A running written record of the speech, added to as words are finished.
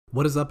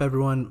What is up,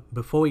 everyone?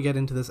 Before we get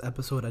into this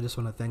episode, I just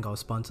want to thank our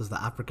sponsors,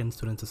 the African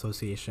Students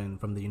Association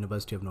from the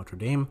University of Notre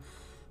Dame,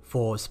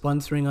 for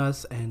sponsoring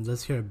us. And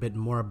let's hear a bit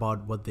more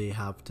about what they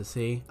have to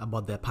say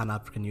about their Pan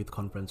African Youth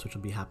Conference, which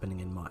will be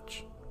happening in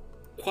March.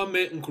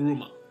 Kwame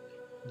Nkrumah,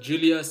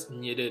 Julius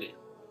Nyerere,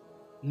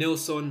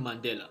 Nelson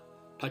Mandela,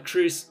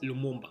 Patrice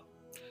Lumumba.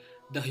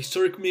 The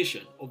historic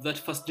mission of that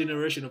first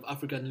generation of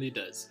African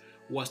leaders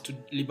was to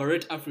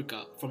liberate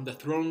Africa from the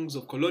throngs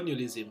of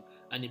colonialism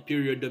and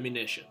imperial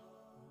domination.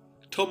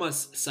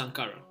 Thomas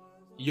Sankara,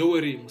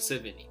 Yoweri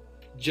Museveni,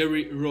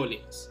 Jerry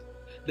Rawlings.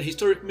 The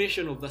historic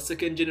mission of the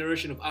second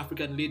generation of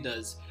African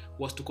leaders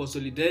was to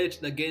consolidate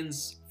the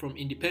gains from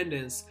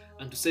independence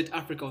and to set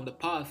Africa on the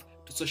path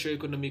to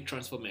socio-economic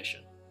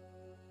transformation.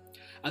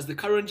 As the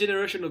current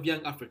generation of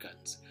young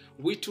Africans,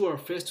 we too are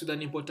faced with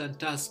an important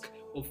task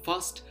of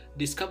first,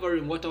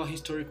 discovering what our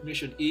historic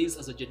mission is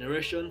as a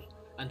generation,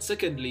 and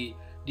secondly,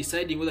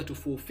 deciding whether to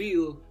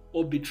fulfill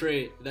or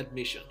betray that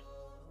mission.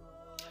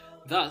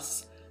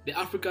 Thus, the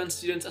African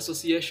Students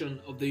Association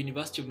of the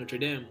University of Notre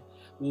Dame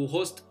will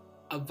host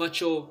a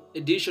virtual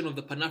edition of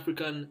the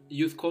Pan-African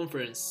Youth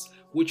Conference,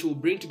 which will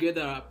bring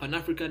together a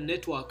Pan-African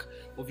network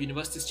of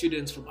university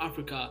students from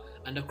Africa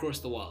and across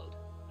the world.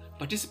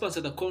 Participants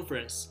at the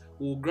conference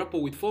will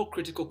grapple with 4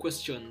 critical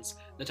questions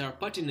that are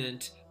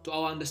pertinent to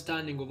our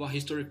understanding of our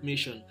historic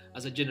mission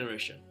as a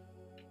generation.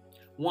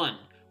 1.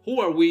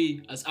 Who are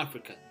we as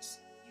Africans?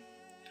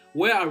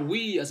 Where are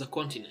we as a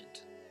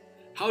continent?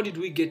 How did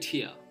we get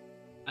here?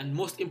 And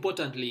most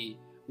importantly,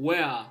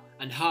 where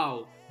and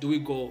how do we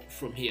go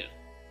from here?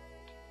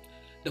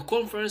 The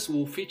conference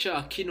will feature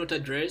a keynote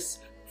address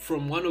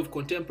from one of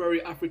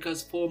contemporary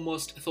Africa's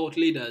foremost thought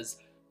leaders,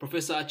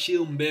 Professor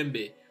Achille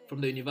Mbembe from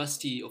the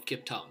University of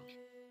Cape Town.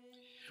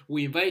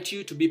 We invite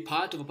you to be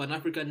part of a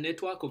Pan-African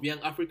network of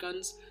young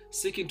Africans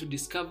seeking to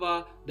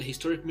discover the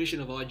historic mission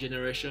of our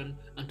generation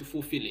and to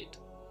fulfill it.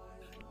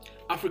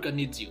 Africa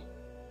needs you.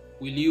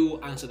 Will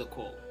you answer the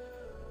call?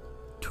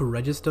 To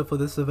register for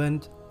this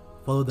event,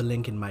 follow the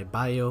link in my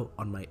bio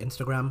on my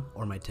Instagram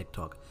or my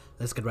TikTok.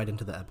 Let's get right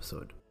into the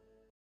episode.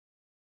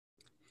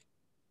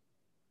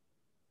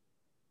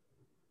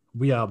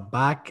 We are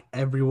back,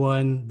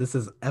 everyone. This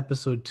is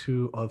episode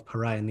 2 of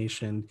Pariah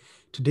Nation.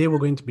 Today, we're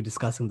going to be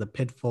discussing the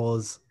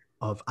pitfalls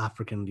of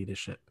African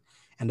leadership.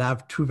 And I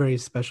have 2 very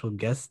special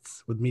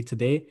guests with me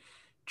today,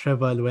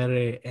 Trevor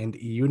Luere and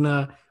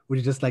Iyuna. Would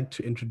you just like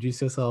to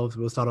introduce yourselves?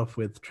 We'll start off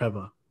with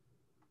Trevor.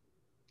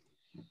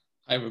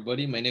 Hi,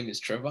 everybody. My name is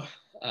Trevor.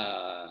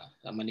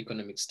 I'm an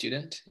economics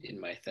student in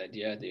my 3rd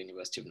year at the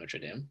University of Notre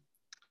Dame.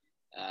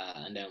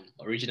 And I'm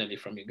originally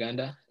from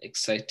Uganda,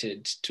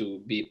 excited to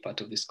be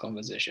part of this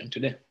conversation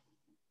today.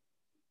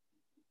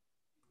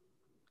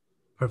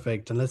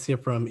 Perfect. And let's hear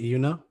from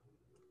Iyuna.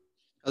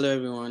 Hello,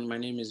 everyone. My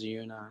name is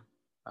Iyuna.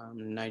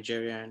 I'm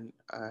Nigerian.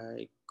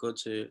 I go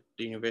to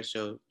the University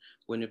of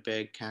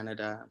Winnipeg,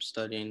 Canada. I'm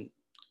studying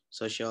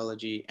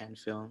sociology and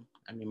film.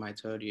 I'm in my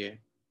 3rd year.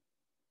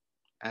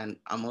 And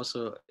I'm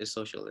also a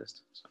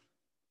socialist. So.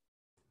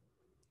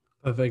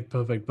 Perfect.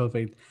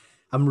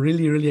 I'm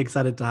really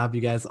excited to have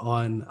you guys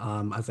on.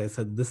 As I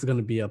said, this is going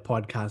to be a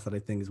podcast that I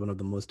think is one of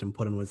the most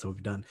important ones that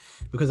we've done,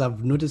 because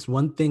I've noticed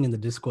one thing in the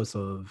discourse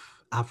of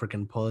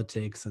African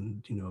politics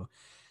and,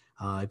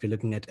 if you're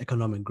looking at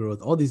economic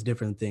growth, all these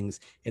different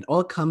things, it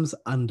all comes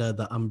under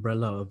the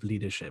umbrella of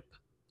leadership.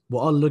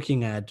 We're all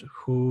looking at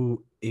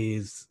who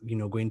is,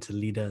 going to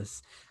lead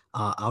us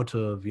out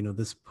of,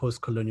 this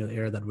post-colonial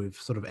era that we've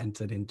sort of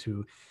entered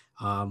into.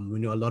 We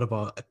know a lot of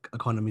our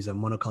economies are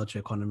monoculture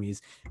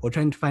economies. We're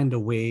trying to find a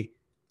way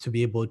to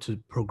be able to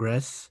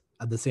progress,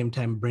 at the same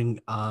time bring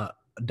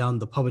down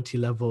the poverty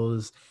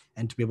levels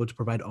and to be able to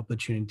provide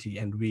opportunity.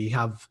 And we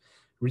have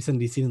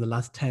recently seen in the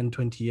last 10,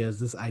 20 years,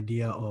 this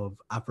idea of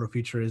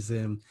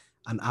Afrofuturism,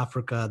 an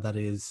Africa that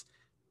is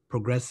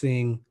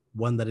progressing,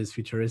 one that is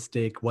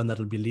futuristic, one that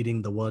will be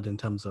leading the world in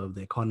terms of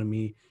the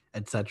economy,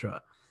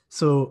 etc.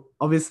 So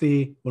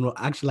obviously, when we're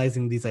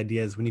actualizing these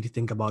ideas, we need to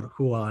think about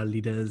who are our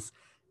leaders.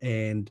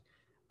 And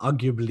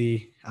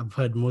arguably, I've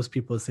heard most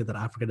people say that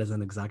Africa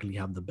doesn't exactly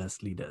have the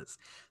best leaders.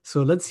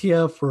 So let's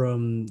hear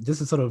from, just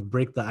to sort of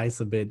break the ice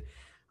a bit,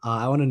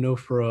 I want to know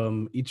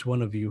from each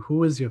one of you,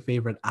 who is your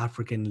favorite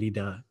African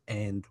leader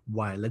and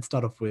why? Let's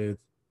start off with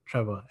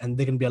Trevor, and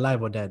they can be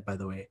alive or dead, by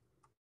the way.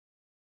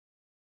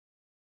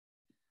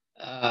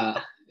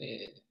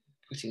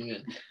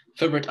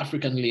 Favorite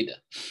African leader?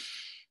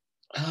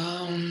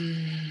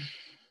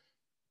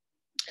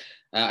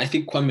 I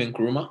think Kwame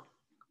Nkrumah.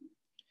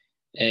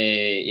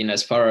 In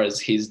as far as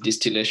his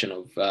distillation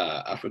of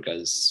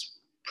Africa's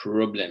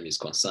problem is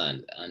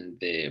concerned, and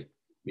the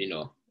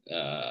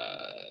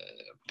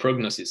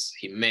prognosis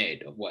he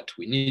made of what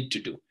we need to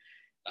do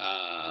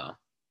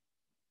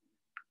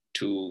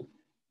to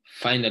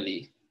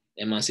finally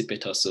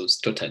emancipate ourselves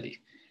totally,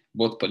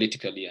 both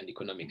politically and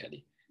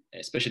economically,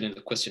 especially in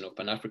the question of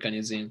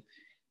Pan-Africanism,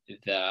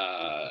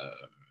 the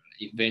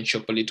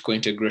eventual political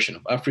integration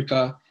of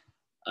Africa,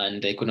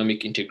 and the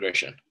economic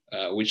integration.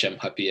 Which I'm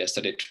happy has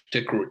started to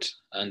take root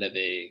under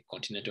the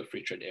Continental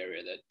Free Trade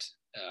Area that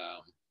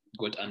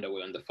got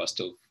underway on the 1st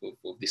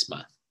of this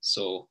month.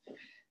 So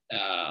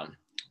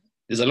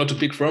there's a lot to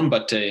pick from,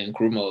 but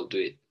Nkrumah will do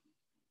it.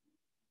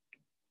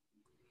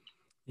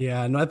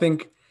 Yeah, no, I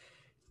think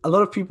a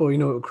lot of people,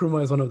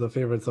 Nkrumah is one of the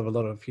favorites of a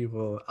lot of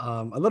people.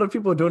 A lot of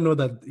people don't know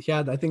that he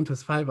had, I think it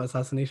was 5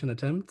 assassination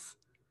attempts.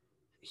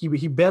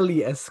 He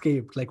barely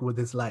escaped like with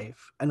his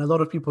life. And a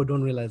lot of people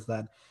don't realize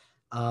that.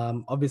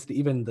 Obviously,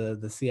 even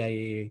the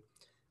CIA,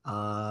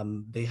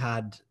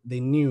 they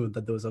knew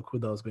that there was a coup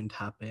that was going to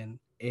happen.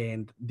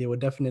 And they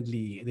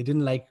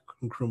didn't like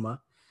Nkrumah.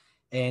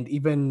 And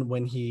even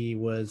when he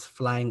was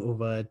flying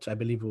over to, I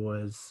believe he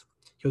was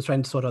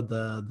trying to sort out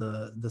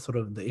the sort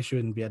of the issue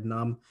in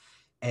Vietnam.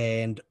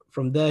 And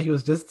from there, he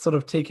was just sort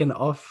of taken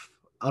off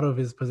out of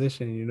his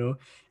position,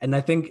 And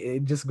I think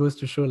it just goes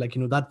to show, like,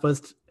 that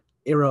first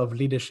era of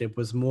leadership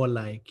was more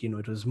like,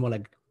 it was more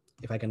like,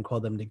 if I can call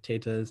them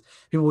dictators,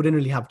 people wouldn't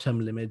really have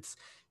term limits.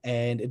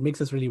 And it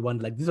makes us really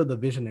wonder, like, these are the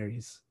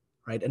visionaries,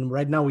 right? And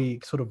right now we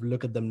sort of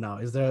look at them now.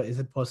 Is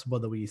it possible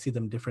that we see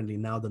them differently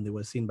now than they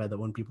were seen by their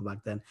own people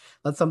back then?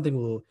 That's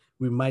something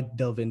we might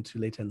delve into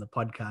later in the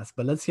podcast.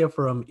 But let's hear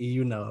from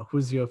EU now.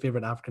 Who's your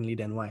favorite African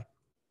leader and why?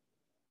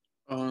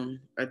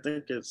 I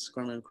think it's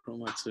Kwame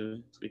Nkrumah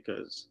too,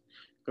 because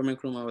Kwame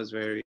Nkrumah was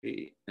very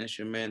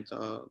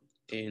instrumental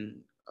in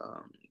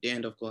the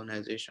end of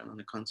colonization on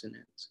the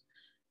continent.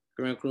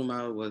 Kwame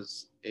Nkrumah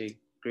was a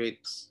great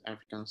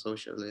African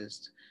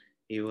socialist.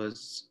 He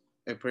was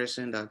a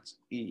person that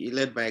he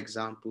led by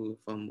example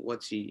from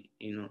what he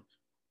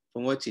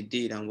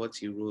did and what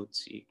he wrote.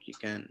 You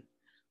can,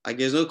 like,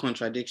 there's no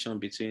contradiction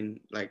between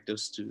like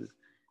those two.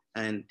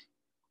 And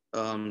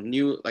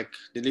like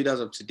the leaders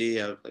of today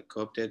have like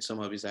co-opted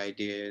some of his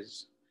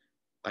ideas,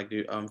 like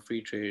the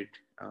free trade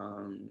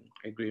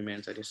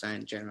agreement that they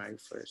signed January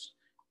 1st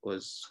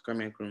was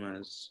Kwame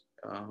Nkrumah's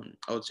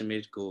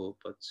ultimate goal,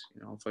 but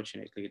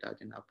unfortunately that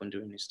didn't happen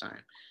during his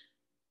time.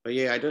 But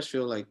yeah, I just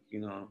feel like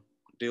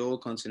the whole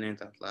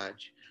continent at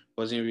large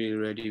wasn't really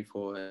ready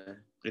for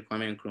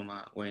Kwame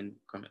Nkrumah when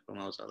Kwame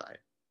Nkrumah was alive.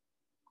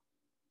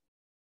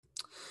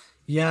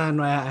 Yeah,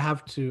 no, I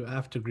have to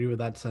agree with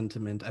that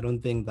sentiment. I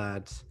don't think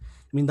that.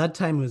 I mean, that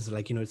time was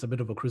like, it's a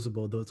bit of a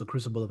crucible. There was a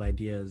crucible of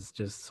ideas,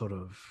 just sort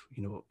of,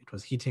 it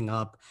was heating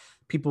up.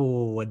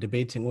 People were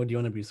debating, oh, do you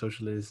want to be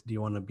socialist? Do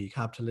you want to be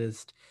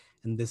capitalist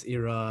in this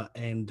era?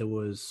 And there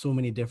was so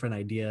many different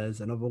ideas.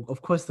 And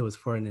of course, there was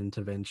foreign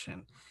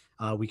intervention.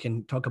 We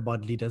can talk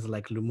about leaders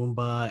like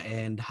Lumumba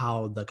and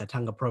how the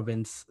Katanga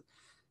province,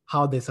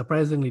 how they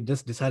surprisingly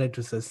just decided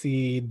to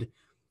secede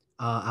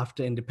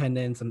after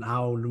independence, and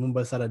how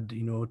Lumumba started,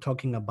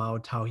 talking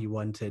about how he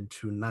wanted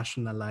to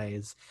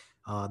nationalize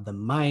the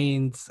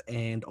mines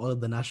and all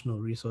of the national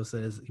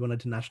resources. He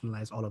wanted to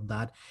nationalize all of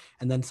that.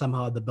 And then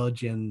somehow the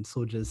Belgian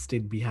soldiers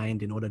stayed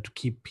behind in order to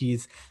keep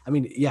peace. I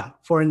mean, yeah,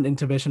 foreign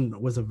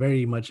intervention was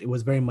very much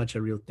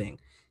a real thing.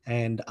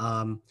 And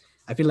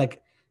I feel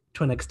like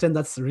to an extent,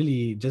 that's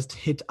really just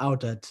hit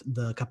out at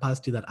the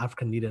capacity that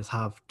African leaders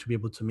have to be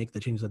able to make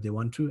the changes that they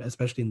want to,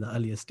 especially in the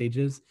earlier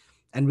stages.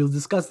 And we'll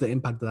discuss the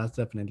impact that that's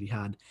definitely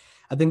had.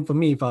 I think for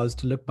me, if I was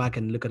to look back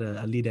and look at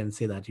a leader and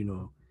say that,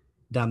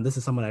 damn, this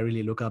is someone I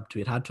really look up to,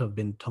 it had to have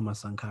been Thomas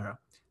Sankara.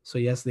 So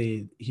yes,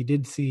 he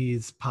did see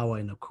his power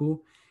in a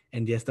coup.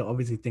 And yes, there are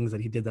obviously things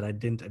that he did that I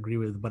didn't agree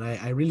with, but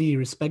I really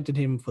respected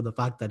him for the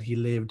fact that he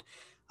lived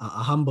a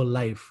humble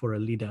life for a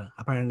leader.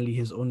 Apparently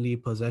his only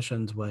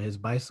possessions were his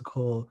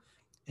bicycle,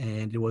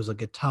 and it was a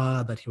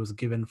guitar that he was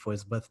given for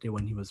his birthday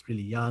when he was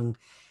really young.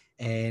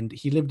 And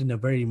he lived in a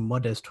very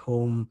modest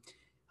home.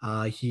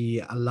 He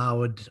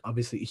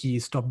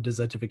stopped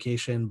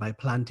desertification by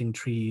planting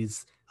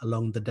trees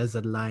along the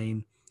desert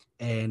line.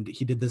 And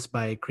he did this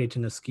by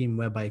creating a scheme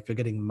whereby if you're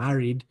getting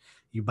married,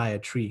 you buy a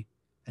tree,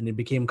 and it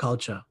became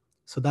culture.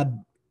 So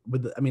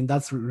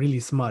that's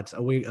really smart,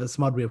 a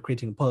smart way of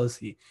creating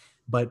policy.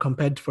 But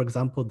compared to, for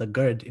example, the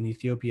GERD in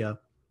Ethiopia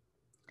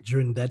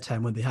during that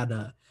time when they had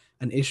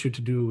an issue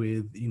to do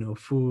with,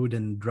 food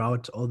and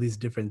drought, all these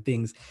different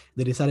things,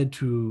 they decided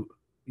to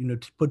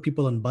put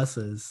people on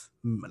buses,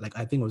 like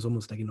I think it was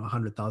almost like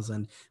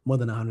 100,000, more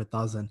than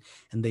 100,000,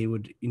 and they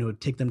would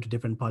take them to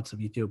different parts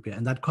of Ethiopia,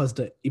 and that caused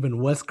an even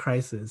worse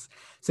crisis.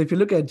 So if you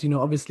look at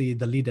obviously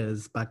the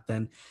leaders back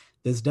then,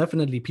 there's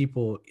definitely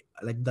people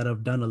like that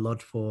have done a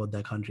lot for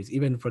their countries.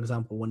 Even, for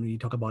example, when we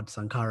talk about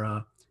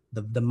Sankara,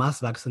 the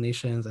mass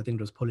vaccinations, I think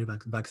it was polio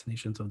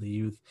vaccinations of the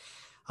youth,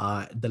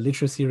 the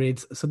literacy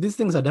rates. So these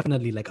things are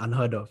definitely like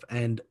unheard of,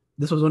 and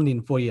this was only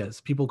in 4 years.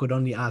 People could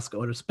only ask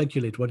or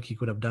speculate what he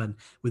could have done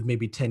with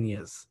maybe 10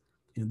 years.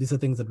 These are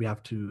things that we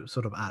have to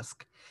sort of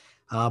ask.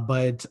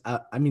 But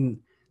I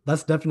mean,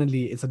 it's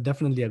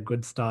definitely a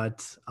good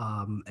start.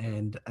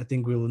 And I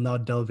think we will now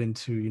delve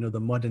into, the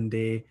modern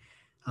day.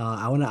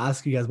 I want to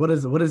ask you guys, what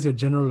is your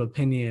general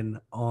opinion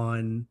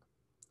on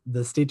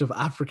the state of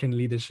African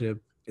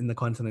leadership in the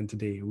continent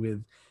today,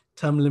 with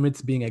term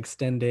limits being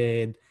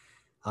extended,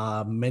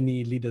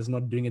 many leaders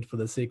not doing it for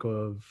the sake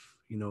of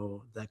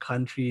their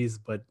countries,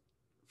 but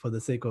for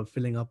the sake of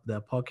filling up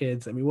their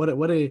pockets? I mean,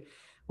 what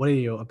are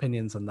your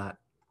opinions on that?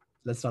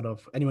 Let's start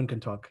off. Anyone can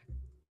talk.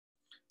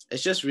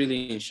 it's just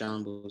really in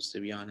shambles, to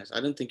be honest. I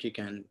don't think you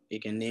can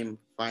name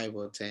 5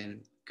 or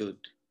 10 good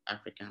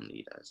African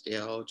leaders.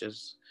 They're all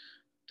just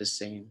the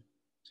same,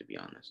 to be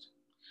honest.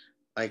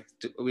 Like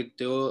with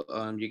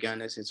the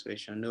Uganda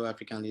situation, no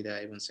African leader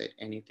even said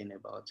anything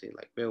about it.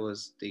 Like, where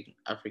was the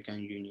African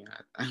Union?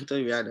 I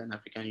thought we had an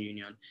African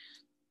Union.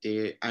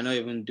 They are not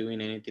even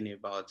doing anything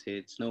about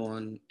it. No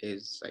one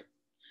is like,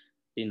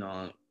 you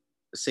know,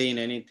 saying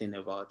anything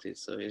about it.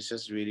 So it's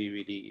just really,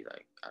 really,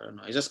 like, I don't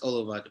know. It's just all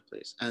over the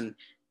place. And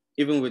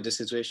even with the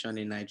situation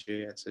in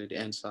Nigeria, so the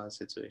NSAR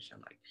situation,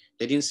 like,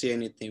 they didn't say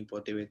anything,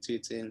 but they were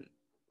tweeting,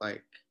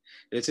 like,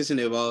 they're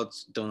tweeting about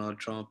Donald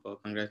Trump or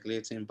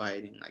congratulating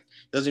Biden. Like,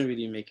 it doesn't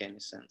really make any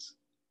sense.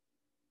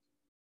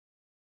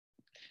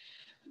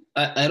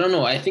 I don't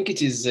know. I think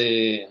it is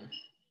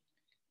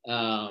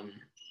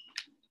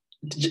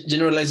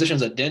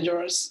generalizations are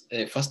dangerous,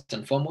 first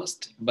and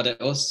foremost, but I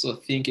also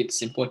think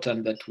it's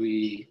important that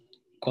we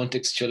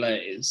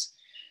contextualize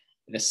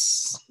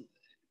this,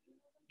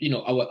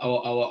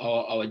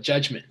 our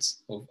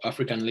judgments of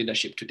African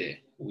leadership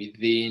today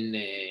within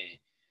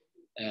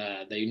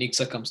the unique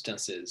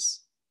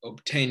circumstances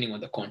obtaining on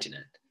the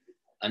continent.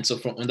 And so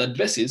on that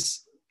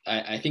basis,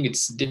 I think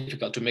it's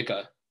difficult to make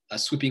a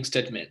sweeping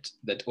statement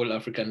that all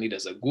African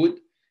leaders are good,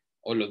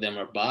 all of them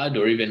are bad,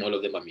 or even all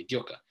of them are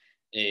mediocre.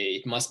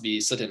 It must be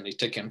certainly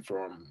taken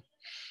from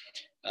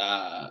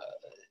on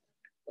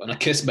a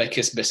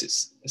case-by-case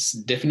basis.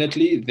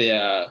 Definitely,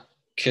 there are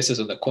cases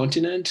on the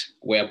continent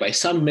where by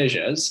some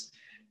measures,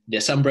 there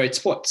are some bright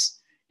spots.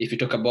 If you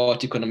talk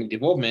about economic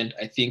development,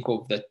 I think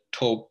of the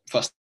top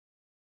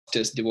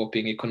fastest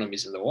developing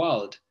economies in the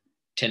world,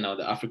 10 are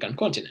the African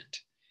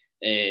continent.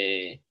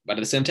 But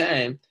at the same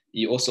time,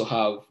 you also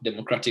have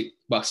democratic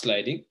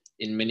backsliding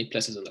in many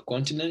places on the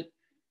continent.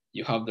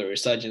 You have the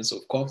resurgence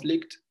of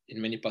conflict in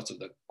many parts of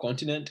the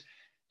continent.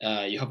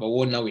 You have a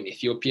war now in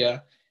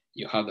Ethiopia.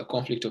 You have the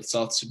conflict of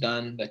South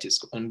Sudan that is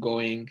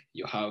ongoing.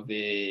 You have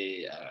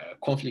a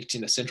conflict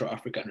in the Central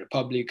African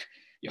Republic.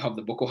 You have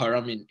the Boko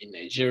Haram in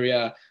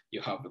Nigeria.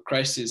 You have a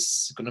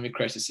crisis, economic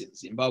crisis in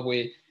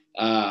Zimbabwe.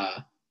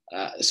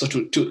 So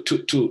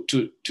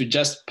to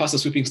just pass a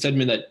sweeping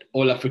statement that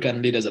all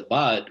African leaders are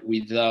bad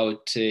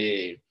without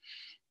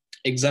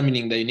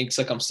examining the unique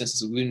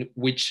circumstances within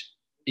which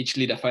each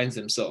leader finds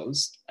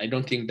themselves, I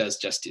don't think does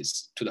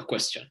justice to the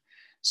question.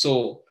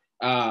 So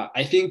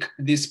I think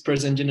this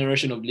present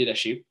generation of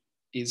leadership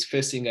is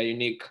facing a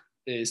unique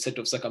set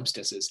of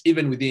circumstances,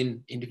 even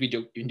within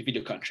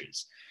individual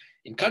countries.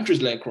 In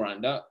countries like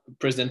Rwanda,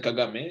 President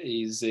Kagame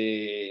is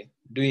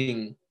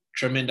doing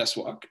tremendous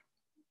work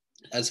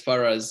as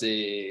far as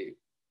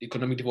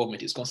economic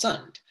development is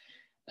concerned.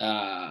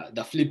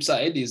 The flip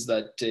side is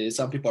that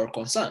some people are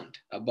concerned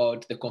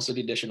about the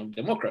consolidation of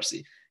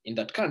democracy in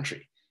that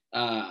country.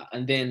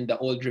 And then the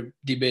old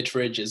debate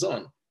rages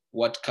on.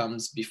 What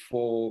comes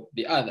before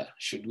the other?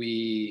 Should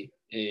we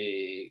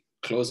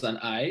close an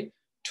eye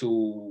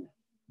to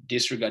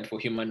disregard for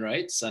human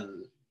rights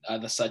and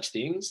other such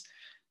things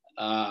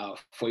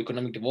for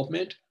economic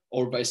development,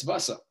 or vice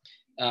versa?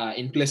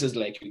 In places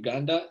like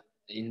Uganda,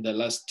 in the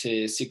last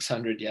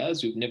 600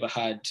 years, we've never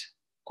had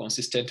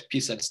consistent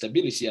peace and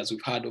stability as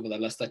we've had over the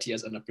last 30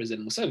 years under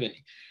President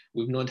Museveni.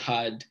 We've not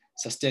had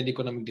sustained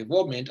economic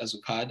development as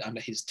we've had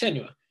under his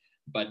tenure.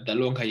 But the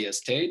longer he has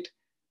stayed,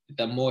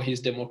 the more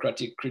his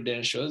democratic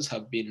credentials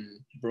have been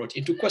brought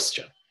into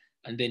question.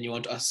 And then you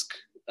want to ask,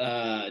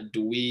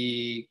 do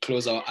we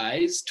close our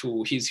eyes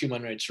to his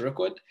human rights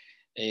record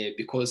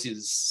because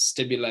he's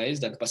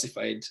stabilized and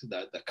pacified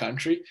the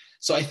country?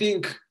 So I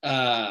think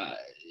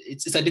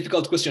it's a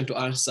difficult question to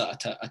answer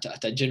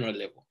at a general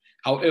level.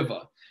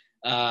 However,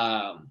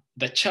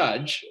 the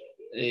charge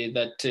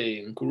that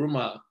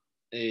Nkrumah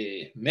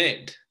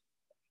made,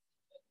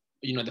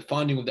 the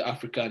founding of the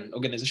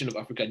Organization of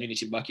African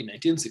Unity back in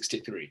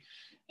 1963,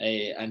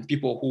 and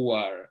people who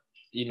are,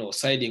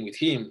 siding with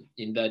him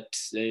in that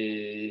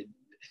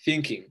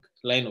thinking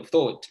line of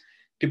thought,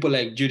 people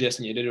like Julius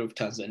Nyerere of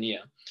Tanzania,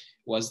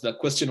 was the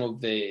question of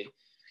the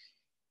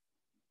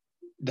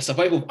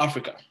survival of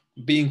Africa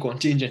being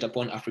contingent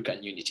upon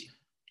African unity.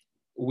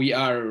 We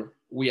were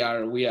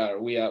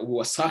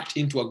sucked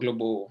into a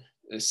global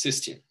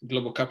system,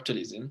 global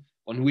capitalism,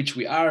 on which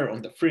we are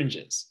on the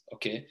fringes,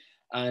 okay?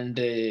 And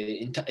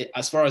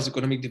as far as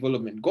economic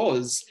development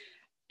goes,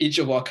 each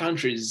of our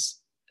countries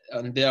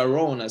on their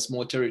own as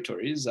small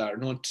territories are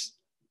not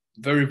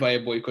very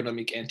viable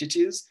economic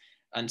entities.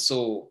 And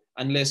so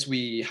unless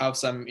we have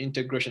some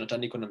integration at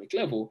an economic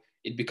level,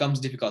 it becomes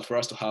difficult for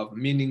us to have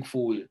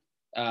meaningful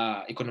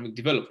economic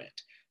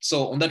development.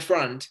 So on that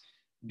front,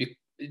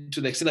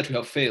 to the extent that we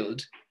have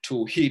failed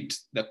to heed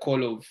the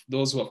call of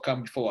those who have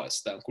come before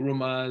us, the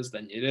Nkrumahs, the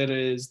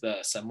Nyereres, the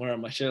Samora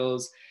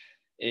Machels,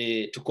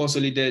 to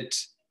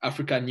consolidate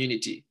African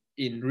unity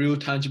in real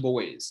tangible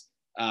ways,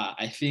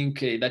 I think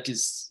that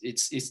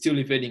it's still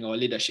evading our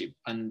leadership,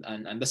 and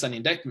that's an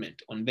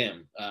indictment on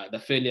them, the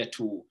failure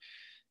to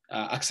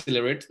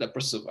accelerate the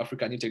process of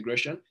African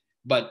integration.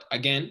 But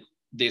again,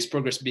 there's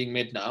progress being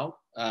made now.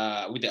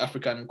 with the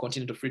African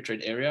Continental Free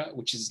Trade Area,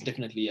 which is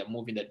definitely a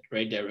move in the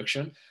right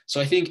direction. So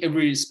I think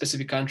every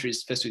specific country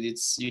is faced with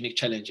its unique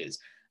challenges.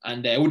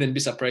 And I wouldn't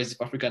be surprised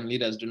if African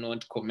leaders do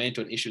not comment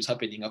on issues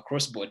happening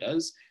across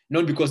borders,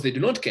 not because they do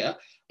not care,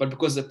 but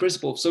because the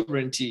principle of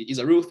sovereignty is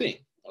a real thing.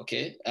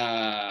 Okay,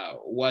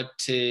 what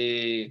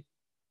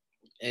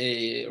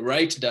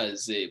right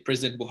does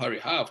President Buhari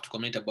have to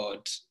comment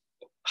about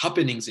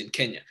happenings in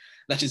Kenya?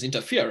 That is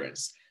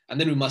interference. And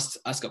then we must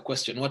ask a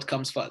question: what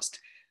comes first?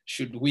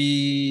 Should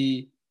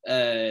we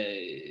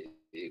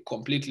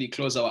completely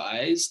close our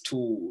eyes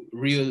to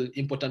real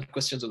important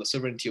questions of the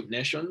sovereignty of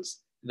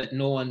nations, that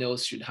no one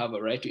else should have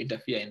a right to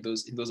interfere in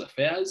those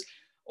affairs?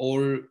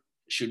 Or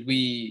should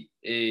we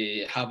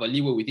have a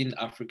leeway within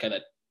Africa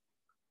that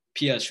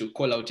peers should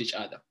call out each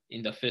other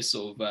in the face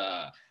of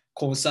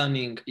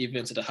concerning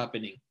events that are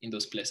happening in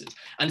those places?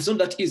 And it's not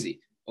that easy,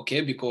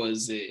 okay?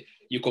 Because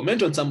you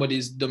comment on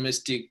somebody's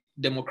domestic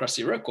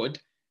democracy record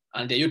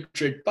and they're your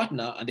trade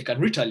partner and they can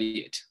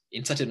retaliate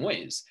in certain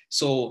ways.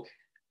 So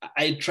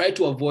I try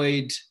to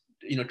avoid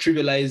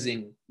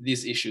trivializing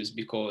these issues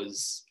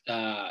because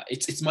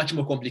it's much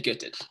more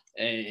complicated.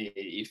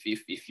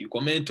 If you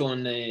comment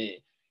on the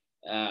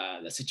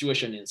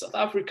situation in South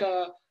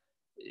Africa,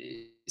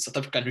 South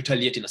Africa can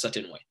retaliate in a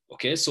certain way.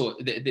 Okay, so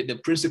the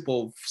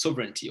principle of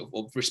sovereignty,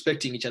 of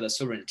respecting each other's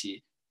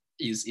sovereignty,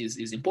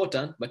 is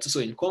important, but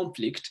also in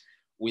conflict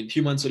with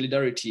human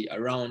solidarity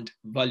around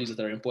values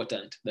that are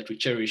important, that we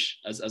cherish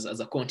as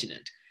a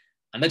continent.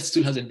 And that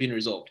still hasn't been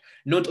resolved,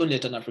 not only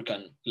at an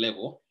African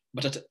level,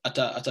 but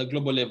at a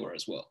global level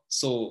as well.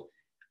 So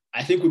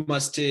I think we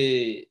must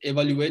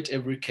evaluate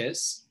every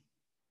case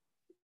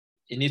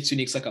in its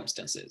unique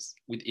circumstances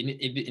in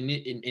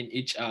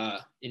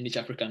each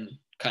African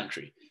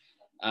country.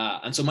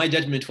 And so my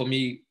judgment for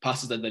me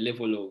passes at the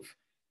level of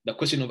the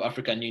question of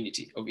African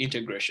unity, of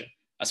integration.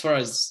 As far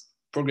as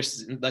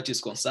progress that is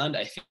concerned,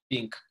 I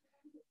think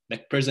the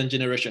present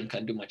generation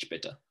can do much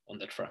better on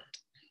that front.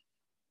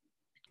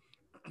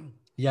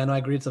 Yeah, no, I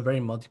agree. It's a very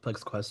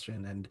multiplex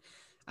question. And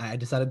I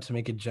decided to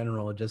make it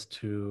general just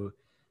to,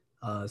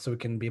 so we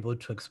can be able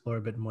to explore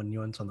a bit more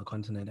nuance on the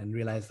continent and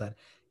realize that,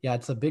 yeah,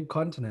 it's a big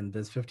continent.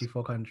 There's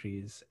 54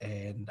 countries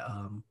and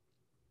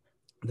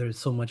there's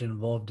so much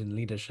involved in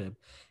leadership.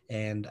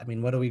 And I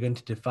mean, what are we going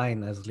to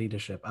define as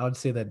leadership? I would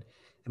say that,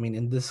 I mean,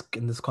 in this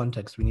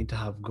context, we need to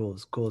have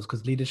goals,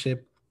 because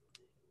leadership,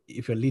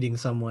 if you're leading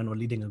someone or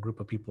leading a group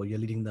of people, you're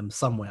leading them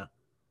somewhere.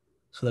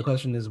 So the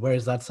question is, where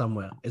is that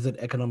somewhere? Is it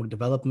economic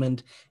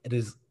development?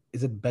 Is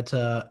it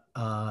better,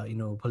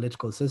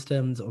 political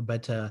systems or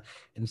better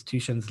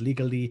institutions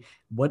legally?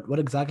 What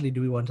exactly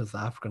do we want as the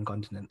African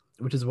continent?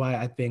 Which is why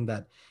I think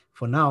that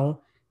for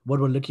now, what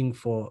we're looking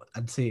for,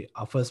 I'd say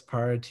our first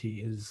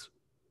priority is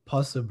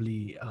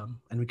possibly,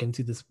 and we can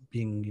see this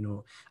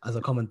being, as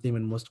a common theme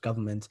in most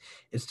governments,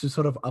 is to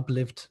sort of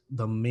uplift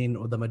the main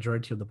or the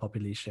majority of the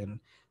population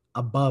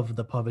above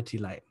the poverty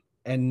line.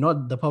 And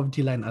not the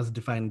poverty line as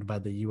defined by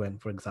the UN,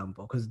 for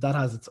example, because that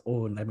has its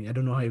own. I mean, I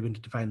don't know how you're going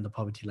to define the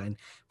poverty line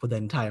for the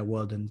entire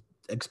world and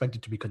expect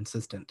it to be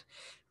consistent,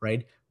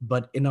 right?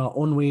 But in our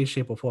own way,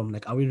 shape, or form,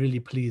 like, are we really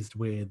pleased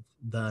with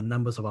the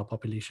numbers of our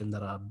population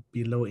that are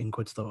below, in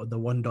quotes, the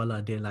 $1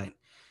 a day line?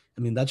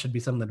 I mean, that should be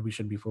something that we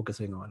should be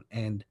focusing on.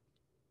 And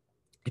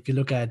if you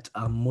look at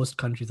most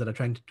countries that are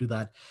trying to do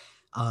that,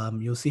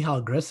 you'll see how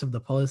aggressive the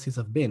policies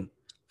have been.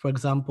 For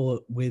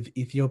example, with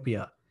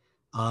Ethiopia,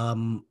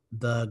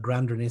 the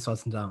Grand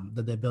Renaissance Dam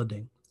that they're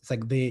building. It's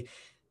like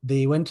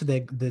they went to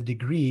the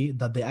degree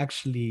that they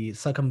actually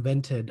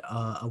circumvented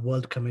a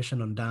World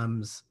Commission on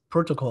Dams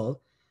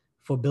protocol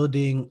for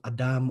building a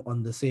dam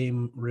on the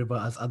same river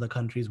as other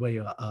countries where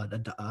you're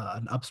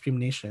an upstream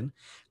nation.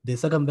 They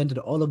circumvented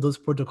all of those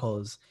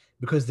protocols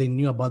because they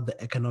knew about the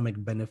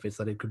economic benefits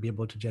that it could be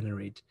able to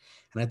generate.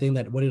 And I think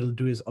that what it'll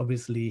do is,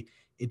 obviously,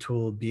 it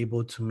will be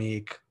able to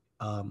make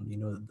a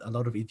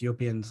lot of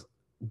Ethiopians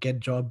get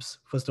jobs,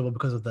 first of all,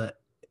 because of the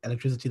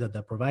electricity that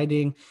they're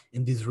providing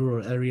in these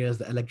rural areas,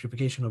 the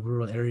electrification of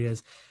rural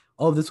areas.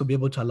 All of this will be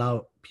able to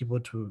allow people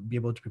to be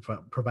able to be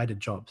provided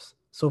jobs.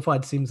 So far,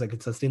 it seems like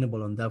it's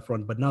sustainable on that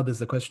front. But now there's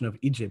the question of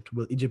Egypt.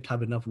 Will Egypt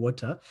have enough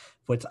water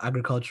for its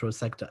agricultural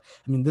sector?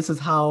 I mean, this is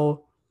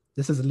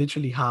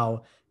literally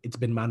how it's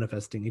been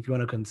manifesting, if you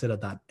want to consider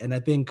that. And I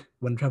think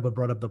when Trevor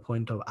brought up the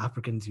point of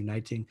Africans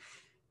uniting,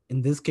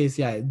 in this case,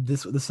 yeah,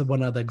 this is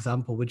one other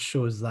example which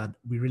shows that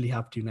we really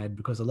have to unite,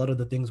 because a lot of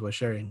the things we're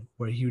sharing,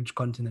 we're a huge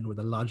continent with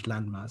a large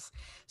landmass.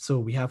 So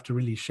we have to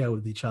really share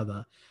with each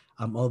other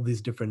all these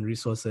different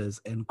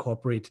resources and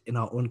cooperate in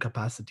our own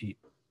capacity.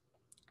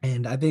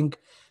 And I think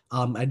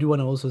I do want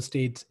to also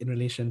state, in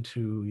relation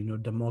to,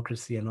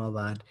 democracy and all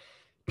that,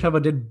 Trevor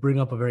did bring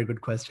up a very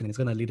good question. It's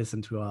going to lead us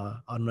into our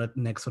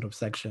next sort of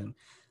section.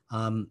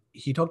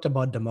 He talked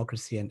about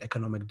democracy and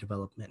economic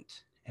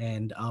development.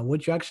 And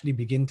what you actually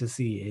begin to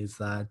see is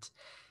that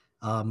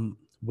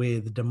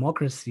with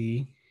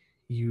democracy,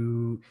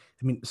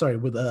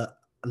 with a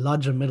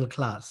larger middle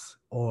class,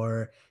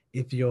 or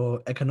if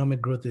your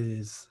economic growth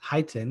is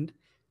heightened,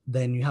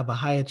 then you have a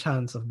higher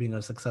chance of being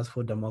a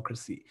successful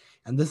democracy.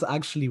 And this is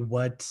actually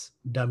what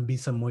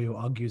Dambisa Moyo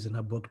argues in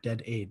her book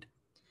Dead Aid.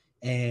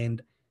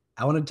 And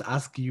I wanted to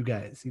ask you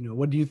guys,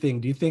 what do you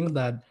think? Do you think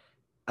that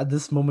at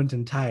this moment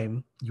in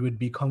time, you would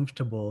be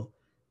comfortable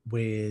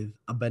with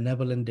a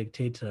benevolent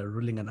dictator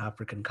ruling an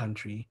African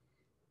country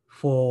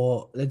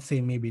for, let's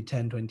say, maybe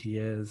 10, 20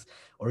 years,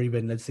 or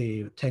even, let's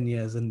say, 10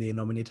 years, and they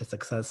nominate a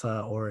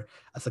successor, or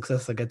a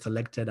successor gets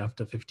elected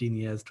after 15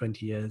 years,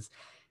 20 years.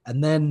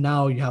 And then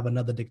now you have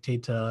another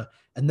dictator.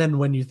 And then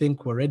when you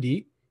think we're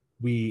ready,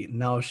 we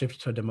now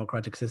shift to a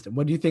democratic system.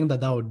 What do you think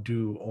that would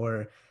do?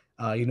 Or,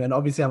 and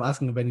obviously I'm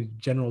asking a very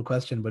general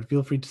question, but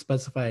feel free to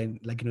specify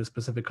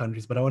specific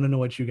countries. But I want to know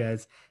what you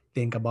guys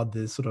think about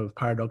this sort of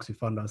paradox we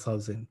found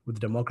ourselves in with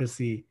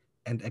democracy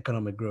and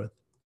economic growth.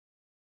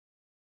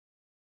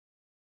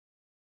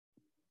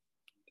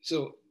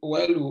 So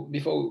while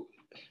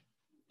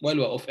we're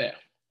off air,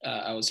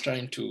 I was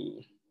trying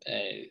to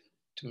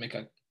make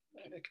a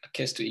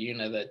case to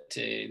Yuna that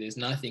there's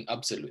nothing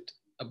absolute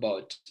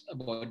about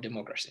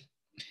democracy.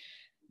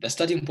 The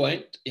starting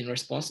point in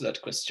response to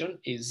that question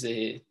is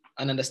an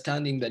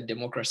understanding that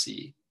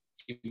democracy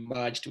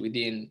emerged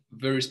within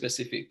very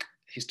specific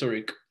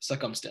historic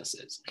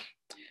circumstances.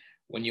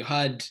 When you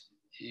had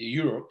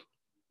Europe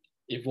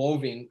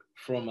evolving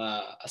from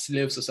a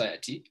slave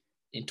society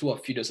into a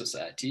feudal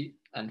society,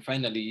 and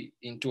finally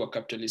into a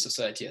capitalist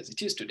society as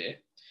it is today,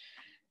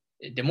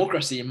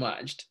 democracy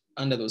emerged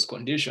under those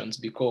conditions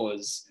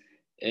because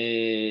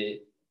the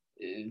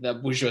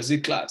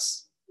bourgeoisie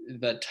class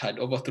that had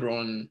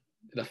overthrown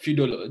the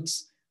feudal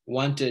lords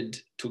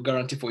wanted to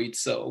guarantee for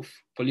itself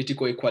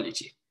political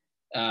equality.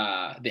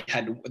 They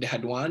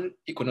had won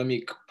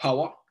economic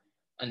power,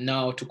 and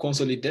now to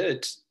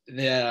consolidate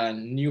their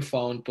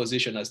newfound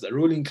position as the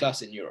ruling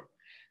class in Europe,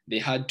 they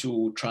had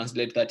to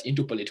translate that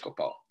into political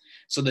power.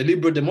 So the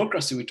liberal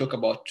democracy we talk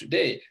about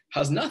today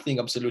has nothing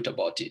absolute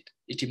about it.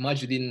 It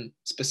emerged within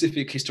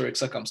specific historic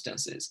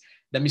circumstances.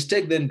 The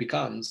mistake then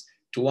becomes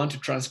to want to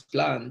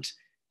transplant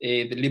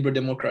the liberal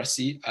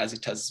democracy as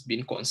it has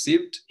been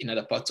conceived in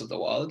other parts of the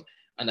world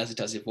and as it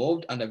has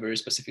evolved under very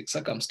specific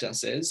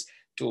circumstances,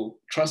 to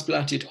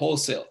transplant it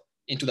wholesale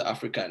into the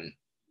African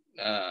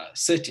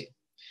setting.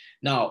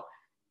 Now,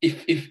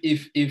 if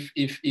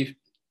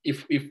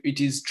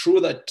it is true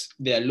that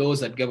there are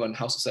laws that govern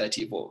how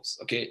society evolves,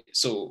 okay?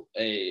 So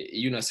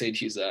Yuna said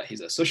he's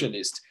a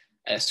socialist.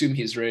 I assume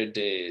he's read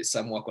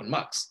some work on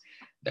Marx.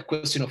 The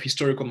question of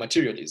historical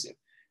materialism.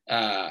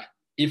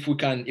 If we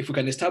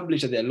can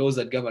establish that there are laws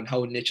that govern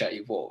how nature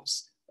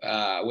evolves,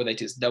 whether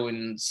it is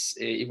Darwin's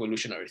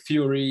evolutionary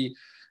theory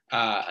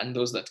and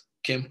those that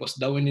came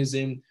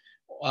post-Darwinism,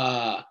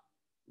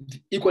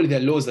 equally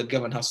there are laws that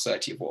govern how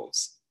society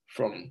evolves,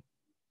 from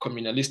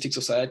communalistic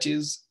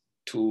societies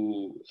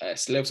to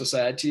slave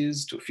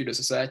societies, to feudal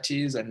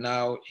societies, and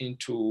now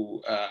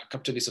into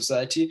capitalist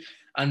society.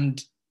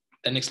 And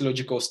the next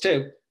logical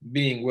step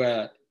being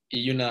where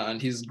Yuna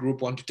and his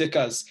group want to take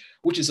us,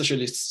 which is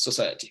socialist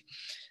society.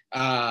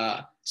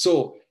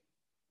 So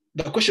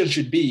the question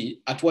should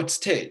be, at what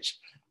stage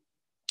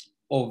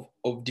of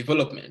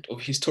development,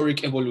 of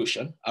historic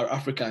evolution are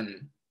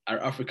African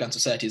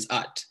societies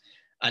at?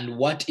 And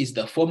what is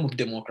the form of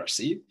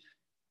democracy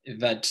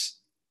that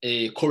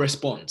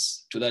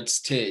corresponds to that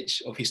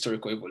stage of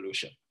historical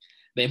evolution?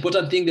 The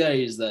important thing there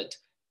is that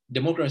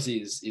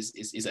democracy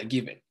is a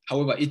given.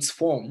 However, its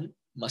form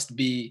must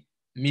be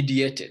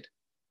mediated.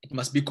 It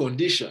must be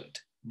conditioned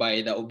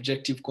by the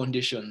objective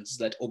conditions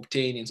that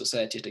obtain in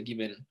society at a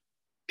given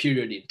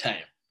period in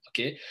time,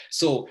 okay?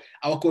 So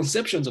our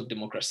conceptions of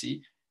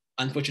democracy,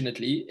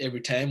 unfortunately, every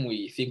time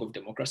we think of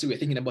democracy, we're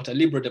thinking about a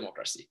liberal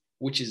democracy,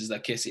 which is the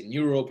case in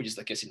Europe, which is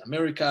the case in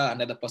America,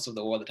 and other parts of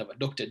the world that have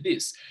adopted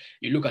this.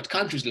 You look at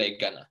countries like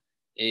Ghana,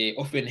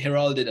 often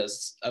heralded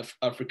as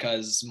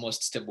Africa's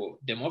most stable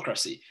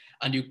democracy,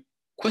 and you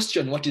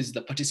question what is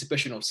the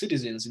participation of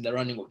citizens in the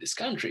running of this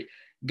country.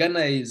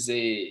 Ghana is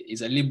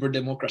a liberal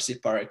democracy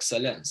par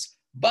excellence,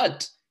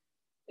 but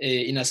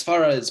in as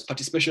far as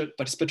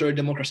participatory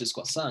democracy is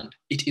concerned,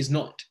 it is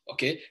not,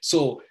 okay?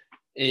 So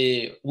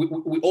we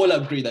all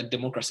agree that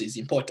democracy is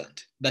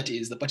important. That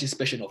is the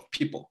participation of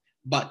people,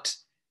 but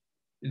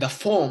the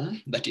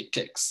form that it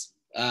takes,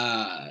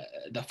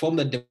 the form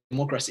that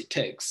democracy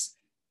takes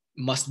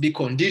must be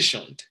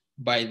conditioned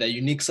by the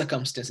unique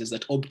circumstances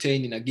that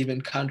obtain in a given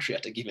country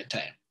at a given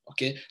time,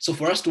 okay? So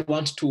for us to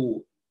want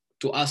to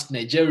ask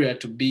Nigeria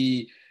to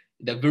be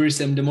the very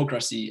same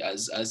democracy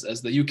as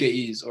the UK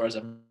is, or as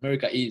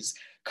America is,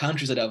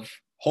 countries that have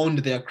honed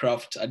their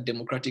craft at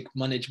democratic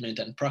management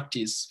and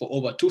practice for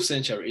over 2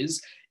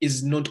 centuries,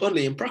 is not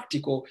only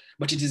impractical,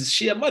 but it is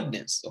sheer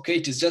madness, okay?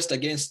 It is just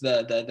against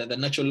the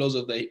natural laws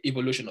of the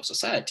evolution of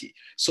society.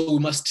 So we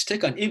must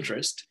take an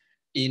interest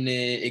in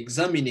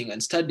examining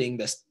and studying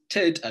the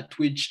state at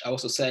which our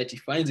society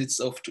finds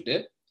itself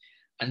today,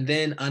 and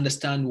then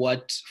understand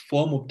what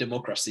form of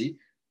democracy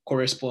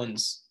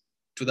corresponds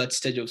to that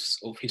stage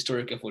of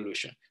historic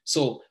evolution.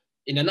 So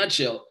in a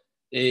nutshell,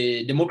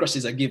 democracy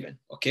is a given,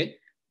 okay?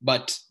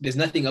 But there's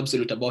nothing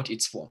absolute about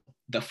its form.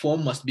 the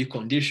form must be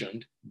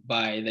conditioned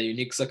by the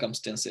unique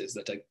circumstances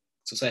that a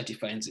society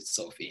finds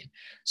itself in.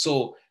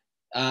 So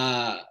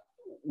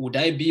would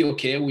I be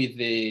okay with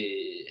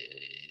a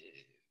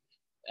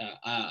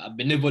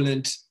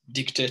benevolent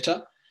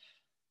dictator?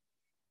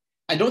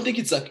 I don't think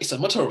it's a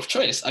matter of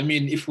choice. I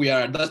mean, if we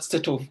are at that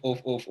state of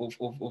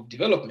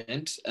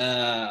development,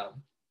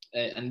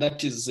 and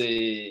that is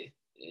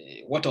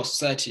what our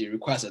society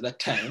requires at that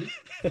time,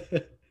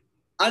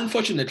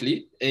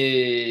 unfortunately,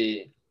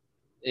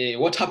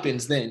 what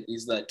happens then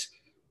is that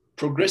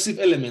progressive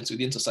elements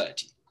within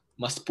society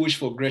must push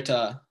for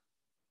greater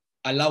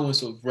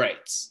allowance of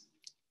rights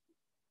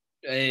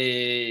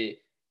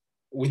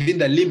within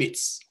the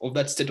limits of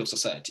that state of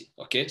society.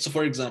 Okay, so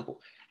for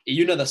example,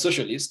 the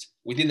socialist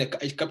within a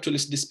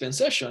capitalist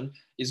dispensation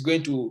is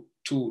going to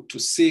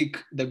seek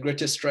the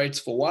greatest rights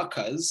for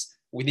workers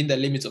within the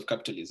limits of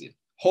capitalism,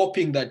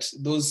 hoping that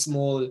those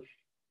small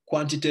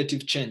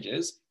quantitative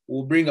changes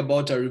will bring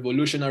about a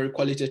revolutionary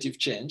qualitative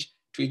change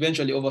to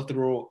eventually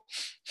overthrow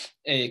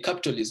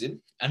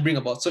capitalism and bring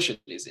about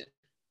socialism.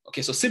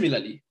 Okay, so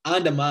similarly,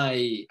 under my,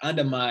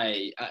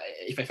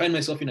 if I find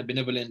myself in a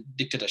benevolent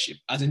dictatorship,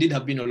 as indeed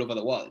have been all over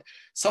the world,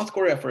 South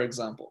Korea, for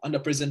example, under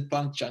President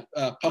Park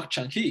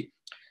Chung-hee,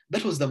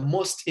 that was the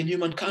most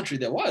inhuman country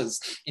there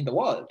was in the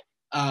world.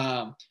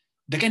 The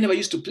guy never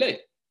used to play.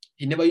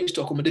 He never used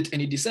to accommodate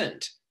any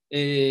dissent.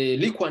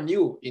 Lee Kuan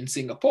Yew in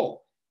Singapore,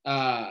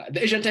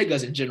 the Asian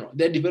Tigers in general,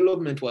 their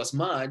development was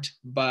marred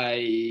by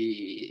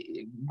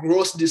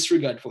gross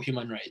disregard for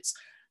human rights.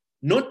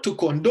 Not to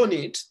condone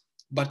it,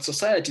 but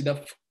society,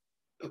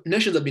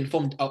 nations have been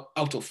formed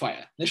out of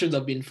fire. Nations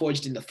have been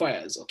forged in the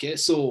fires, okay?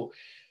 So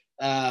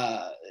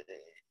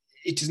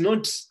it is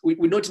not,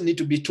 we don't need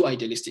to be too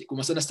idealistic. We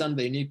must understand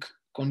the unique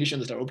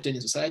conditions that are obtained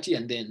in society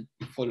and then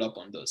follow up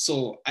on those.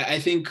 So I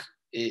think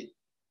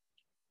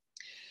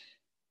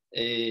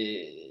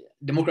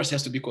democracy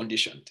has to be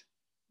conditioned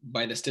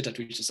by the state at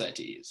which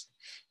society is.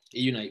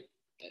 I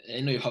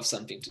know you have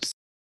something to say.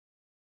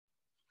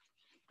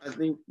 I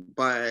think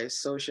by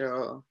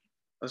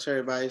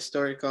by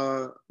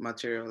historical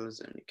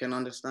materialism, you can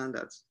understand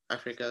that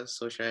Africa's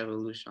social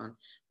evolution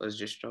was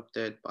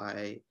disrupted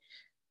by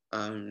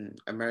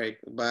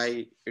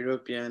by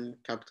European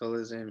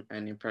capitalism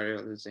and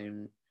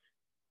imperialism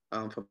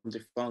from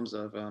the forms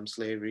of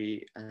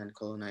slavery and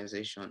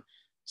colonization.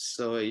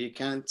 So you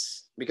can't,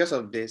 because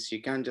of this,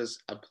 you can't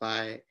just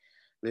apply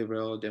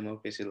liberal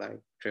democracy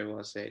like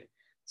Trevor said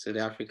to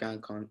the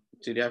African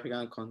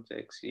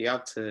context. You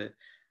have to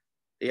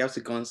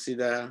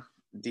consider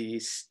the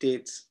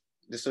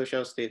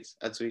social states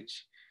at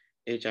which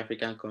each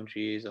African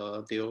country is,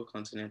 or the whole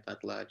continent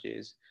at large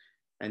is,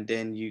 and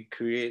then you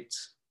create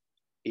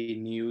a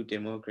new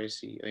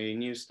democracy or a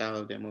new style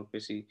of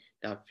democracy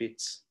that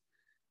fits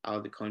how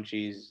the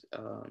country is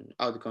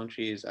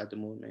at the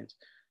moment.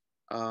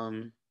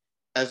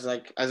 As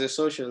a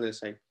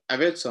socialist, like I've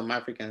heard some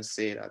Africans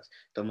say that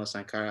Thomas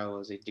Sankara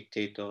was a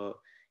dictator,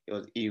 it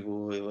was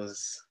evil,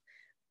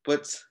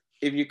 but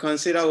if you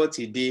consider what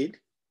he did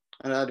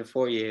under the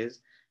 4 years,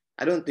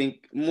 I don't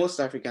think most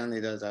African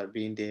leaders that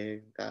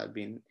have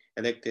been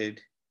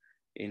elected,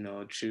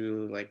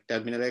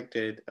 they've been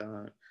elected,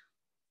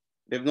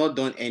 they've not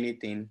done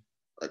anything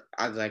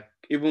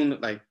even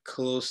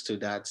close to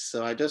that.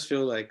 So I just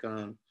feel like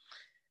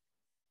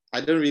I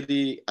don't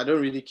really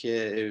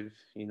care if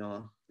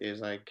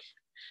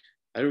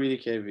I don't really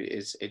care if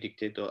it's a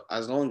dictator,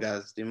 as long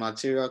as the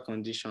material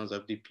conditions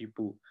of the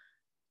people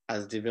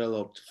has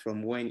developed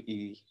from when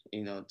he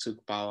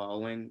took power,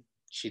 or when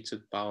she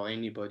took power,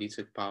 anybody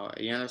took power.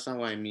 You understand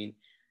what I mean?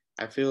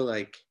 I feel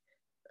like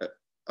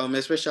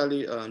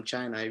especially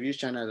China. I've used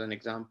China as an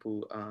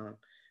example.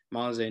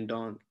 Mao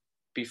Zedong,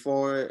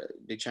 before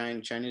the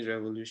Chinese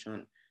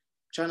Revolution,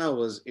 China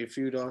was a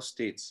feudal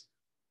state,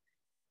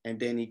 and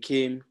then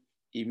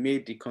he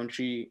made the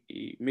country,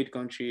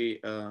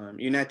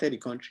 united the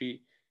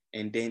country,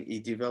 and then he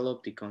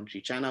developed the country.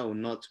 China will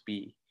not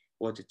be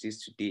what it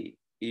is today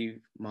if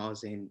Mao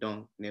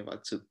Zedong never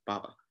took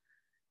power.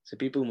 So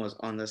people must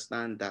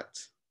understand that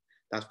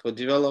for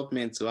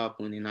development to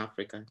happen in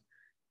Africa,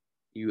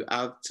 you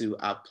have to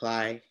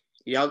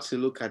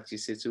look at the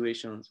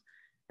situations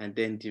and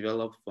then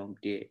develop from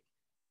there.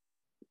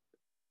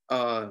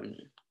 Kwame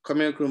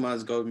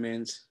Nkrumah's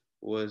government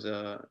was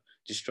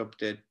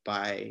disrupted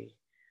by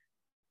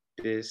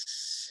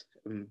this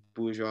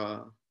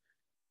bourgeois,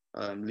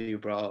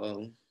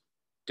 liberal,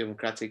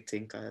 democratic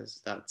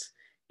thinkers that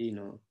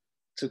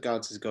took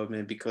out his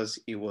government because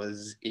he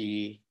was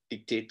a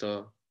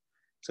dictator,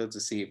 so to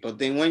say. But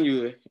then when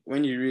you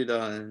read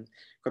Kwame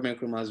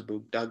Nkrumah's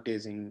book, Dark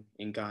Days in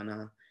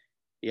Ghana,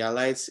 he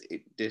highlights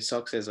the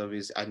success of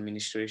his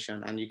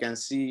administration, and you can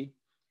see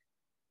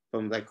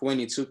from when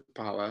he took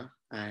power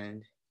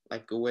and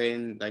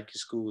when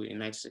his school in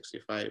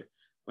 1965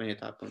 when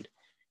it happened,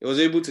 he was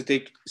able to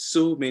take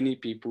so many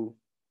people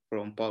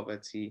from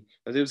poverty.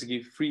 He was able to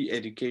give free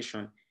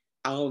education.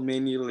 How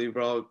many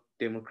liberal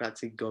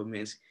democratic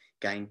governments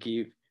can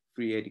give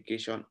free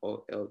education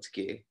or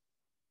healthcare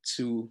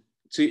to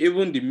to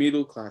even the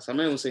middle class. I'm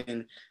not even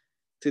saying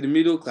to the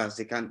middle class,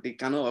 they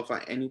cannot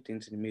offer anything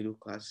to the middle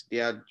class.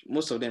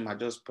 Most of them are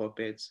just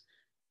puppets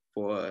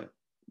for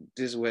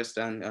this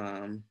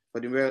for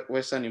the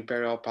Western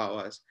imperial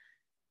powers.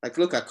 Like,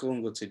 look at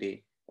Congo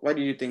today. Why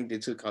do you think they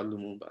took out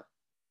Lumumba?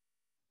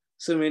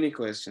 So many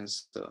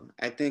questions. So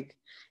I think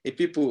if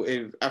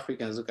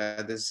Africans look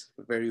at this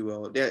very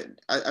well,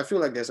 I feel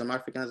like there's some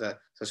Africans that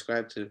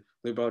subscribe to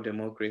liberal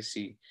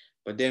democracy,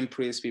 but then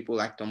praise people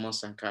like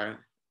Thomas Sankara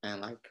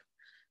and like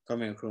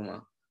Kwame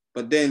Nkrumah.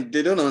 But then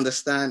they don't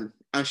understand.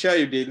 I'm sure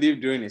if they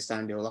lived during his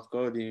time, they will have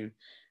called him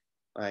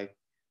like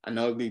an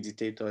ugly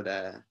dictator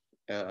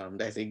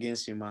that's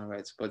against human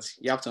rights. But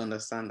you have to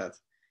understand that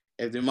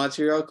if the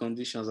material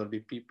conditions of the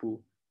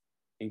people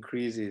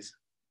increases,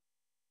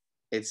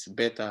 it's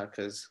better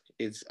because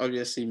it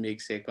obviously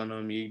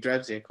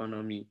drives the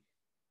economy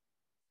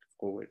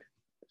forward.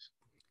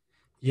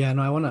 Yeah,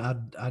 no, I want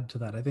to add to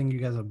that. I think you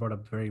guys have brought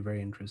up very,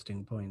 very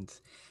interesting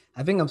points.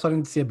 I think I'm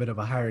starting to see a bit of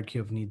a hierarchy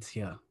of needs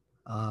here.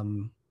 I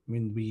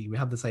mean, we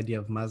have this idea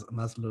of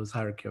Maslow's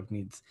hierarchy of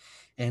needs,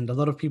 and a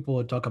lot of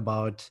people talk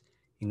about,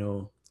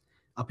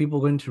 are people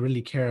going to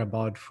really care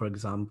about, for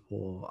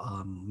example,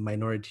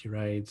 minority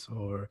rights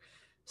or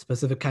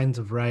specific kinds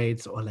of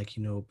rights, or like,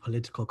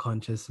 political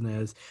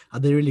consciousness? Are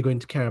they really going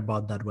to care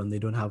about that when they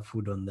don't have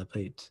food on their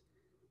plate?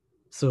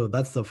 So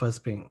that's the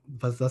first thing.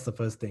 That's the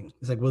first thing.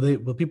 It's like,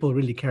 will people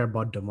really care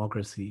about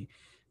democracy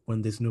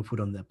when there's no food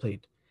on their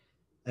plate?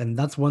 And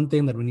that's one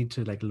thing that we need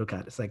to like look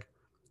at. It's like,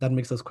 that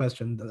makes us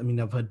question. I mean,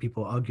 I've heard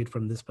people argue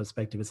from this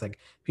perspective. It's like,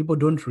 people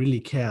don't really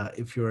care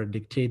if you're a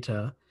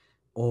dictator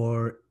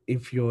or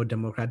if you're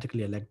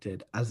democratically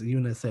elected. As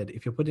Yuna said,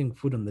 if you're putting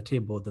food on the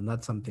table, then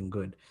that's something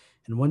good.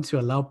 And once you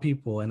allow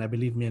people, and I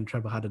believe me and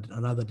Trevor had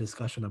another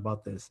discussion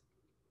about this,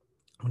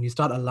 when you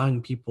start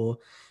allowing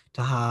people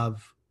to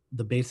have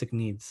the basic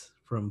needs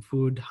from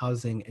food,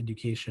 housing,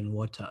 education,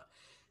 water,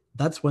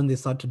 that's when they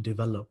start to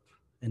develop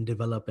and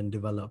develop and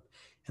develop.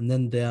 And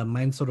then their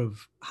minds sort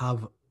of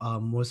have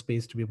more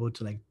space to be able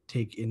to like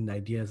take in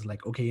ideas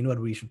like, okay, you know what,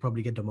 we should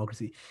probably get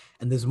democracy.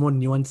 And there's more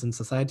nuance in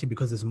society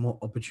because there's more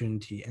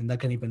opportunity. And that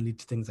can even lead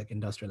to things like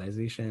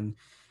industrialization,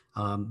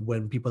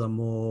 when people are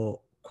more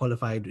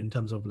qualified in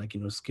terms of like,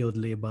 skilled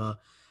labor.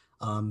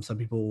 Some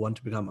people want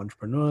to become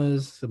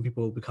entrepreneurs, some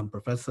people become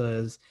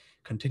professors,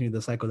 continue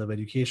the cycle of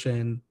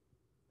education,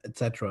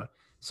 etc.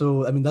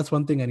 So, I mean, that's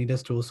one thing I need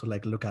us to also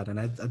like look at. And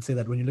I'd say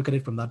that when you look at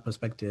it from that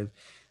perspective,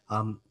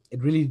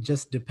 it really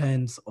just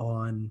depends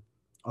on,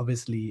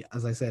 obviously,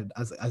 as I said,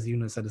 as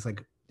Yuna said, it's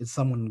like, is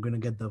someone going to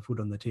get the food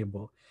on the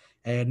table?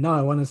 And now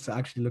I want us to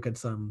actually look at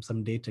some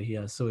data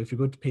here. So if you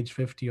go to page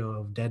 50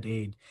 of Dead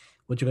Aid,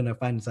 what you're going to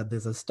find is that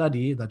there's a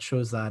study that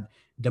shows that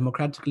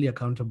democratically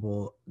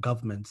accountable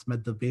governments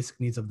met the basic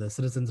needs of their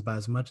citizens by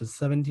as much as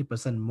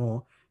 70%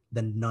 more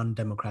than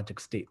non-democratic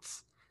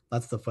states.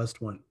 That's the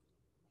first one,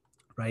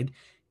 right?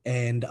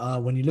 And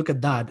when you look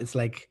at that, it's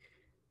like,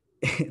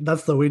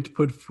 that's the way to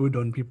put food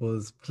on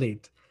people's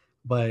plate.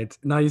 But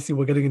now you see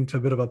we're getting into a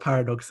bit of a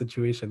paradox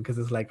situation, because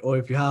it's like, oh,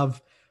 if you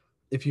have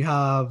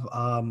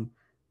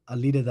a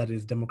leader that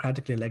is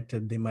democratically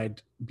elected, they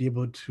might be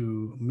able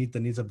to meet the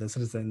needs of their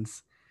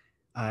citizens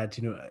at,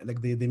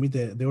 like they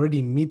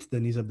already meet the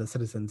needs of the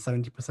citizens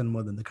 70%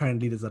 more than the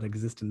current leaders that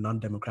exist in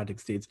non-democratic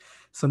states.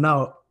 So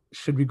now,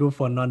 should we go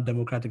for a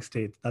non-democratic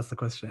state? That's the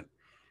question,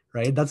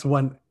 right? That's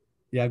one.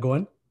 Yeah, go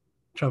on,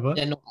 Trevor.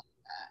 Yeah,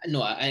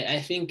 no,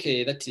 I think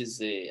that is,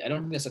 I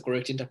don't think that's a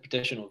correct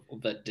interpretation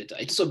of that data.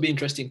 It's also be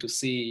interesting to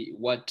see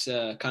what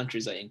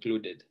countries are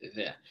included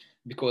there,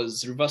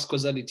 because reverse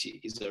causality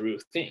is a real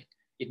thing.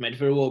 It might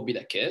very well be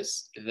the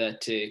case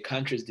that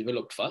countries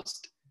developed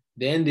first,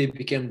 then they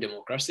became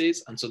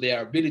democracies, and so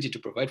their ability to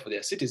provide for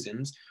their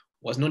citizens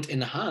was not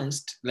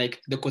enhanced.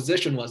 Like the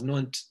causation was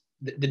not,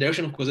 the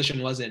direction of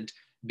causation wasn't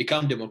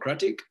become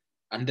democratic,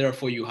 and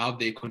therefore you have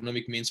the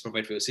economic means to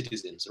provide for your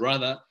citizens.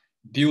 Rather,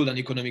 build an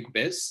economic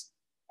base,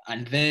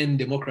 and then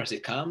democracy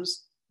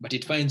comes, but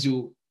it finds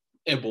you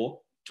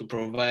able to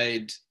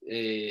provide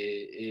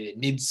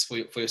needs for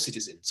your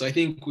citizens. So I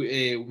think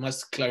we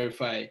must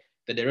clarify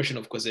the direction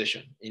of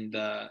causation in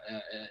that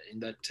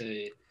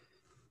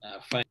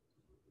fine.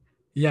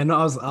 Yeah, no,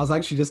 I was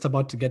actually just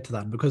about to get to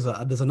that, because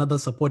there's another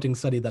supporting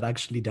study that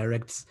actually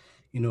directs,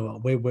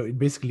 where it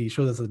basically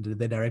shows us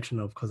the direction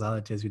of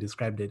causality as you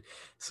described it.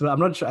 So I'm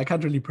not sure, I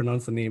can't really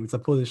pronounce the name. It's a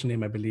Polish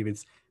name, I believe.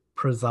 It's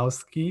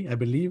Przowski, I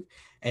believe.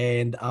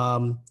 And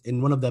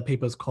in one of their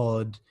papers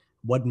called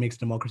 "What Makes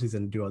Democracies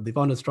Endure," they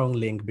found a strong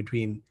link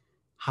between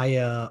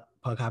higher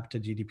per capita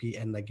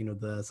GDP and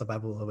the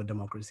survival of a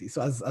democracy.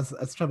 So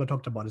as Trevor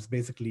talked about, it's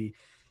basically,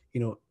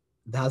 there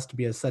has to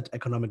be a set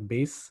economic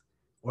base,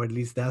 or at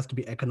least there has to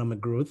be economic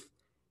growth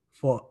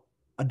for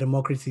a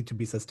democracy to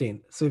be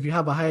sustained. So if you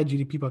have a higher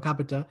GDP per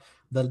capita,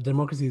 the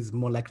democracy is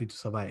more likely to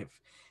survive.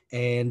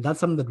 And that's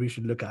something that we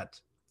should look at.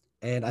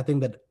 And I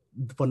think that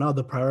for now,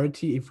 the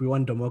priority, if we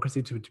want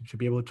democracy to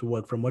be able to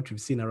work, from what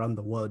we've seen around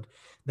the world,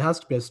 there has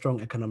to be a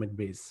strong economic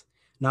base.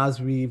 Now,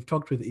 as we've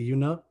talked with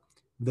Iyuna,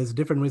 there's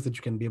different ways that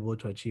you can be able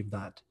to achieve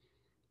that.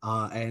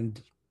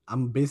 And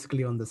I'm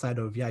basically on the side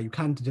of, yeah, you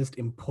can't just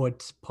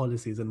import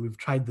policies. And we've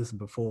tried this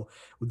before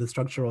with the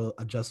structural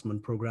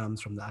adjustment programs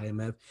from the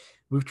IMF.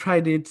 We've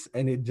tried it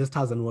and it just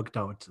hasn't worked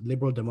out.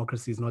 Liberal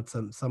democracy is not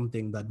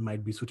something that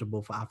might be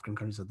suitable for African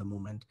countries at the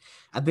moment.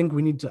 I think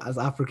we need to, as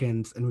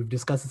Africans, and we've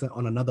discussed this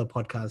on another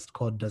podcast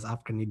called Does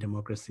Africa Need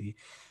Democracy?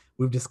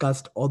 We've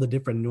discussed all the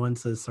different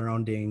nuances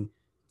surrounding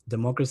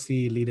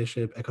democracy,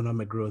 leadership,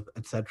 economic growth,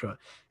 etc.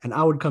 And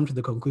I would come to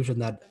the conclusion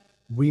that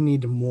we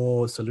need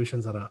more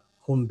solutions that are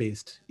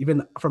home-based.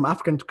 Even from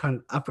African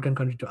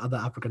country to other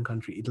African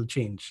country, it'll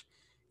change.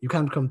 You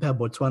can't compare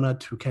Botswana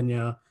to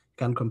Kenya. You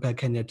can't compare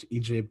Kenya to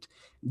Egypt.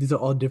 These are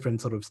all different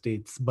sort of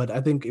states. But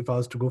I think if I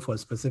was to go for a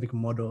specific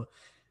model,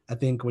 I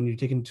think when you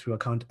take into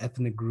account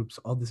ethnic groups,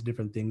 all these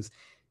different things,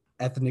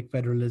 ethnic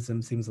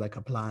federalism seems like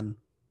a plan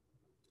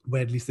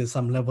where at least there's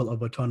some level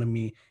of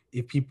autonomy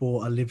if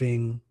people are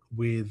living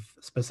with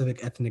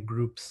specific ethnic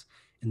groups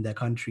in their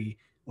country,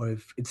 or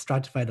if it's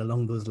stratified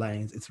along those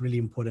lines. It's really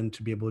important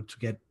to be able to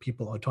get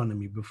people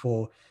autonomy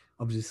before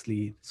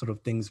obviously sort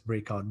of things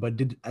break out. But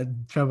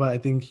Trevor, I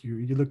think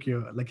you look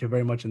like you're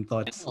very much in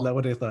thoughts.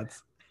 What are your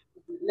thoughts?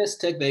 Let's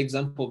take the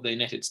example of the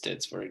United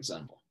States, for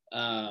example.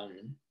 At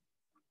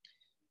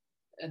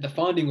the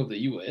founding of the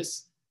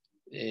US,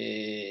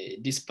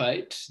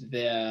 despite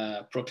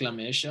their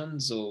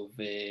proclamations of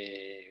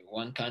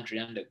one country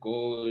under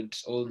God,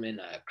 all men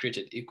are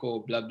created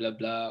equal, blah, blah,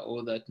 blah,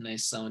 all that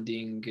nice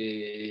sounding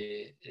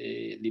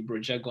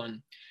liberal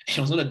jargon, it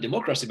was not a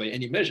democracy by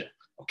any measure,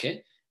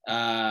 okay?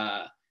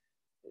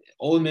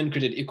 All men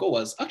created equal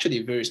was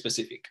actually very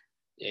specific.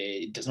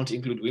 It does not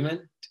include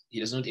women.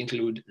 It does not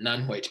include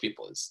non-white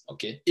peoples,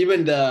 okay?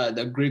 Even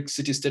the Greek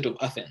city-state of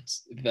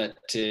Athens that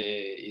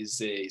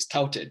is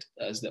touted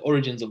as the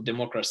origins of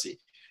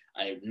democracy,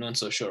 I'm not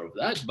so sure of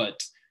that,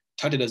 but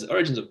touted as the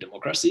origins of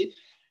democracy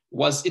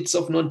was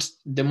itself not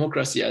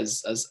democracy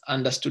as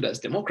understood as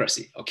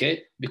democracy,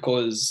 okay?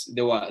 Because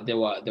there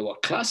were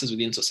classes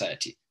within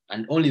society,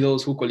 and only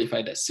those who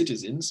qualified as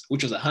citizens,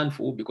 which was a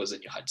handful, because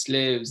then you had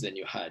slaves, then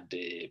you had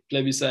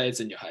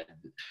plebiscites, and you had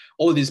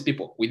all these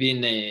people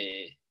within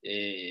the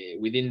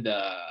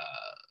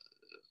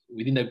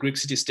Greek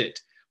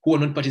city-state who are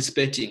not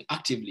participating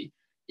actively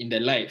in the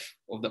life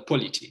of the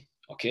polity.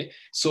 Okay,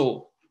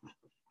 so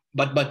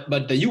but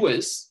the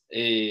US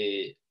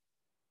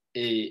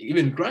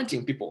even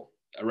granting people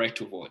a right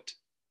to vote,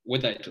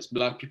 whether it was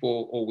Black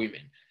people or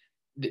women,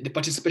 the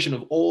participation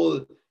of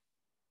all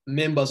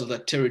members of the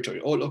territory,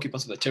 all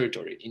occupants of the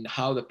territory in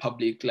how the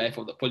public life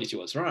of the polity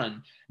was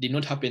run did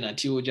not happen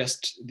until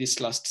just the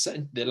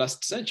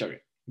last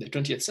century, the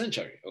 20th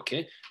century,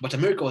 okay? But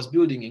America was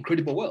building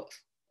incredible wealth,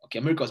 okay?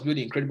 America was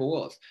building incredible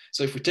wealth.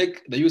 So if we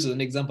take the US as an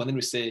example, and then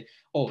we say,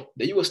 oh,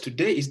 the US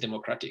today is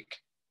democratic,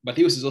 but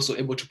the US is also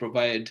able to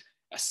provide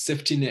a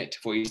safety net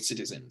for its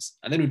citizens.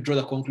 And then we draw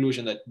the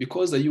conclusion that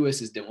because the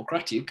US is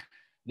democratic,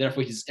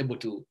 therefore it is able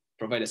to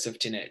provide a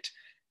safety net.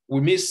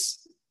 We miss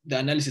the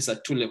analysis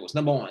at two levels.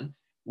 Number one,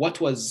 what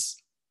are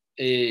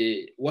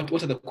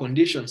the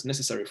conditions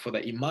necessary for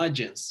the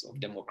emergence of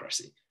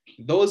democracy?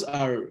 Those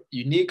are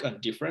unique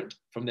and different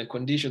from the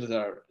conditions that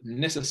are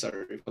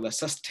necessary for the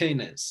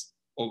sustenance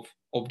of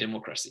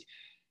democracy.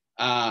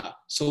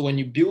 So when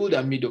you build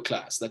a middle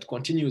class that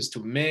continues to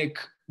make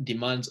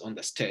demands on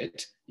the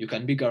state, you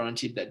can be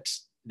guaranteed that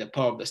the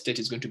power of the state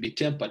is going to be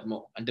tempered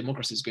more and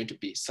democracy is going to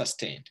be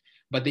sustained.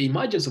 But the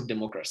emergence of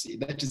democracy,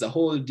 that is a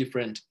whole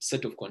different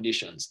set of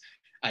conditions.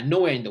 And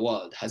nowhere in the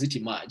world has it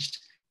emerged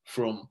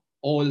from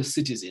all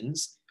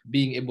citizens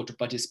being able to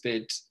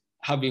participate,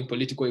 having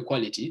political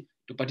equality,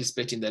 to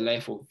participate in the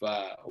life of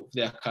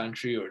their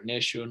country or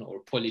nation or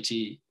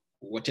polity,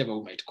 whatever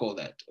we might call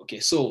that. Okay,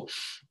 so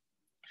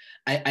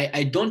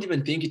I don't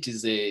even think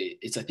it's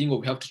a thing where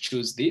we have to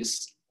choose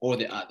this or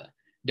the other.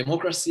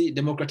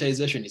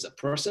 Democratization is a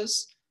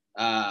process.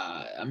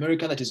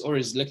 America that is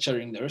always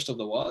lecturing the rest of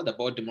the world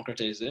about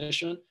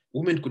democratization.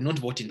 Women could not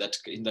vote in that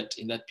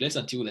place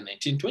until the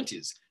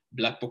 1920s.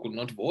 Black people could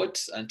not vote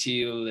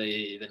until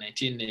the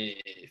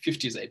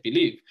 1950s, I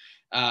believe.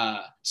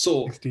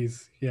 So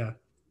 60s, yeah.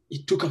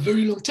 It took a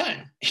very long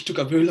time. It took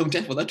a very long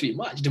time for that to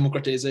emerge.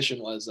 Democratization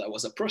was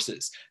a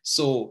process.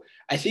 So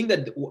I think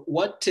that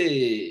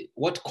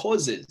what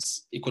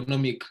causes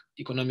economic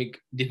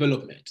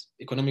development,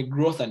 economic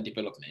growth and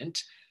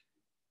development,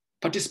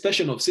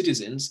 participation of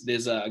citizens.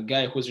 There's a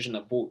guy who's written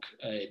a book,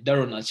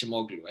 Daron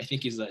Acemoglu, I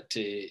think he's at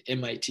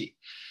MIT,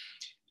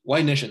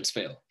 Why Nations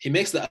Fail. He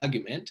makes the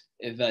argument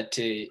that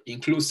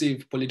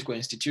inclusive political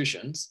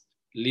institutions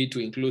lead to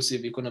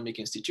inclusive economic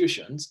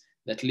institutions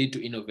that lead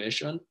to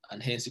innovation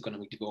and hence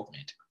economic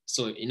development.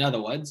 So in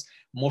other words,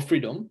 more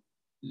freedom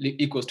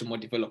equals to more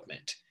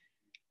development.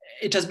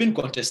 It has been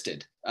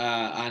contested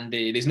and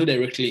there's no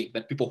direct link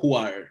that people who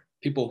are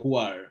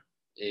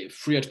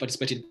freer to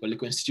participate in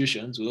political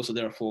institutions will also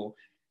therefore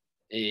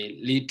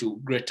lead to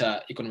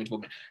greater economic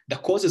development. The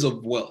causes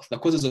of wealth, the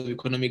causes of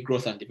economic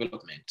growth and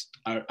development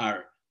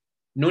are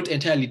not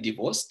entirely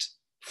divorced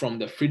from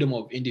the freedom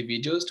of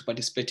individuals to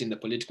participate in the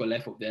political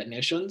life of their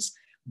nations,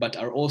 but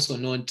are also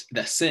not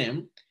the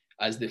same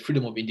as the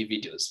freedom of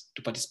individuals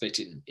to participate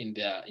in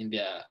the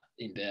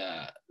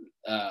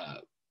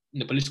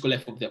political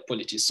life of their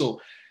polities. So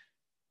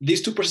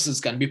these two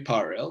processes can be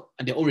parallel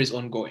and they're always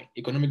ongoing.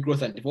 Economic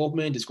growth and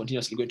development is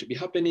continuously going to be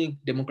happening.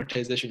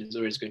 Democratization is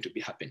always going to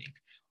be happening.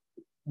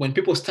 When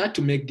people start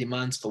to make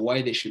demands for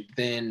why they should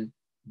then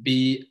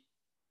be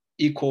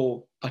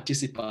equal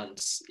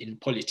participants in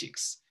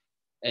politics,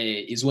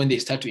 is when they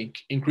start to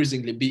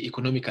increasingly be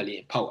economically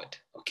empowered.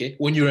 Okay,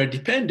 when you're a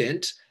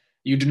dependent,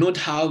 you do not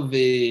have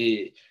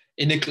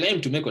any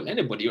claim to make on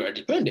anybody. You're a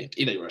dependent.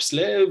 Either you're a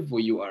slave or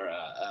you are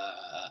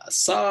a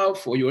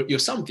serf or you're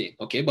something.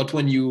 Okay, but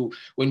when you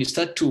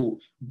start to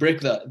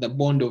break the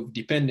bond of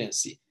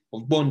dependency,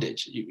 of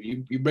bondage,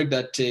 you break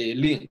that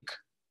link,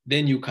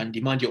 then you can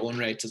demand your own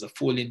rights as a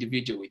full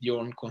individual with your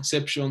own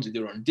conceptions, with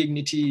your own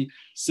dignity,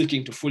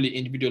 seeking to fully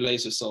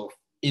individualize yourself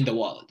in the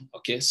world.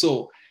 Okay,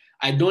 so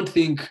I don't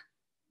think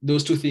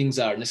those two things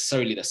are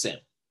necessarily the same.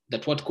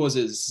 That what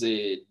causes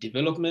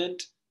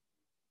development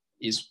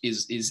is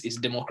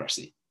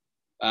democracy.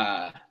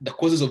 The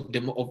causes of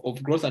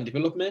growth and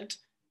development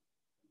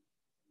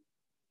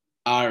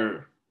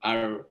are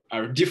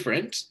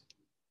different,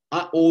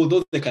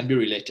 although they can be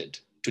related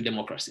to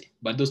democracy.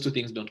 But those two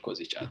things don't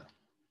cause each other.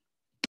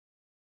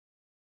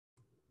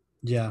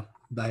 Yeah,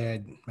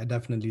 I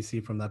definitely see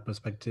from that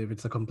perspective.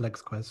 It's a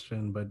complex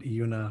question, but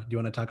Iyuna, do you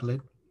want to tackle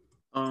it?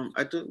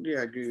 I totally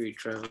agree with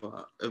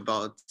Trevor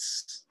about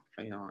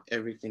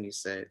everything he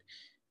said.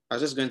 I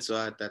was just going to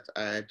add that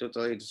I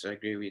totally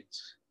disagree with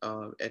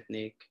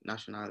ethnic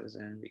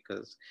nationalism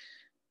because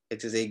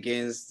it is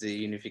against the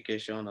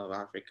unification of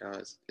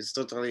Africa. It's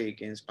totally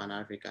against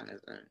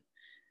Pan-Africanism,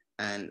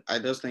 and I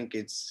just think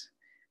it's,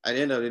 at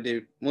the end of the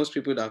day, most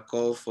people that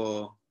call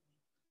for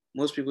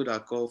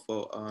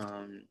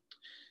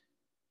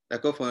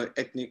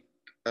ethnic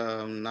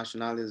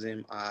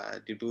nationalism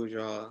are the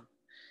bourgeois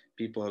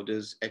people of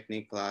this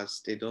ethnic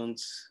class. They don't,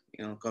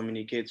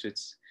 communicate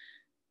with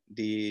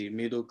the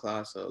middle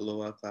class or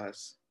lower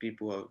class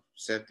people of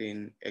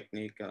certain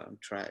ethnic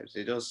tribes.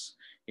 They just,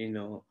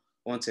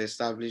 want to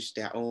establish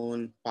their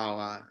own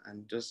power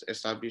and just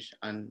establish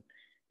an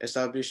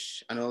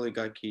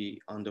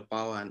oligarchy on the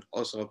power and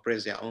also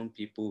oppress their own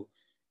people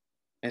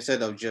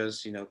instead of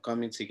just,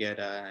 coming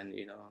together and,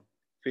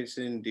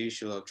 facing the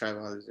issue of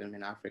tribalism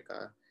in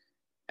Africa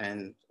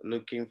and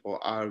looking for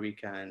how we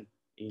can,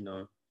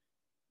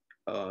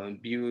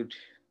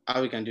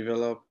 how we can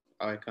develop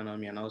our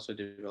economy and also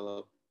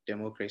develop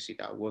democracy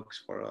that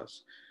works for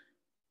us.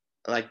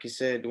 Like you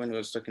said, when we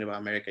was talking about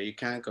America, you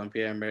can't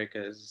compare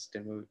America's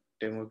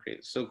democracy,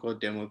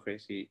 so-called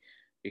democracy,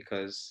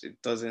 because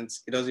it doesn't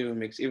even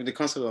make, even the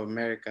concept of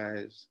America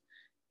is,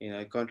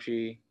 a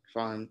country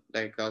found,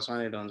 like, that was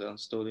founded on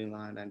stolen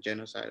land and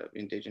genocide of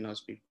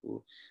indigenous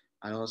people.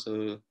 And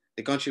also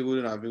the country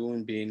wouldn't have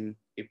even been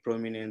a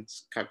prominent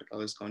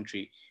capitalist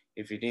country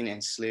if it didn't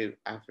enslave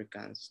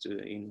Africans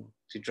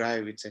to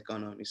drive its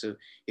economy. So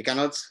you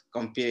can't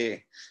compare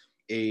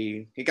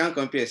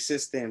a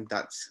system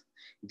that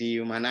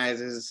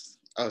dehumanizes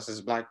us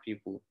as Black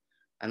people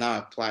and now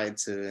apply it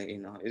to,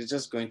 it's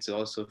just going to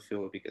also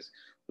fail, because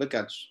look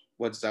at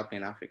what's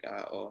happening in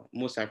Africa or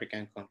most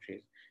African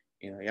countries.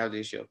 You have the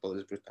issue of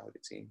police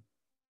brutality.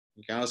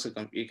 You can also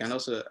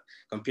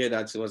compare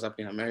that to what's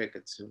happening in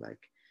America too. Like,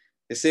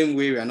 the same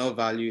way we are not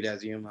valued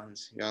as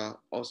humans, we are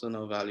also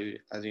not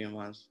valued as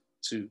humans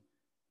too,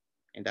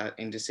 in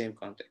the same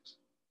context.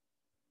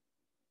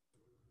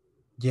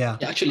 Yeah.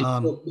 Actually,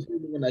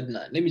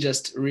 let me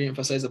just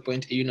re-emphasize the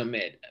point Iyuna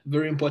made.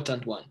 Very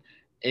important one.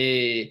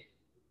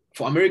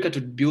 For America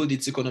to build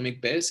its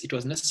economic base, it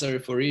was necessary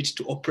for it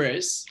to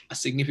oppress a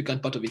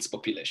significant part of its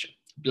population,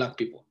 Black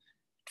people,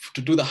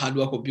 to do the hard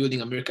work of building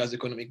America's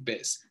economic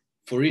base,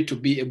 for it to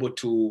be able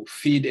to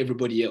feed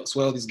everybody else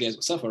while these guys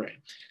were suffering.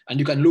 And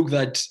you can look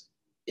that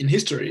in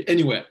history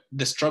anywhere,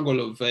 the struggle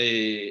of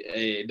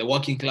the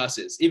working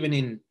classes, even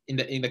in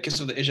the case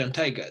of the Asian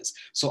tigers.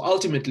 So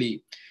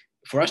ultimately,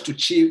 for us to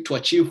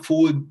achieve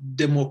full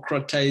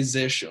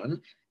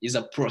democratization is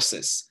a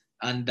process,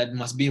 and that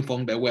must be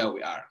informed by where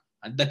we are.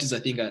 And that is, I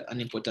think, an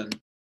important.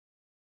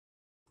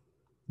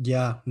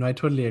 Yeah, no, I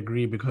totally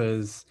agree,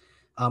 because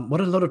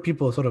what a lot of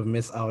people sort of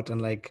miss out,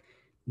 and like,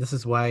 this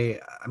is why,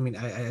 I mean,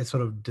 I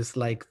sort of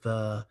dislike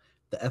the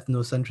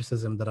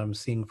ethnocentrism that I'm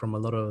seeing from a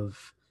lot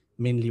of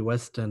mainly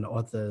Western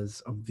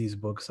authors of these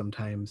books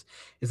sometimes,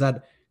 is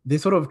that they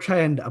sort of try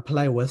and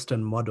apply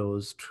Western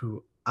models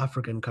to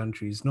African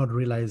countries, not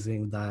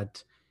realizing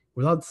that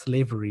without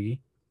slavery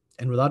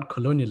and without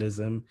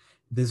colonialism,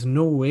 there's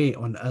no way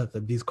on earth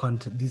that these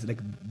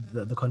like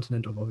the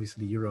continent of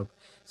obviously Europe,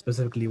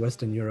 specifically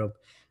Western Europe,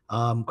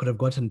 could have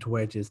gotten to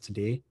where it is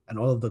today, and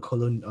all of the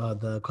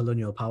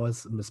colonial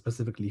powers,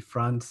 specifically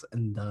France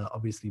and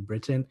obviously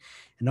Britain.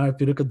 And now, if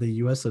you look at the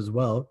US as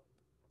well,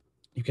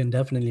 you can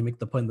definitely make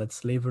the point that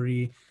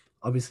slavery,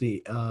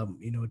 obviously,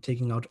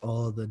 taking out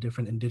all the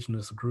different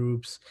indigenous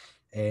groups,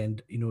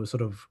 and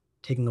sort of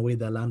taking away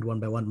their land one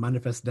by one,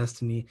 Manifest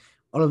Destiny,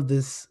 all of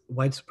this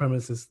white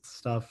supremacist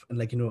stuff, and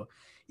like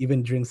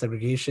even during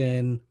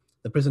segregation,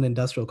 the prison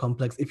industrial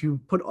complex. If you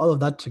put all of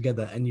that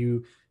together and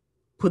you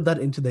put that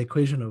into the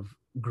equation of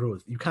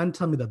growth, you can't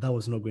tell me that that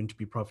was not going to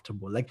be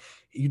profitable. Like,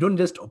 you don't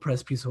just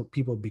oppress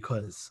people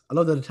because a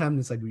lot of the time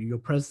it's like you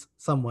oppress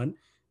someone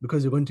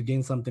because you're going to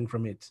gain something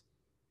from it,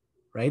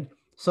 right?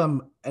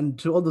 So and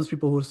to all those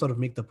people who sort of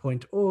make the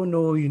point, oh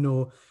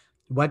no,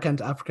 why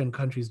can't African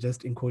countries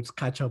just, in quotes,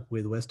 catch up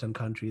with Western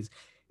countries?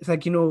 It's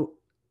like, you're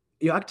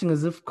acting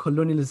as if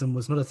colonialism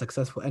was not a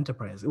successful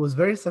enterprise. It was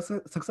very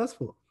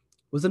successful.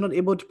 Was it not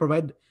able to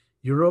provide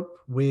Europe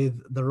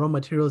with the raw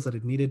materials that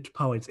it needed to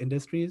power its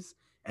industries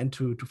and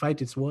to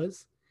fight its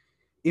wars?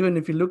 Even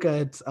if you look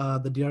at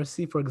the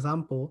DRC, for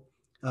example,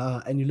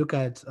 and you look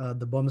at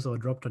the bombs that were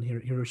dropped on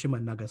Hiroshima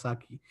and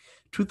Nagasaki,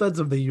 2/3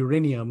 of the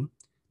uranium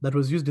that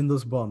was used in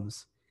those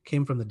bombs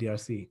came from the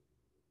DRC.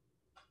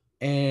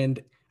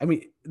 And I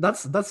mean,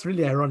 that's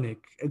really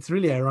ironic. It's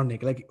really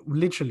ironic, like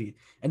literally.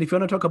 And if you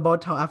want to talk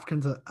about how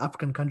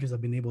African countries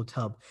have been able to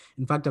help,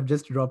 in fact, I've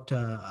just dropped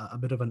a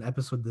bit of an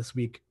episode this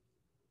week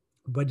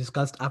where I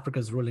discussed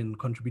Africa's role in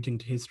contributing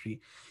to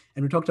history.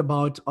 And we talked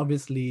about,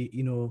 obviously,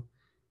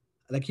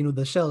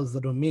 the shells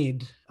that were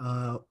made,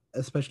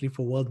 especially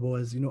for world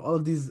wars, all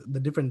of these, the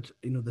different,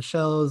 the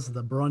shells,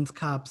 the bronze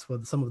caps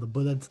for some of the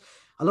bullets,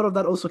 a lot of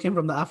that also came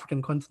from the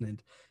African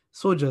continent.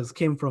 Soldiers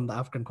came from the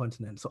African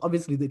continent. So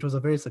obviously it was a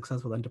very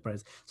successful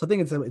enterprise. So I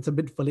think it's a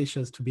bit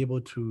fallacious to be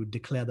able to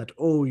declare that,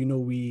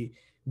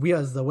 we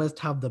as the West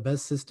have the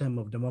best system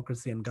of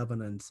democracy and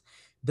governance,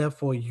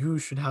 therefore you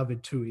should have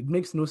it too. It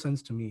makes no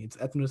sense to me. It's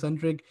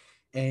ethnocentric,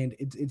 and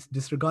it's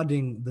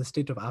disregarding the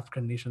state of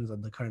African nations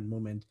at the current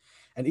moment.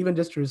 And even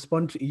just to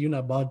respond to Iyuna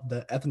about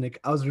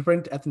I was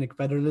referring to ethnic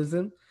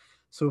federalism.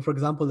 So for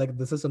example, like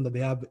the system that they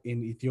have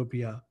in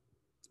Ethiopia,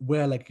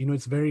 where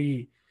it's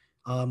very,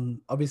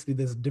 obviously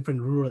there's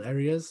different rural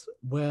areas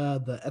where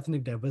the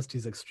ethnic diversity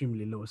is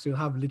extremely low. So you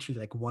have literally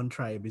like one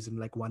tribe is in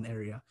like one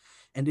area.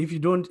 And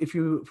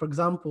for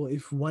example,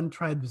 if one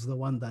tribe is the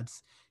one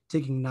that's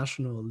taking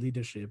national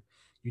leadership,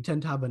 you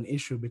tend to have an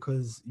issue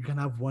because you can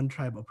have one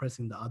tribe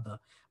oppressing the other.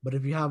 But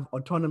if you have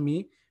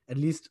autonomy, at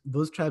least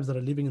those tribes that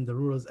are living in the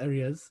rural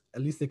areas,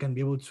 at least they can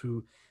be able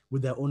to,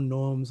 with their own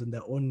norms and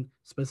their own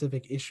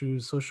specific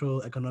issues,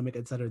 social, economic,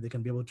 etc., they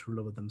can be able to rule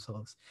over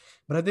themselves.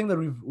 But I think that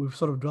we've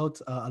sort of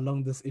dwelt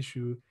along this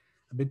issue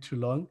a bit too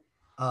long.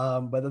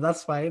 But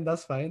that's fine.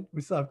 That's fine.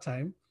 We still have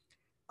time.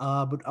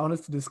 But I want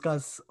us to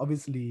discuss,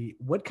 obviously,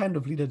 what kind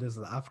of leader does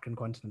the African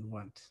continent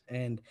want?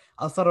 And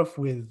I'll start off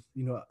with,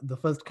 the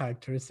first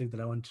characteristic that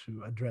I want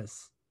to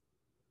address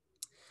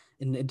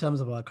in terms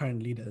of our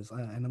current leaders.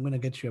 And I'm going to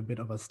get you a bit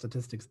of a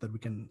statistics that we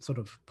can sort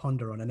of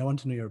ponder on. And I want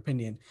to know your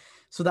opinion.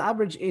 So the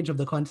average age of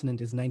the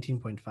continent is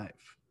 19.5.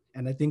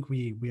 And I think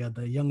we are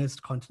the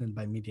youngest continent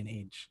by median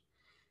age.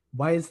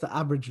 Why is the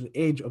average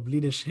age of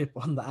leadership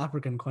on the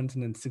African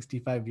continent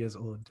 65 years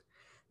old?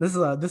 This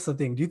is a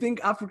thing. Do you think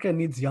Africa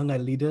needs younger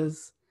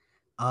leaders?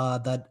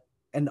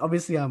 And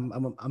obviously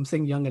I'm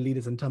saying younger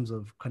leaders in terms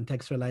of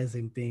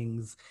contextualizing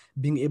things,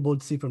 being able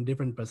to see from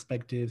different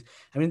perspectives.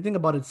 I mean, think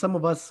about it. Some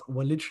of us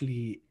were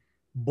literally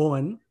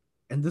born,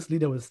 and this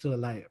leader was still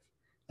alive.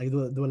 Like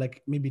they were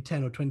like maybe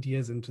 10 or 20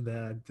 years into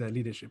their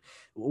leadership.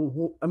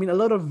 I mean, a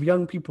lot of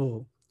young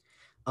people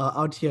are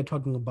out here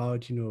talking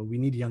about, we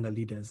need younger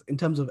leaders in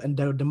terms of, and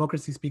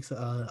democracy speaks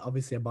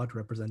obviously about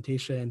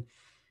representation.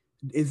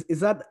 Should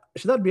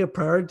that be a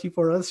priority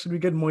for us? Should we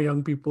get more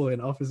young people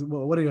in office?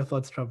 What are your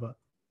thoughts, Trevor?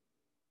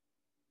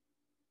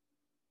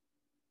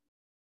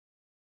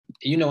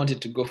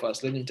 Wanted to go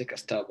first. Let me take a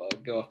stab. I'll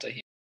go after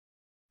him.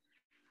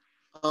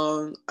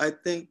 I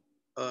think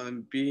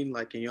being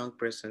like a young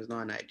person is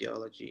not an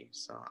ideology.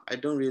 So I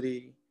don't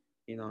really,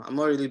 I'm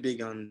not really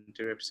big on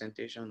the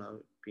representation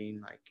of being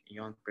like a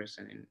young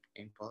person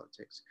in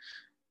politics.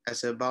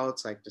 It's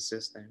about like the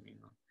system,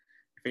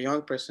 If a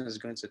young person is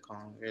going to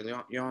come,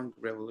 a young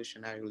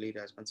revolutionary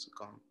leader is going to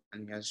come,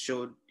 and he has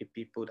showed the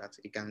people that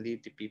he can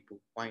lead the people,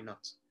 why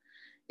not?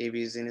 If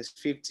he's in his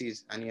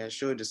 50s and he has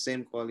showed the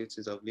same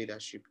qualities of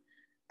leadership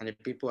and the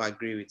people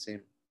agree with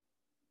him,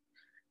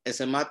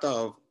 it's a matter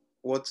of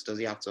what does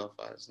he have to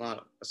offer. It's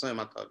not a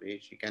matter of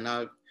age. You can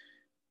have,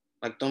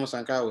 like Thomas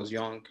Sankara was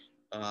young.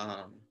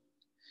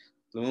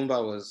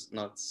 Lumumba was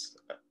not,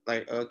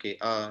 Kwame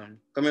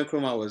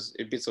Nkrumah was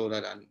a bit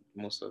older than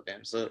most of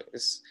them. So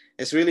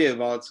it's really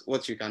about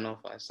what you can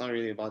offer. It's not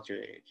really about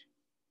your age.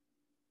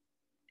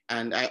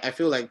 And I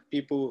feel like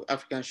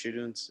Africans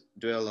shouldn't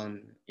dwell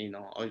on,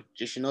 or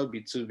you should not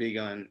be too big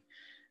on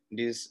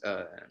this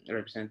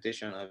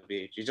representation of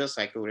age. It's just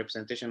like a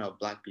representation of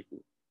Black people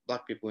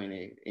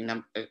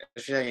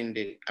especially in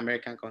the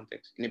American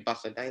context, in a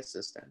bastardized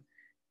system.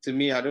 To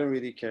me, I don't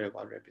really care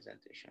about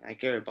representation. I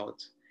care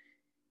about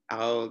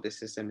how the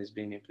system is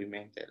being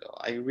implemented.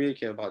 I really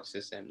care about the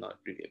system, not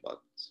really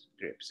about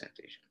the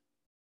representation.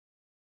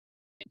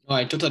 No,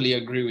 I totally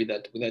agree with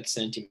that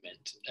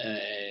sentiment.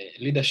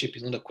 Leadership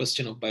is not a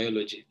question of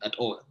biology at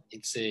all.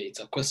 It's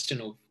a question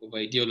of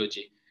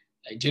ideology.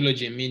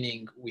 Ideology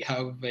meaning we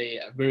have a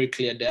very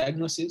clear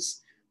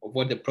diagnosis of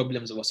what the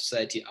problems of our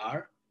society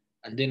are,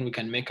 and then we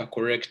can make a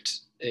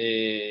correct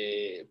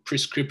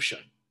prescription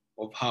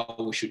of how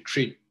we should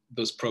treat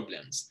those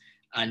problems.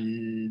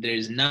 And there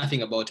is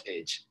nothing about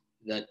age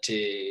that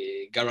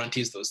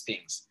guarantees those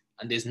things.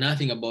 And there's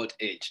nothing about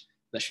age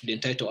that should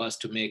entitle us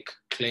to make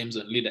claims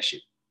on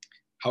leadership.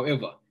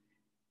 However,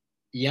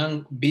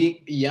 young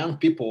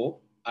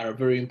people are a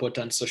very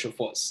important social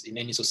force in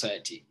any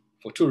society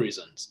for two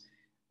reasons.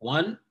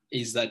 One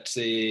is that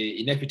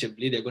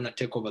inevitably they're going to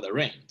take over the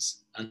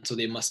reins, and so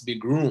they must be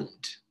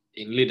groomed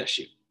in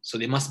leadership. So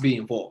they must be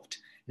involved,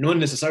 not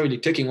necessarily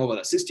taking over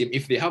the system.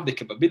 If they have the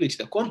capability,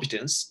 the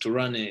competence to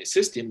run a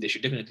system, they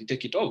should definitely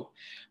take it over.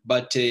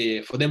 But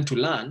for them to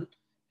learn,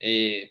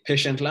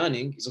 patient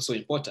learning is also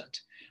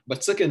important.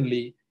 But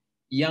secondly,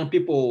 young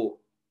people,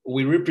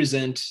 we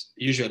represent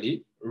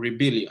usually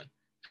rebellion,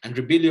 and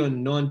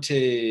rebellion not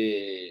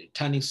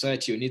turning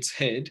society on its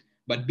head,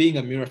 but being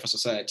a mirror for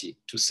society,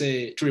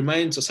 to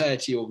remind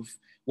society of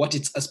what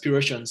its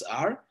aspirations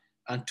are,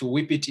 and to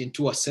whip it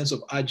into a sense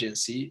of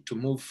urgency to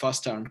move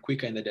faster and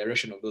quicker in the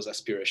direction of those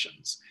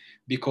aspirations.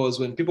 Because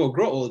when people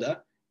grow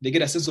older, they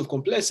get a sense of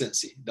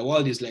complacency. The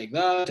world is like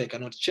that, I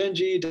cannot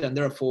change it, and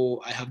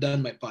therefore I have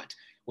done my part.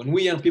 When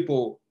we young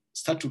people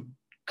start to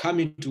come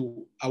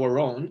into our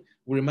own,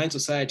 we remind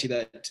society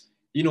that,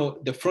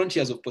 the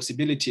frontiers of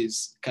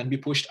possibilities can be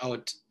pushed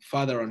out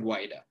further and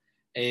wider.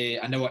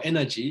 And our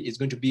energy is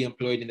going to be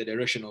employed in the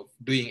direction of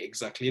doing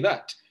exactly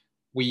that.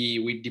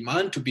 We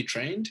demand to be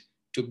trained,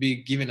 to be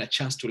given a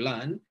chance to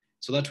learn,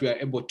 so that we are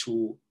able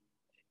to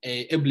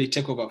ably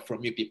take over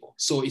from you people.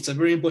 So it's a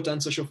very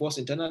important social force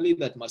internally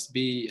that must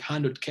be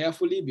handled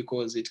carefully,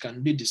 because it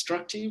can be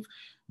destructive,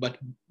 but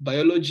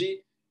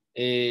biology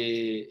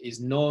is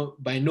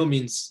by no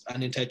means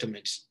an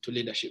entitlement to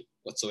leadership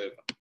whatsoever.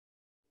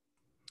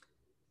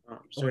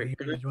 Sorry,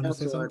 do you want to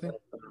say something?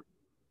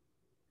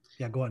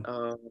 Yeah, go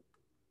on.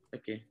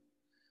 Okay.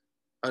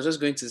 I was just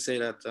going to say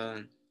that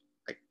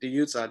like the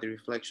youths are the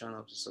reflection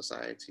of the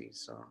society.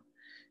 So,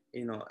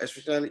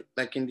 especially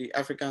like in the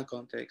African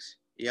context,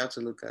 you have to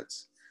look at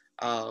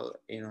how,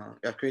 you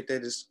have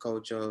created this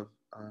culture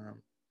of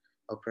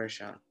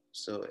oppression.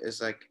 So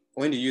it's like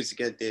when the youths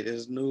get there,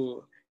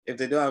 if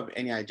they don't have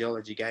any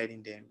ideology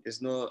guiding them,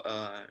 there's no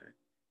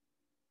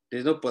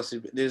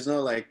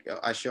like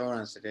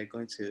assurance that they're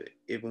going to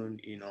even,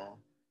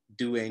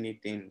 do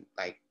anything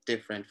like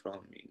different from,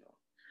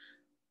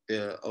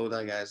 the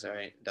older guys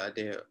that are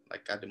there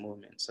like at the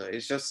moment. So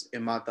it's just a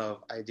matter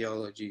of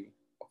ideology.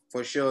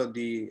 For sure,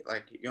 the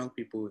like young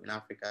people in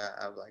Africa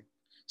have like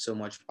so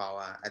much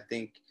power. I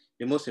think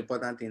the most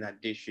important thing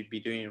that they should be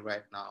doing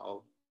right now,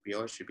 or we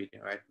all should be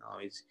doing right now,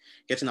 is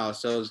getting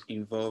ourselves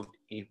involved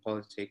in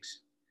politics,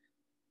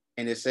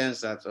 in the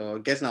sense that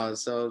getting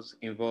ourselves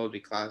involved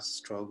with class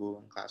struggle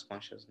and class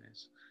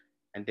consciousness,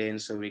 and then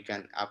so we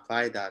can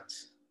apply that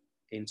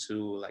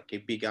into like a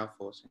bigger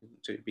force,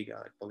 into a bigger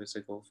like,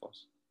 political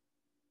force.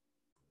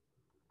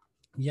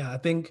 Yeah, I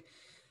think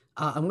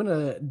I'm going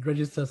to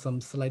register some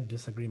slight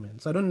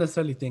disagreement. So I don't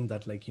necessarily think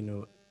that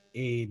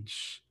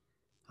age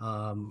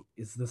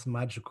is this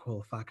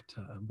magical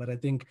factor, but I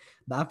think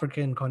the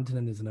African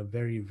continent is in a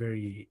very,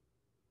 very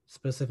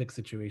specific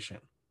situation.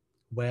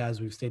 Whereas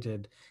we've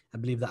stated, I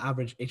believe the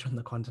average age on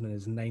the continent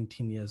is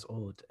 19 years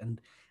old. And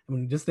I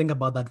mean, just think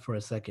about that for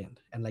a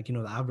second. And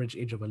the average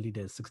age of a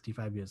leader is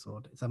 65 years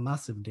old. It's a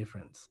massive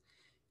difference.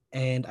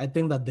 And I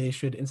think that they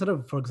should, instead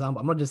of, for example,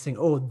 I'm not just saying,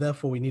 oh,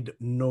 therefore we need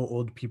no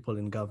old people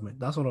in government.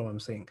 That's not what I'm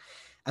saying.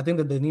 I think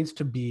that there needs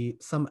to be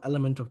some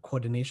element of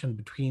coordination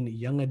between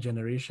younger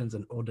generations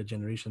and older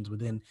generations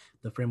within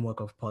the framework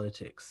of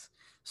politics.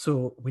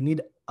 So we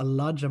need a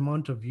large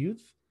amount of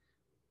youth,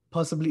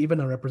 possibly even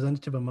a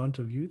representative amount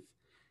of youth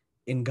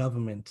in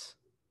government,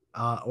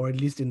 or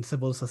at least in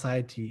civil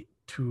society,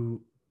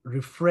 to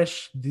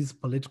refresh these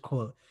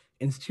political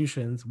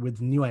institutions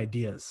with new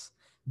ideas.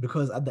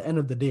 Because at the end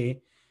of the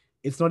day,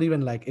 it's not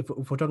even like if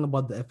we're talking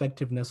about the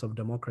effectiveness of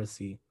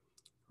democracy,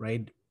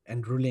 right,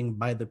 and ruling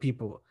by the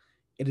people,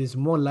 it is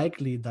more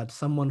likely that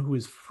someone who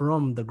is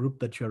from the group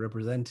that you're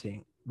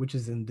representing, which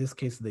is in this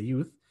case the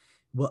youth,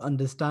 will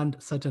understand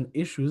certain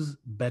issues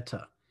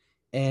better.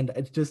 And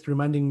it's just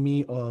reminding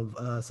me of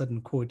a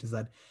certain quote, is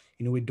that,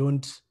 we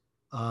don't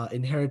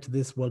inherit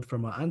this world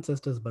from our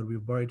ancestors, but we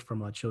borrow it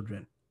from our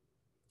children.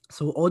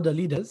 So all the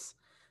leaders,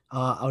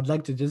 I would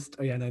like to just,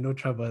 and I know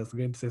Trevor is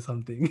going to say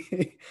something.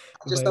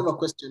 I just have a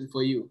question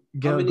for you.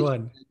 Go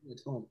on. Kids are you at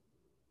home?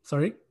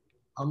 Sorry?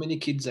 How many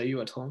kids are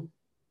you at home?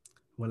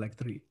 Well, like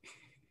 3.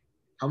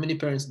 How many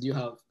parents do you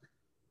have?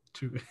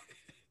 2.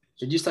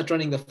 Should you start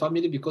running the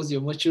family because you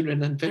have more children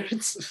than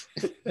parents?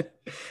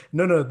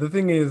 No. The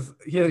thing is,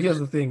 here's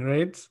the thing,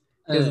 right?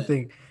 Here's the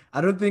thing.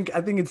 I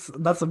think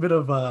that's a bit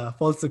of a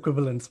false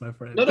equivalence, my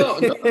friend. No.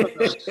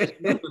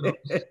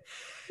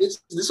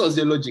 This was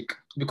the logic.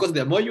 Because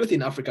there are more youth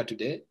in Africa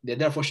today, there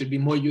therefore should be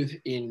more youth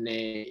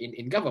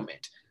in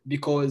government.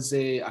 Because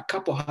a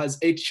couple has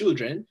 8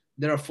 children,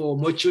 therefore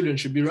more children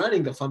should be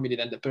running the family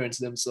than the parents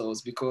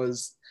themselves,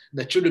 because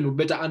the children will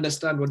better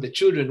understand what the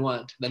children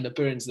want than the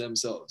parents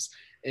themselves.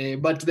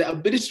 But the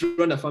ability to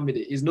run a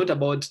family is not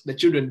about the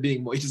children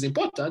being more. It is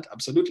important,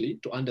 absolutely,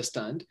 to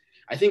understand.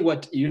 I think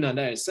what Yuna and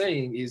I are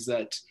saying is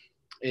that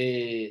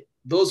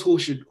those who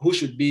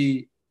should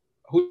be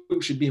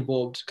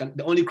involved,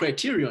 the only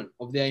criterion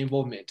of their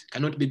involvement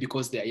cannot be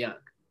because they are young.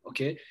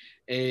 Okay,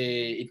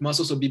 it must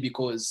also be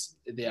because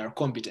they are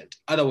competent.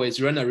 Otherwise,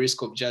 you run a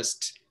risk of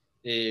just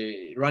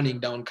running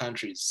down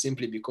countries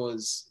simply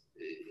because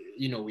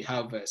we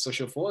have a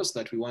social force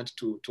that we want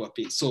to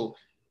appease. So,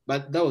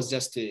 but that was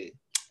just a.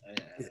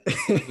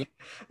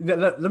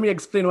 Let me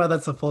explain why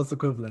that's a false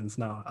equivalence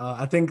now.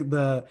 I think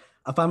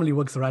a family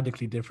works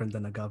radically different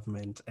than a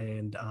government.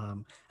 And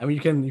I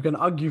mean, you can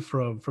argue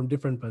from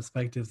different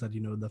perspectives that,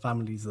 the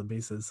family is the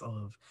basis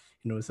of,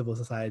 civil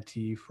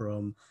society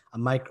from a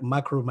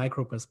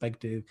micro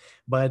perspective.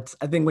 But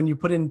I think when you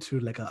put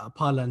into like a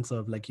parlance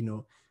of like,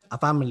 a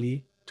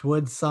family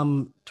towards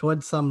some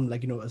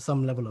like,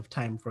 some level of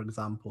time, for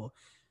example,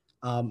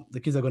 the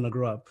kids are going to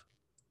grow up,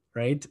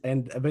 right?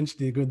 And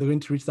eventually they're going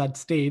to reach that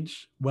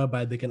stage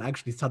whereby they can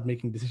actually start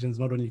making decisions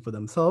not only for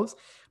themselves,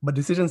 but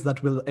decisions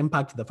that will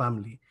impact the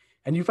family.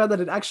 And you find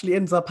that it actually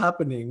ends up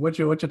happening. What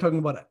you're talking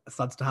about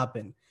starts to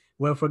happen.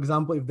 Where, for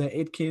example, if there are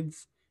 8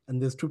 kids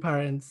and there's 2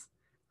 parents,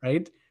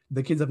 right?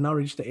 The kids have now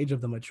reached the age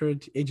of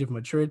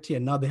maturity,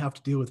 and now they have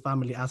to deal with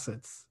family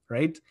assets,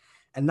 right?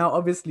 And now,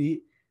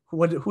 obviously,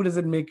 who does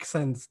it make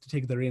sense to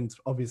take the reins?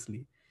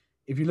 Obviously,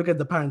 if you look at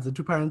the parents, the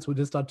 2 parents will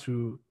just start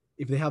to,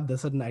 if they have the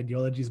certain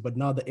ideologies, but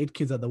now the 8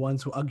 kids are the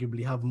ones who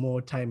arguably have more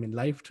time in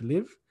life to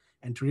live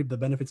and to reap the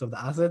benefits of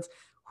the assets,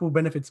 who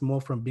benefits more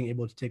from being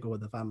able to take over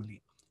the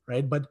family,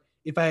 right? But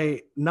if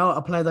I now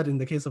apply that in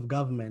the case of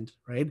government,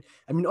 right?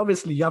 I mean,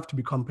 obviously you have to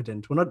be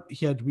competent. We're not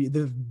here,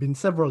 there've been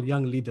several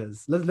young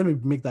leaders. Let me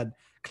make that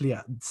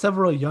clear.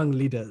 Several young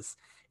leaders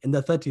in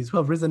the 30s who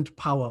have risen to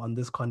power on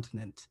this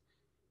continent,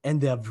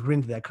 and they have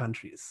ruined their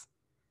countries,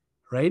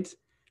 right?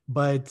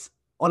 But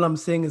all I'm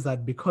saying is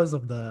that because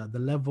of the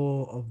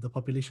level of the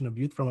population of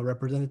youth from a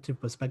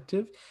representative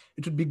perspective,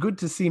 it would be good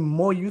to see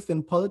more youth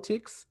in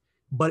politics,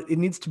 but it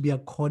needs to be a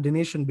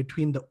coordination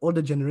between the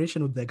older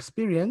generation with the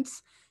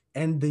experience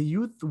and the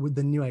youth with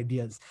the new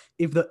ideas.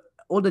 If the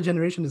older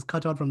generation is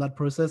cut out from that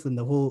process, then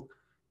the whole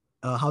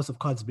house of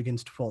cards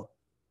begins to fall.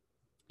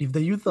 If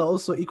the youth are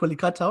also equally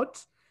cut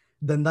out,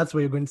 then that's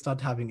where you're going to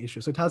start having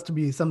issues. So it has to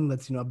be something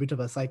that's, a bit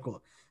of a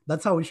cycle.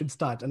 That's how we should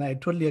start. And I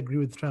totally agree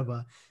with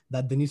Trevor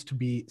that there needs to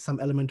be some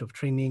element of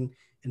training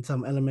and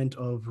some element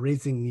of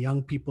raising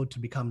young people to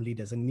become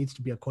leaders, and it needs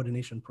to be a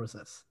coordination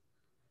process.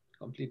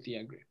 Completely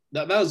agree.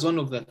 That was one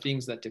of the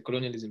things that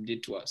colonialism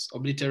did to us,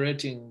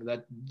 obliterating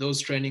those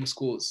training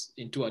schools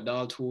into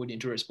adulthood,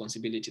 into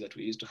responsibility that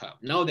we used to have.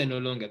 Now they're no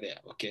longer there.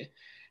 Okay,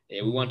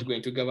 we want to go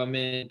into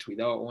government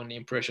with our own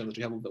impression that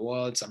we have of the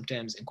world,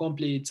 sometimes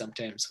incomplete,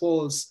 sometimes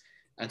false,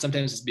 and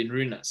sometimes it's been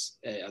ruinous,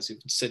 as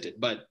you've stated.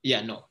 But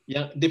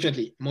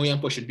definitely more young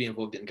people should be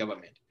involved in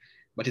government.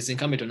 But it's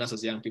incumbent on us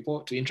as young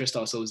people to interest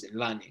ourselves in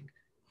learning,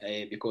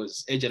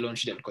 because age alone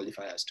shouldn't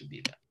qualify us to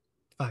be there.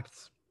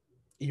 Facts.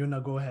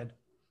 Yuna, go ahead.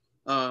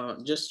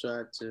 Just to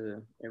add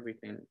to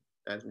everything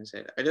that's been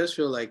said, I just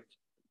feel like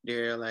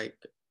they're like,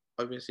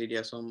 obviously there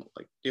are some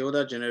like the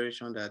older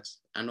generation that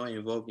are not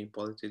involved in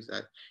politics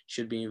that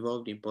should be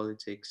involved in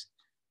politics,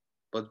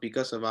 but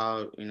because of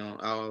how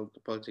how the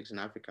politics in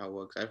Africa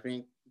works, I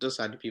think those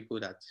are the people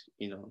that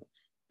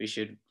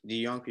the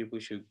young people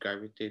should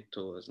gravitate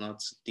towards,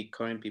 not the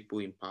current people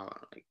in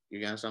power. Like,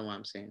 you understand what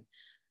I'm saying?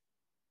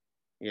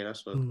 Yeah,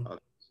 that's what I'll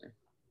say.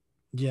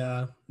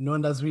 Yeah, no,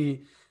 and as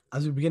we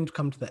begin to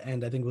come to the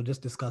end, I think we'll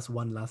just discuss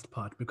one last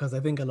part, because I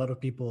think a lot of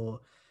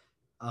people,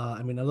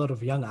 a lot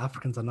of young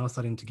Africans are now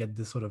starting to get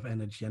this sort of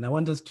energy. And I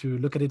want us to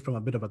look at it from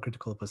a bit of a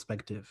critical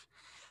perspective.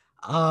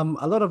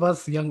 A lot of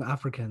us young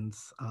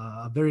Africans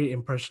are very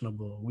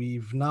impressionable.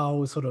 We've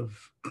now sort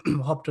of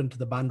hopped onto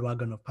the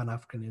bandwagon of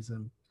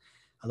Pan-Africanism.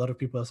 A lot of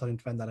people are starting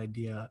to find that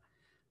idea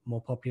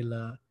more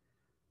popular.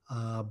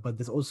 But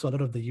there's also a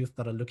lot of the youth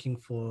that are looking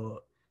for,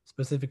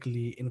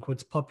 specifically in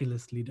quotes,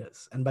 populist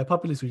leaders. And by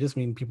populist, we just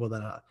mean people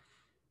that are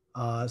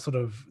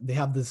they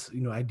have this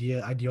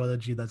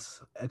ideology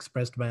that's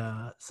expressed by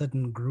a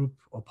certain group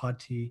or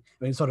party,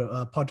 sort of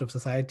a part of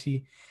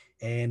society,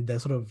 and they're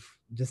sort of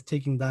just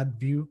taking that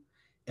view,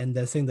 and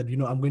they're saying that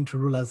I'm going to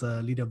rule as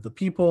a leader of the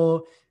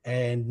people,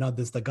 and not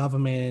this the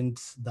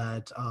government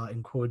that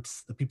in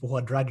quotes the people who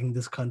are dragging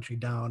this country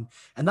down.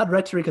 And that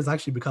rhetoric has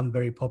actually become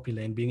very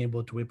popular in being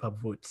able to whip up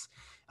votes.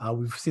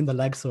 We've seen the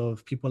likes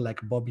of people like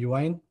Bobby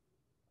Wine,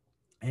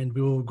 and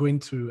we will go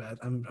into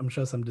I'm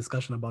sure some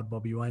discussion about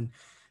Bobby Wine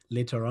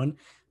later on.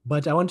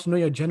 But I want to know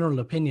your general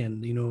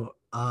opinion.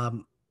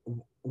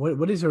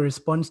 What is your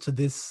response to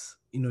this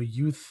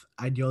youth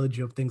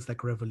ideology of things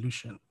like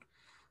revolution?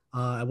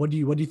 What do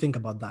you think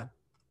about that?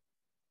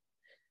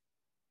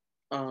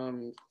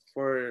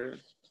 For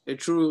a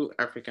true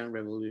African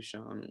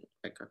revolution,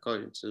 like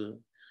according to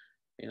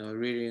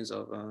readings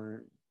of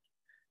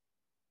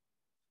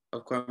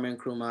Kwame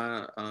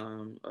Nkrumah,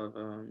 of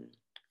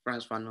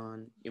Frantz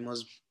Fanon, it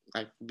must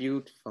like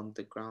build from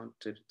the ground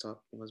to the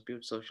top. It must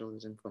build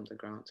socialism from the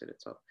ground to the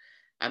top.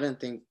 I don't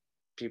think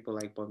people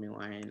like Bobby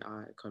Wine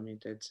are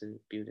committed to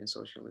building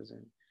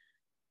socialism.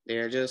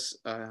 They're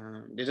just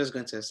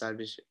going to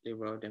establish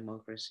liberal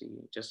democracy,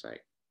 just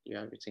like you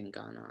have it in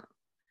Ghana.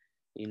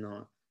 You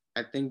know,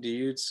 I think the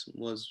youths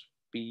must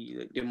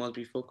be they must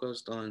be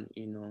focused on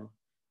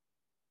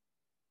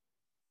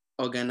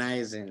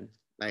organizing,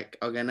 like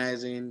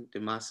organizing the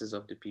masses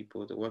of the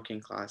people, the working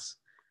class,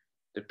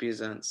 the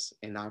peasants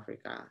in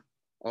Africa,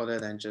 other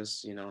than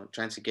just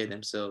trying to get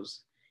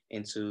themselves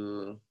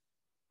into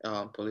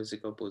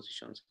political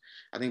positions.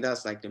 I think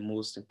that's like the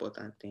most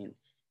important thing,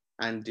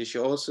 and they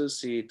should also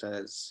see it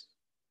as.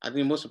 I think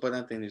the most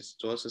important thing is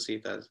to also see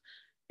it as,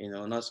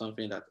 not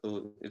something that,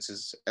 oh, it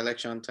is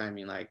election time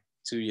in like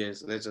 2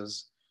 years. Let's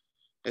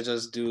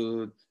just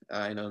do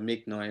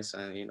make noise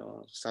and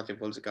start a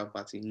political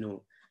party.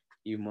 No,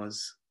 you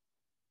must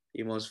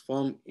you must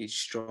form a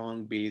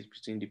strong base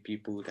between the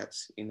people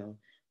that's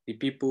the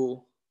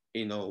people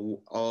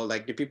or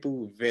like the people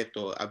who vet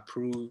or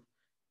approve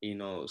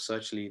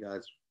such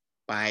leaders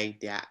by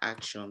their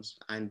actions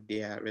and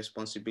their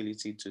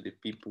responsibility to the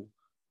people,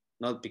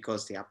 not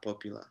because they are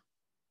popular.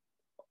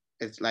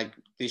 It's like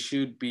they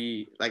should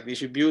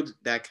build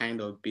that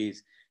kind of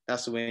base.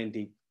 That's when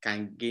they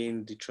can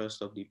gain the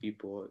trust of the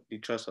people, the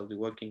trust of the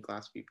working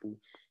class people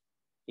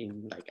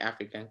in like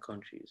African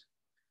countries.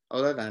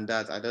 Other than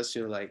that, I just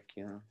feel like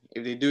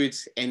if they do it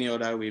any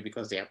other way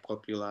because they are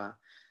popular,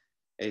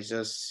 it's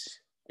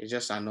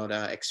just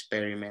another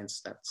experiment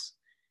that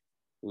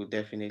will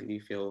definitely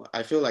fail.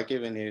 I feel like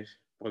even if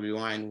Bobby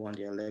Wine won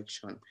the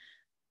election,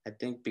 I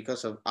think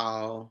because of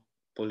how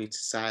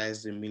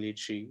politicized the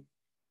military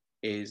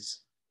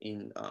is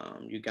in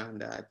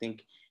Uganda, I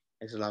think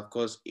it will have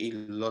caused a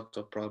lot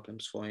of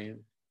problems for him.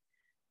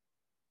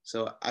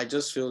 So I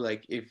just feel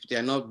like if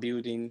you're not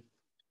building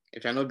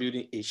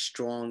a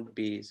strong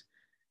base,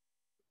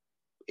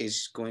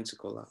 it's going to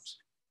collapse.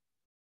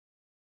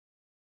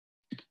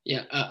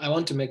 Yeah, I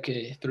want to make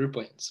 3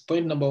 points.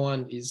 Point number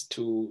one is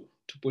to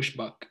push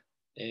back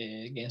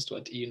against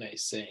what Iyuna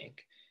is saying.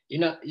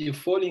 You're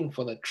falling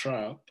for the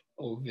trap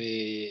of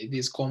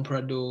these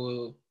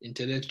comprador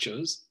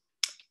intellectuals,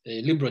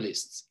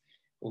 liberalists,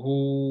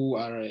 who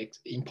are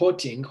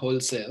importing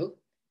wholesale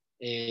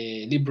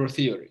liberal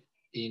theory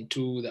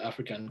into the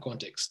African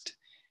context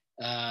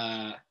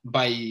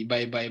by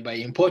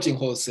importing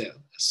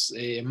wholesale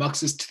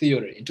Marxist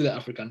theory into the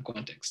African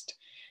context.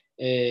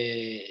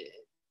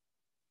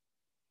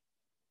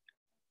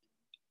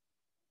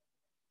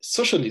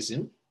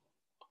 Socialism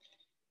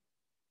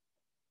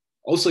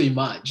also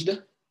emerged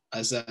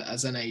as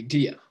an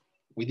idea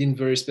within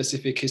very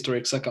specific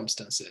historic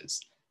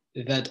circumstances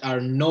that are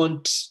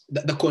not,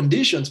 the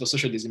conditions for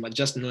socialism are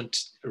just not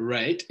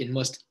right in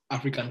most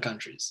African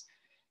countries.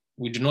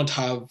 We do not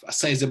have a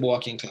sizable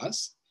working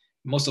class.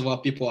 Most of our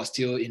people are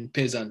still in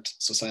peasant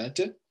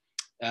society.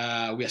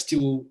 We are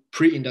still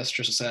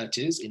pre-industrial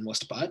societies in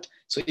most part.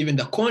 So even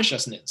the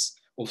consciousness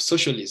of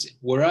socialism,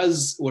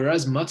 whereas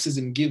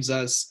Marxism gives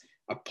us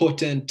a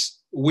potent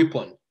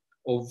weapon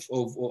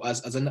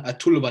as a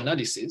tool of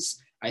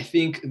analysis, I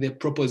think the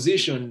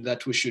proposition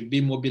that we should be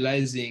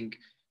mobilizing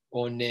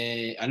on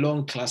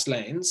along class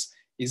lines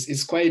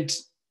is quite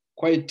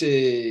I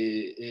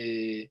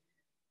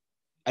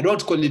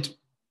don't call it.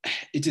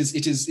 It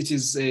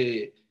is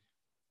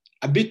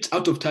a bit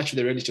out of touch with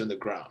the reality on the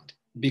ground,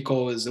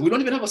 because we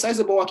don't even have a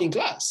sizable working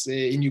class.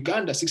 In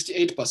Uganda,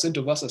 68%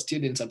 of us are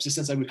still in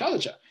subsistence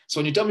agriculture. So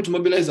when you tell me to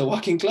mobilize a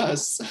working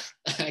class,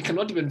 I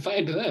cannot even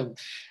find them.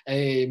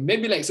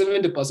 Maybe like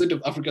 70%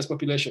 of Africa's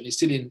population is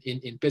still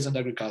in peasant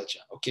agriculture,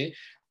 okay?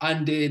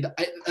 And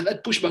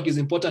that pushback is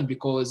important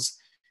because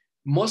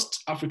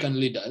most African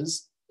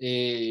leaders,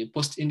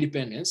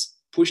 post-independence,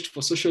 pushed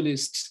for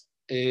socialist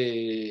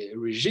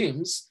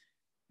regimes,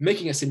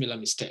 making a similar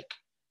mistake.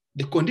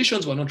 The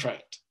conditions were not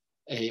right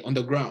on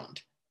the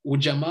ground.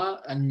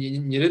 Ujamaa and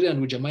Nyerere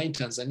and Ujamaa in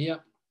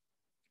Tanzania,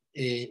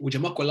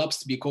 Ujamaa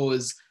collapsed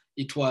because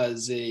it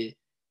was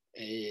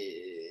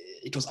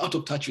out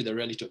of touch with the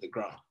reality of the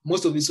ground.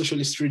 Most of these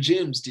socialist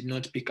regimes did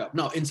not pick up.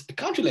 Now, in a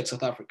country like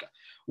South Africa,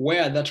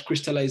 where that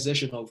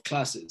crystallization of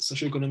classes,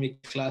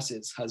 socioeconomic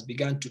classes, has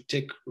begun to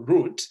take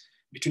root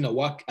between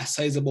a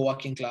sizable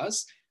working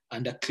class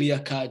and a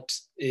clear-cut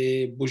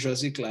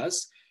bourgeoisie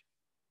class,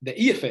 the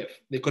EFF,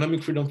 the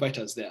Economic Freedom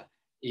Fighters there,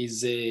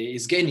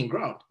 is gaining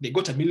ground. They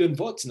got 1 million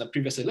votes in the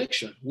previous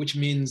election, which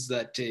means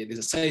that there's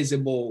a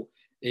sizable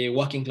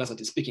working class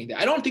that is speaking there.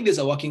 I don't think there's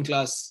a working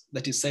class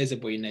that is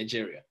sizable in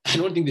Nigeria. I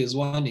don't think there's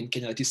one in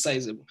Kenya that is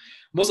sizable.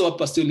 Most of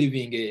us are still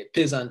living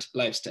peasant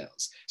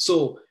lifestyles.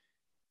 So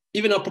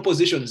even our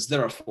propositions,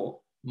 therefore,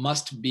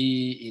 must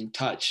be in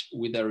touch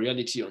with the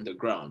reality on the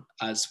ground,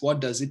 as what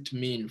does it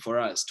mean for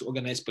us to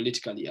organize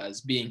politically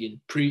as being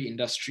in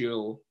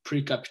pre-industrial,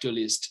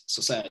 pre-capitalist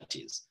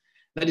societies.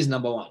 That is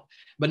number one.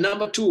 But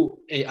number two,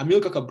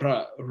 Amilcar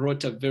Cabral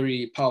wrote a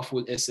very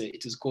powerful essay.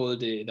 It is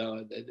called the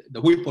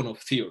Weapon of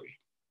Theory.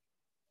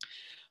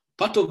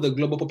 Part of the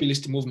global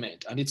populist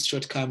movement and its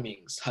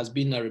shortcomings has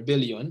been a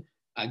rebellion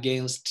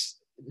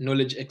against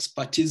knowledge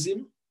expertise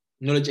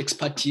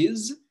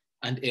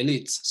and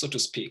elites, so to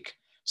speak.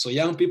 So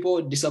young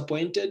people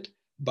disappointed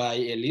by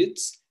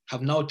elites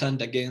have now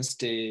turned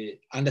against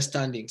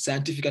understanding,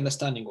 scientific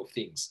understanding of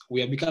things.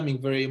 We are becoming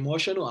very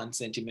emotional and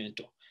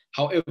sentimental.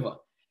 However,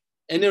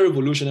 any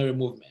revolutionary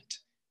movement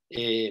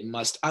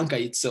must anchor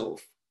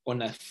itself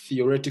on a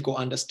theoretical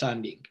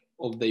understanding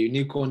of the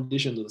unique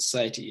conditions of the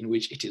society in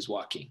which it is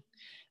working.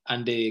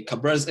 And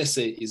Cabral's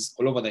essay is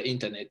all over the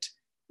internet,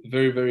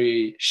 very,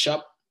 very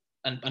sharp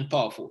and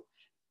powerful.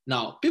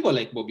 Now, people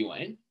like Bobi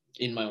Wine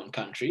in my own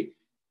country,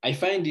 I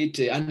find it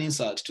an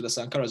insult to the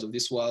Sankaras of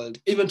this world,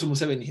 even to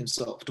Museveni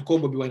himself, to call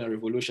Bobi Wine a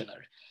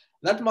revolutionary.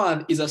 That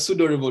man is a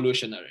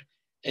pseudo-revolutionary.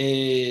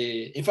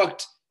 In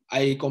fact,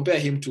 I compare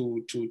him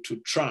to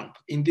Trump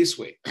in this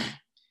way.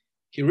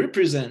 He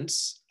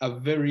represents a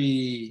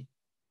very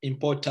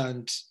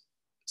important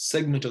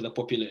segment of the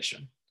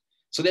population.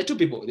 So there are two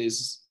people.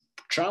 There's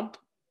Trump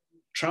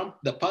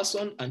the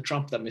person, and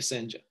Trump the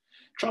messenger.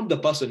 Trump the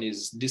person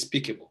is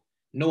despicable.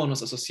 No one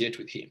wants to associate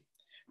with him.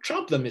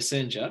 Trump the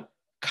messenger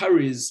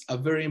carries a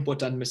very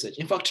important message.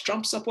 In fact,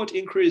 Trump's support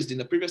increased in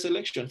the previous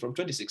election from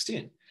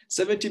 2016.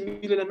 70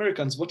 million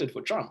Americans voted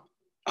for Trump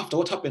after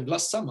what happened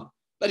last summer.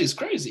 That is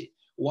crazy.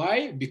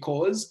 Why?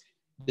 Because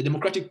the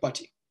Democratic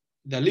Party,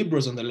 the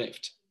liberals on the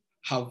left,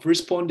 have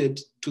responded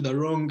to the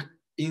wrong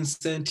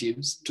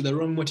incentives, to the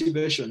wrong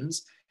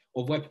motivations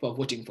of why people are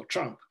voting for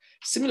Trump.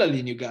 Similarly,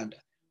 in Uganda,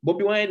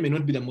 Bobi Wine may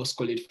not be the most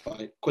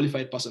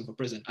qualified person for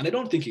president, and I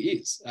don't think he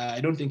is.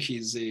 I don't think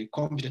he's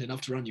competent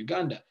enough to run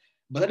Uganda,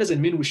 but that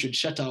doesn't mean we should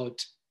shut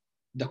out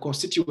the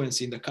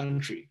constituency in the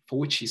country for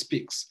which he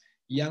speaks.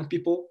 Young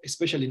people,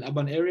 especially in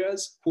urban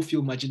areas, who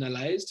feel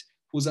marginalized,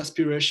 whose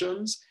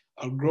aspirations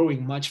are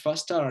growing much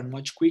faster and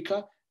much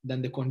quicker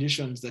than the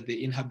conditions that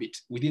they inhabit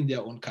within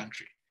their own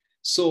country.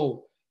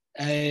 So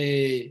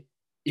if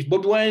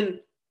Bobi Wine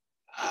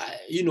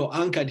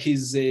anchored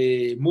his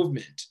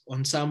movement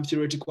on some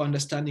theoretical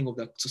understanding of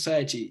the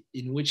society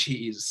in which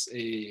he is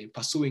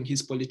pursuing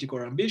his political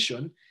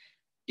ambition,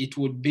 it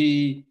would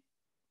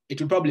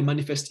probably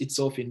manifest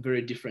itself in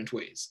very different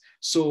ways.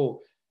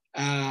 So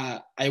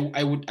I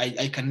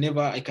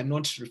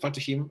cannot refer to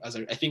him as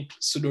I think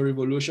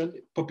pseudo-revolution,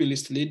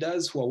 populist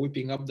leaders who are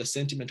whipping up the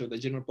sentiment of the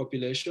general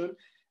population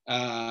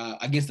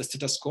against the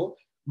status quo.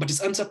 But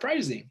it's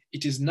unsurprising.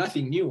 It is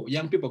nothing new.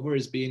 Young people have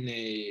always been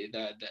the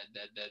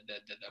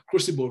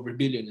crucible of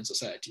rebellion in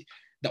society.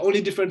 The only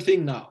different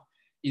thing now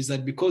is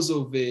that because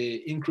of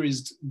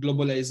increased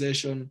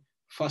globalization,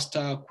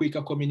 faster,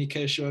 quicker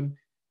communication,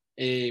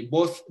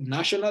 both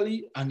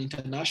nationally and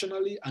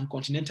internationally and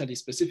continentally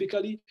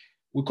specifically,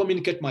 we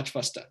communicate much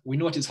faster. We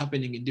know what is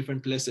happening in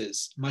different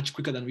places much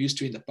quicker than we used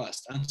to in the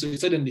past. And so it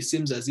suddenly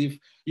seems as if,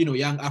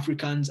 young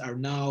Africans are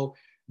now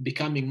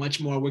becoming much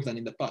more awake than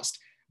in the past.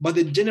 But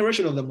the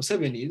generation of the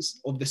Musevenis,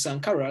 of the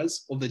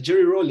Sankaras, of the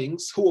Jerry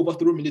Rawlings, who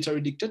overthrew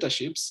military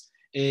dictatorships,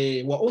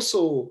 were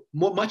also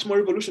much more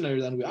revolutionary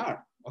than we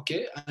are,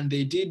 okay? And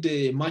they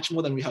did much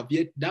more than we have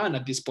yet done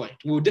at this point.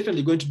 We're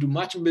definitely going to do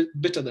much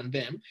better than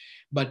them,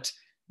 but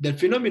the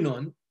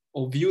phenomenon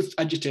of youth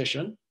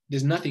agitation,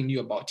 there's nothing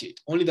new about it.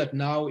 Only that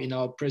now in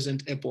our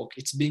present epoch,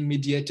 it's being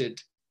mediated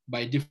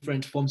by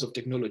different forms of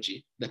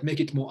technology that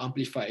make it more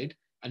amplified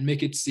and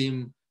make it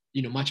seem,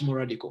 much more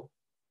radical,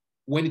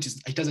 when it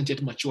hasn't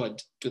yet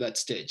matured to that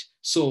stage.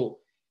 So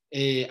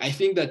I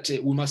think that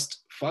we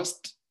must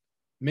first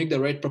make the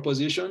right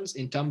propositions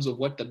in terms of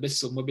what the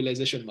basis of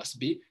mobilization must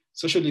be.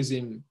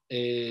 Socialism,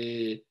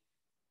 we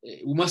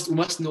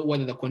must know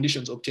what are the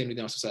conditions obtained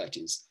within our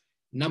societies.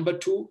 Number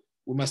two,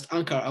 we must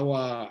anchor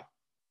our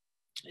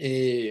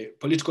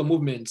political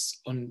movements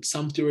on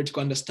some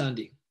theoretical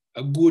understanding,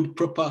 a good,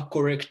 proper,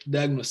 correct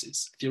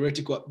diagnosis,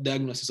 theoretical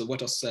diagnosis of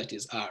what our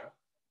societies are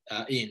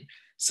in.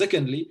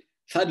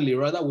 Thirdly,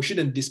 we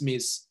shouldn't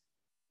dismiss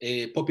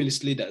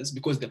populist leaders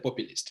because they're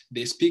populist.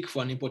 They speak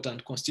for an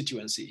important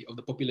constituency of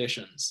the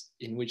populations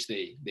in which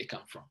they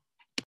come from.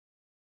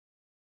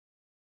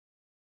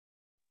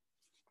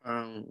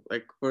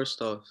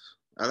 First off,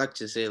 I like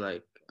to say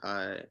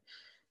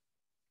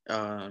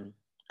I'm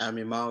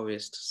a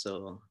Maoist,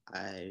 so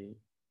I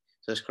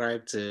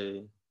subscribe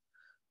to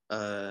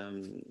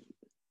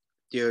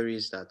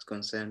theories that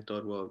concern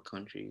third world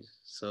countries.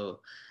 So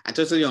I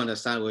totally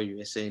understand what you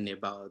were saying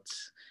about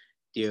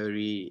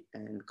theory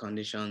and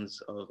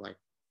conditions of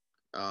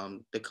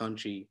the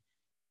country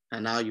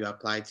and how you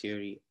apply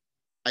theory.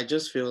 I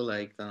just feel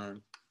like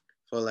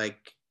for a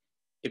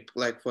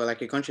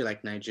country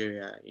like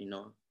Nigeria, you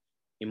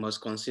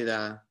must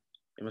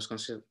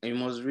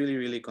really,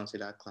 really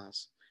consider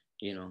class,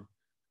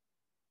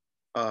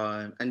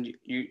 and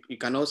you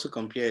can also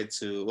compare it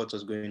to what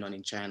was going on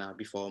in China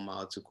before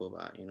Mao took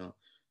over.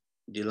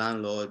 The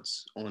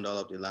landlords owned all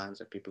of the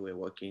lands and people were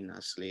working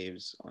as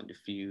slaves on the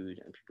field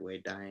and people were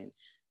dying.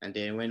 And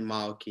then when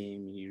Mao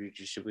came, he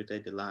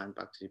redistributed the land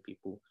back to the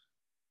people.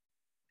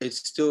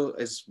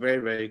 It's very,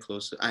 very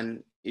close.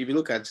 And if you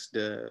look at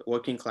the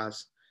working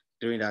class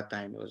during that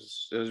time, there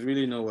was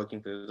really no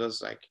working class. It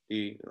was like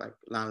the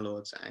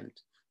landlords and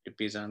the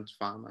peasant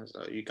farmers.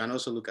 You can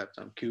also look at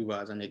Cuba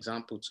as an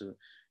example too.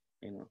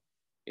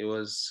 It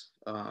was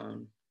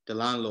the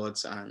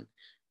landlords and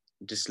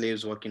the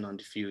slaves working on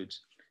the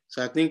fields.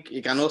 So I think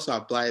you can also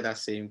apply that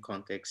same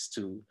context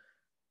to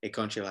a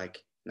country like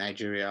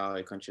Nigeria, or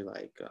a country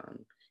like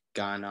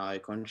Ghana, or a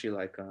country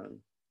like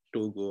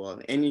Togo,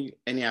 or any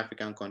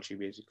African country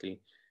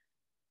basically,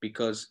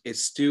 because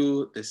it's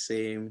still the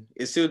same.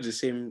 It's still the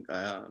same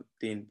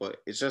thing, but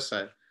it's just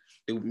like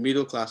the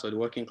middle class or the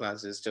working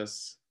class is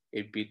just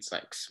a bit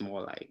like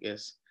small, I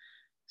guess.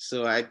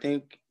 So I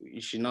think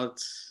you should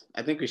not.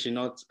 I think we should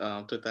not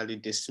totally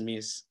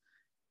dismiss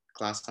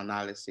class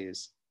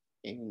analysis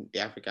in the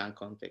African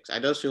context. I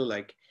just feel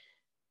like,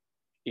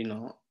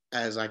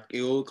 as like a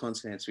whole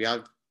continent, we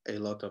have a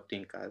lot of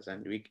thinkers,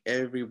 and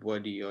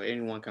everybody or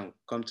anyone can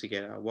come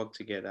together, work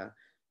together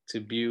to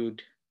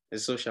build a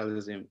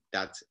socialism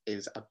that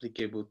is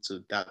applicable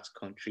to that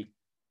country.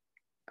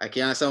 I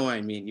can understand what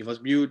I mean. You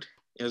must build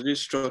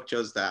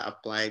structures that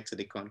apply to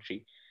the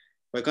country.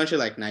 For a country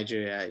like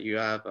Nigeria, you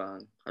have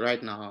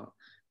right now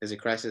there's a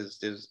crisis.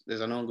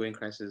 There's an ongoing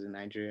crisis in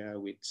Nigeria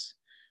with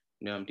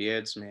the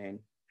herdsmen.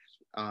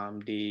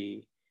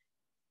 They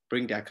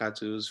bring their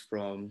cattle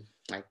from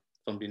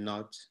the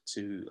north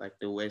to like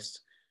the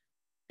west,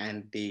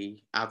 and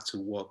they have to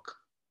work.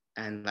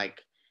 And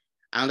like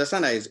I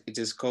understand that it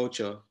is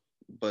culture,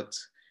 but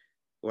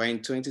we're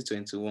in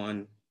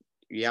 2021.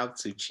 You have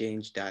to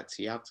change that.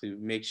 You have to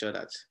make sure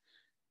that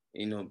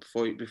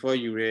before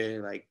you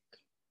rear like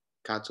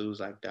cattle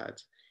like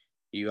that,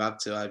 you have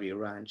to have a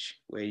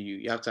ranch where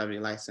you have to have a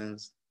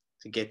license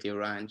to get a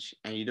ranch,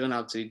 and you don't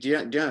have to. Do you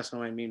understand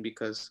what I mean?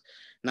 Because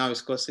now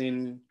it's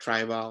causing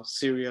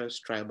serious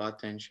tribal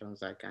tensions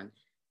that can,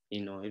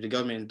 if the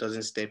government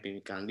doesn't step in,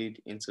 it can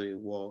lead into a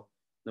war.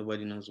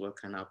 Nobody knows what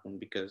can happen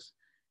because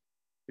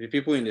the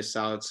people in the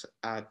south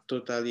are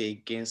totally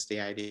against the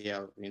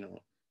idea of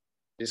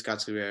these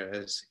cattle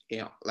rearers,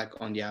 like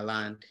on their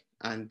land,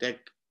 and that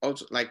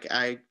also like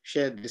I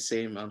share the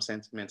same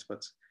sentiments,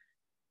 but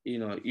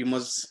you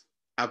must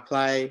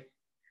apply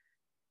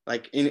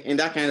like in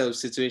that kind of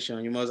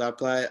situation, you must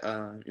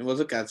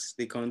look at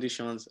the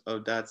conditions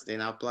of that,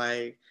 then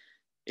apply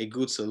a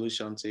good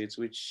solution to it,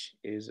 which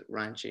is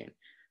ranching.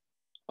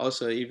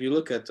 Also, if you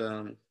look at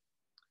Ghana,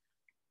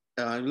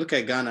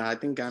 I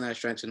think Ghana is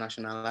trying to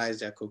nationalize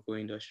their cocoa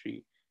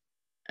industry.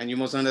 And you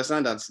must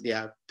understand that there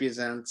are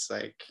peasants,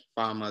 like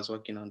farmers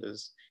working on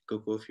those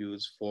cocoa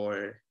fields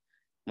for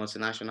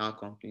multinational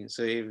companies.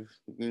 So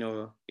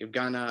if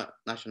Ghana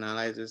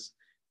nationalizes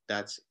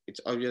that, it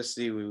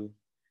obviously will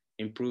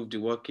improve the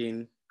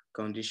working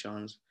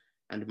conditions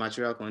and the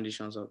material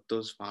conditions of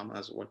those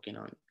farmers working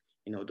on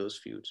those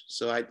fields.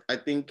 So I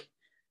think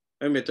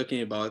when we're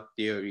talking about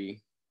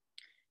theory,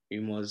 we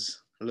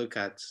must look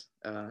at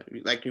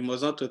like we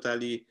must not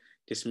totally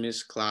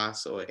dismiss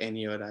class or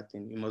any other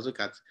thing. We must look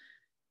at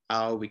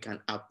how we can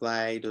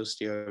apply those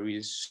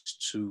theories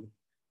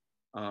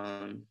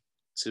um,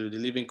 to the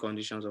living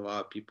conditions of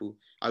our people.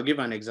 I'll give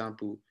an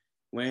example.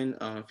 When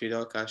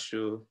Fidel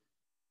Castro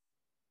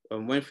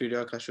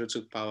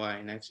took power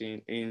in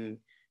the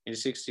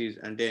 60s,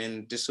 and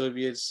then the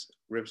Soviets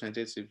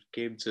representative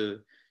came to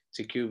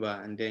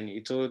Cuba, and then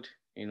he told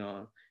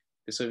the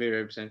Soviet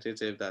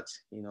representative that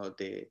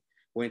they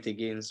went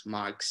against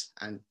Marx,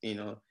 and they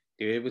were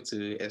able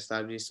to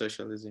establish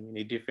socialism in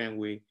a different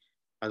way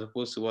as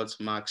opposed to what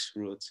Marx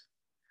wrote.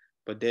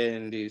 But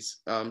then this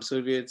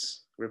Soviet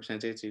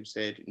representative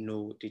said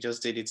no, they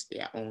just did it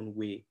their own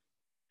way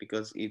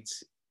because it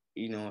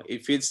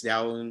fits their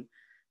own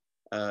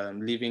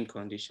living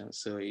conditions.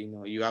 So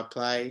you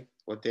apply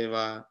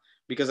whatever,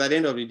 because at the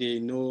end of the day,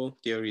 no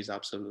theory is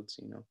absolute.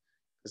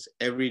 Because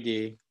every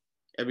day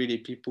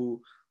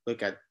people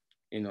look at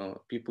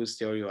people's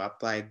theory or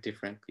apply it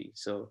differently.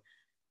 So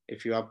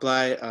if you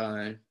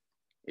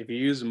if you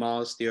use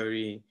Mao's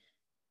theory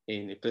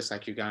in a place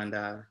like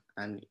Uganda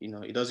and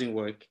it doesn't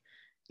work,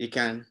 you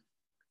can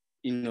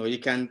you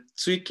can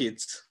tweak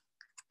it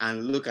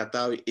and look at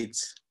how it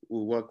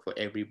will work for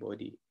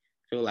everybody.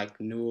 I feel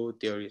like no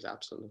theory is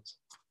absolute.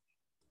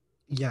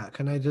 Yeah,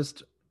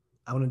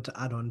 I wanted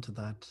to add on to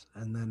that,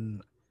 and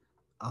then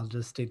I'll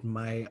just state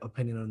my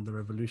opinion on the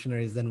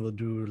revolutionaries. Then we'll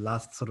do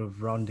last sort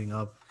of rounding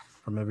up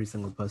from every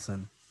single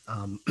person.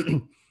 Um,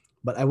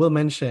 but I will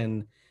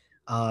mention,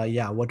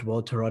 yeah, what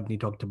Walter Rodney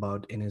talked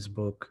about in his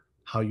book,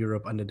 How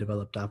Europe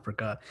Underdeveloped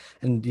Africa.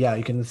 And yeah,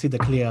 you can see the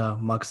clear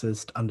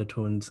Marxist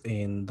undertones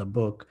in the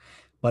book.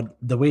 But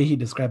the way he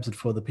describes it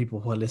for the people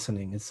who are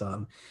listening is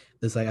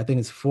there's like, I think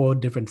it's 4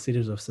 different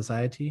stages of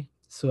society.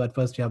 So at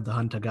first you have the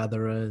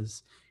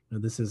hunter-gatherers.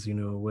 This is,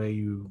 where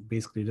you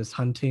basically just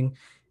hunting,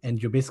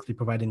 and you're basically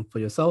providing for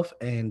yourself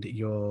and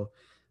your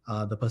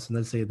the person,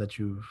 let's say that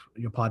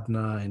your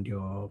partner and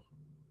your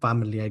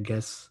family, I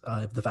guess,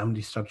 if the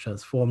family structure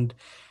is formed.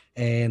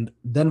 And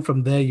then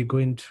from there you go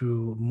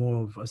into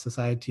more of a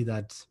society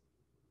that's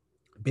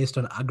based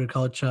on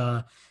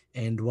agriculture,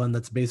 and one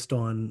that's based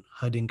on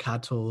herding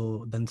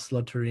cattle, then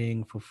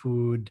slaughtering for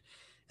food,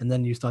 and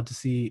then you start to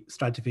see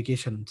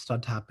stratification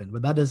start to happen.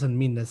 But that doesn't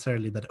mean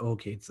necessarily that,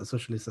 okay, it's a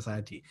socialist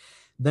society.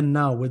 Then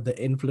now with the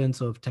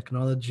influence of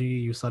technology,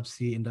 you start to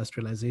see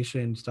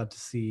industrialization, you start to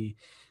see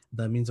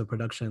the means of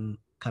production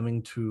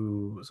coming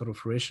to sort of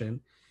fruition.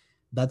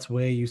 That's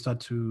where you start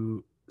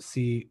to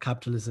see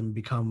capitalism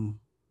become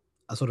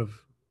a sort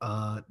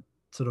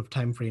of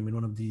time frame in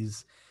one of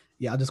these.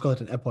 Yeah, I'll just call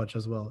it an epoch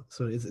as well.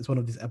 So it's one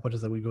of these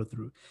epochs that we go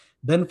through.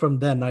 Then from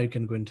there, now you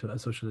can go into a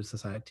socialist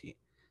society.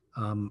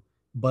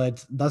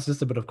 But that's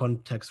just a bit of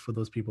context for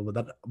those people. But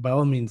that, by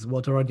all means,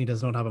 Walter Rodney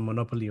does not have a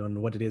monopoly on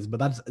what it is.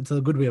 But it's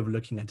a good way of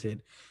looking at it.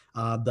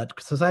 That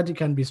society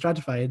can be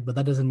stratified, but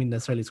that doesn't mean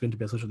necessarily it's going to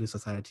be a socialist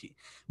society.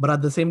 But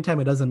at the same time,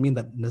 it doesn't mean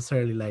that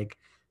necessarily like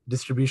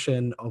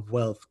distribution of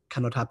wealth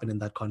cannot happen in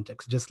that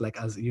context, just like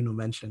as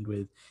mentioned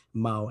with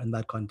Mao in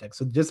that context.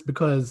 So just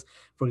because,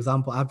 for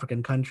example,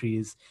 African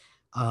countries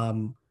are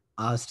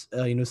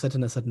set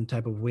in a certain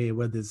type of way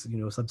where there's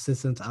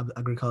subsistence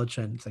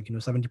agriculture, and it's like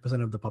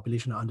 70% of the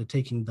population are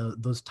undertaking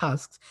those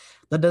tasks,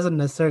 that doesn't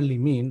necessarily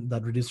mean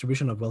that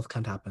redistribution of wealth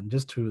can't happen.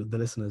 Just to the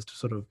listeners to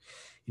sort of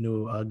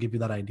give you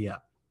that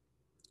idea.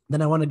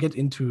 Then I want to get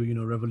into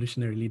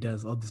revolutionary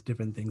leaders, all these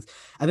different things.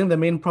 I think the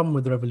main problem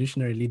with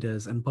revolutionary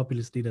leaders and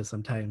populist leaders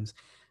sometimes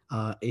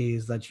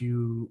is that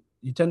you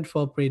tend to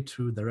fall prey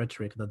to the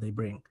rhetoric that they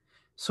bring.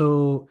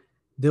 So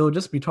they'll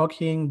just be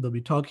talking. They'll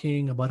be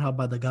talking about how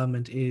bad the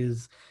government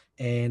is,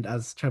 and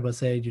as Trevor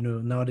said,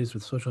 nowadays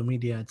with social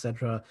media,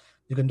 etc.,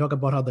 you can talk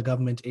about how the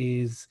government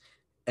is,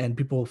 and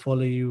people will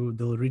follow you.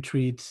 They'll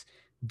retweet.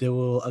 They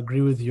will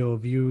agree with your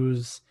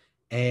views,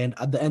 and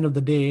at the end of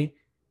the day,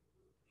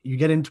 you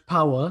get into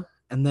power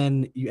and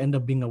then you end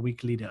up being a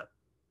weak leader.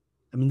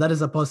 I mean, that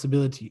is a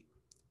possibility.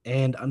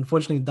 And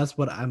unfortunately, that's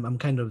what I'm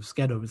kind of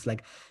scared of. It's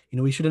like,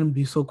 we shouldn't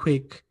be so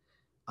quick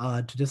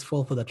to just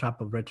fall for the trap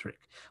of rhetoric.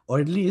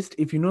 Or at least,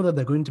 if you know that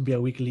they're going to be a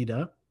weak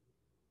leader,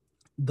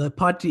 the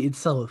party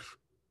itself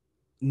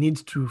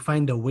needs to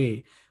find a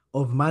way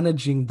of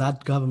managing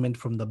that government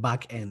from the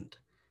back end,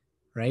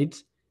 right?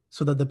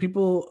 So that the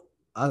people,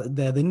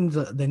 their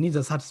needs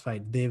are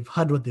satisfied. They've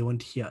heard what they want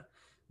to hear.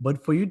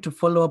 But for you to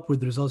follow up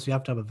with results, you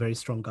have to have a very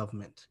strong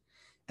government.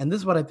 And this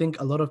is what I think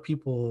a lot of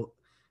people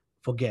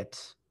forget.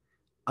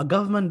 A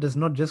government does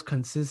not just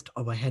consist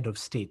of a head of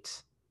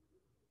state.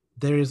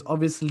 There is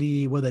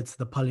obviously, whether it's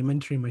the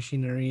parliamentary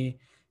machinery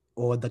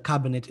or the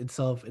cabinet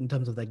itself in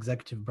terms of the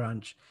executive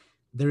branch,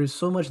 there is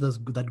so much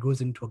that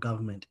goes into a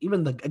government.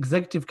 Even the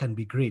executive can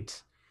be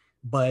great,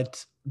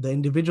 but the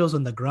individuals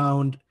on the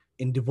ground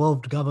in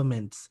devolved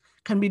governments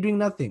can be doing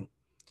nothing.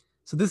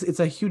 So it's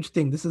a huge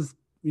thing. This is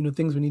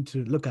things we need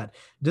to look at.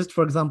 Just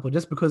for example,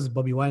 just because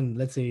Bobi Wine,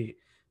 let's say,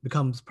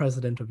 becomes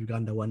president of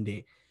Uganda one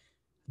day,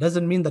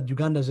 doesn't mean that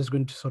Uganda is just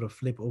going to sort of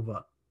flip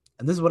over.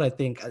 And this is what I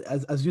think.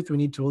 As youth, we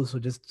need to also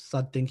just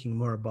start thinking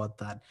more about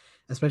that,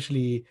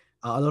 especially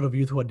a lot of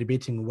youth who are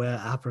debating where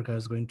Africa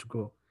is going to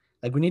go.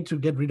 Like, we need to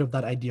get rid of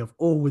that idea of,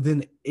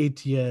 within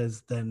 8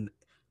 years, then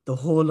the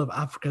whole of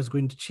Africa is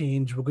going to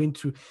change. We're going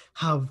to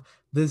have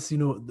this,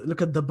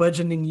 look at the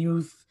burgeoning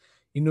youth.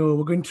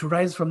 We're going to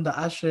rise from the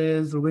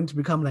ashes. We're going to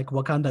become like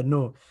Wakanda.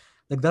 No,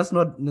 like that's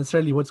not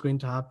necessarily what's going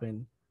to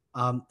happen.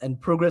 And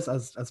progress,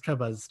 as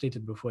Trevor has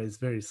stated before, is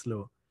very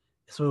slow.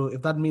 So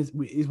if that means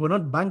we're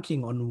not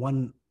banking on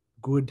one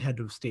good head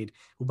of state,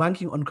 we're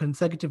banking on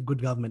consecutive good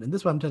government. And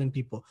this is what I'm telling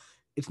people.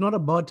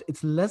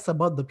 It's less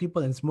about the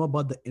people and it's more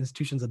about the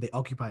institutions that they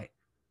occupy.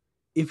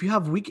 If you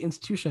have weak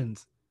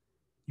institutions,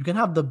 you can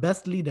have the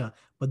best leader,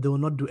 but they will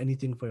not do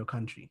anything for your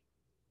country.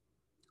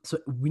 So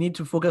we need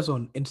to focus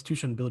on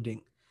institution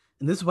building.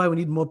 And this is why we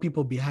need more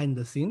people behind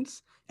the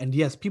scenes. And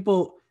yes,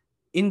 people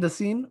in the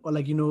scene or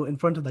in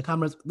front of the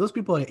cameras, those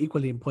people are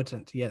equally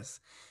important. Yes,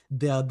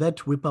 they are there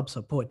to whip up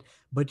support.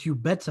 But you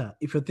better,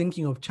 if you're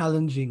thinking of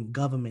challenging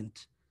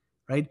government,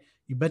 right,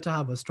 you better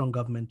have a strong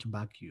government to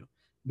back you.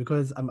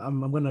 Because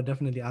I'm going to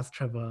definitely ask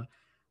Trevor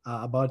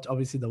about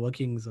obviously the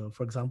workings of,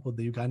 for example,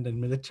 the Ugandan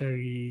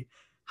military,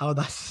 how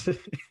that's...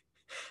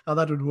 how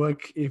that would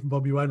work if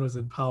Bobi Wine was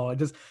in power,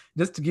 just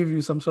to give you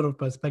some sort of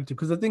perspective.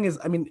 Because the thing is,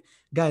 I mean,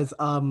 guys,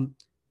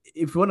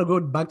 if you want to go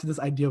back to this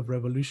idea of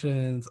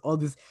revolutions, all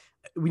this,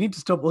 we need to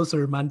stop also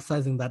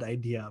romanticizing that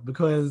idea.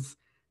 Because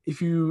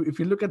if you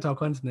look at our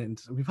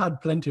continent, we've had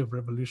plenty of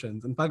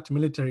revolutions. In fact,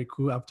 military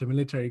coup after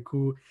military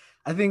coup.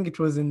 I think it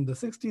was in the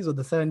 60s or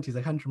the 70s.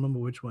 I can't remember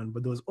which one,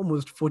 but there was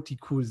almost 40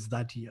 coups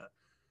that year.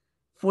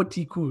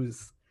 40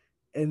 coups.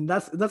 And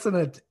that's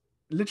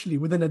literally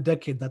within a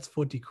decade, that's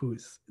 40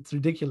 coups. It's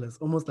ridiculous.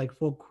 Almost like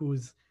 4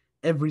 coups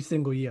every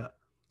single year,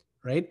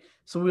 right?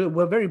 So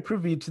we're very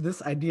privy to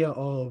this idea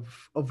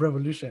of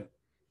revolution.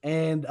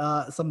 And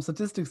some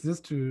statistics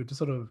just to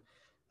sort of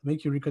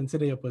make you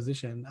reconsider your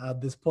position.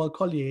 This Paul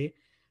Collier,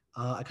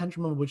 I can't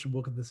remember which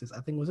book this is.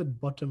 I think, was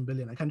it Bottom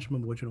Billion? I can't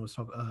remember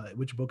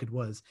which book it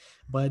was.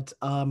 But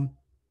a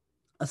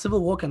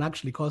civil war can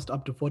actually cost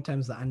up to 4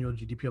 times the annual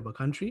GDP of a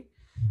country.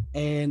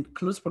 And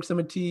close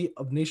proximity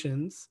of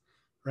nations,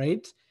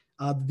 right?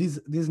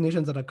 These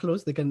nations that are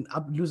close, they can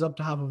lose up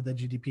to half of their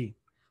GDP.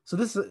 So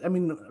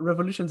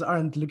revolutions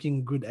aren't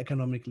looking good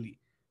economically.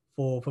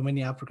 for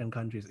many African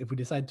countries if we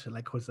decide to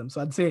like host them.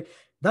 So I'd say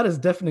that is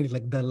definitely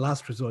like the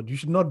last resort. You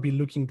should not be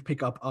looking to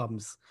pick up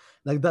arms.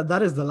 Like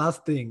that is the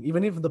last thing,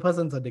 even if the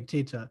person's a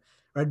dictator,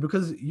 right?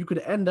 Because you could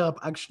end up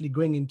actually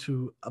going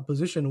into a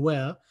position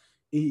where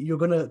you're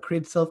going to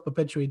create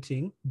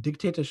self-perpetuating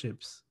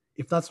dictatorships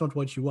if that's not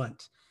what you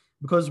want.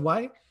 Because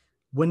why?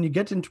 When you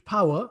get into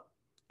power,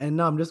 and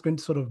now I'm just going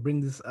to sort of bring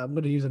this, I'm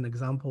going to use an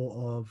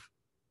example of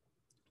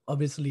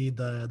obviously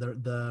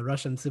the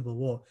Russian Civil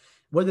War,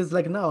 where there's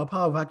like now a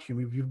power vacuum.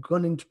 If you've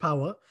gone into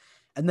power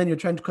and then you're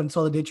trying to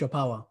consolidate your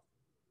power,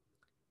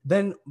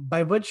 then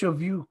by virtue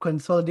of you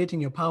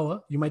consolidating your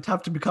power, you might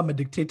have to become a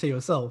dictator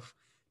yourself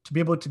to be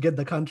able to get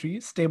the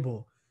country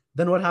stable.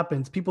 Then what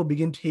happens? People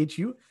begin to hate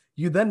you.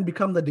 You then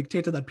become the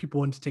dictator that people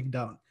want to take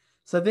down.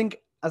 So I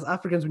think as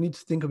Africans, we need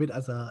to think of it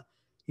as a,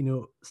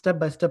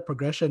 step-by-step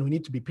progression. We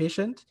need to be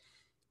patient.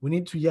 We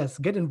need to, yes,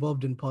 get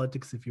involved in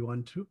politics if you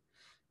want to,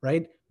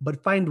 right?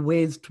 But find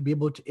ways to be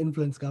able to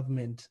influence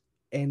government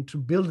and to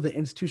build the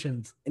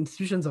institutions.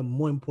 Institutions are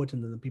more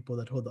important than the people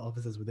that hold the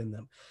offices within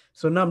them.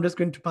 So now I'm just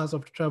going to pass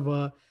off to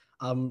Trevor.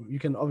 You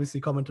can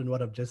obviously comment on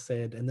what I've just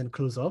said and then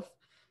close off.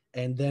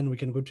 And then we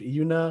can go to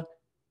Iyuna.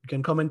 You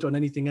can comment on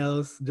anything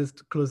else,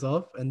 just close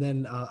off. And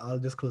then I'll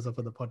just close off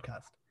for the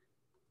podcast.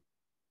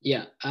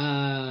 Yeah,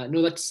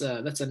 no, that's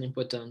an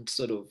important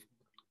sort of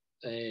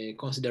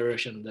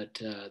consideration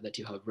that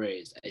you have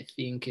raised. I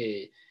think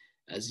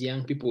as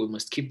young people, we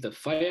must keep the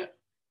fire,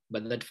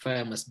 but that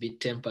fire must be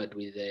tempered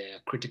with a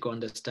critical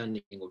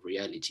understanding of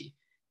reality.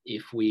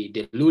 If we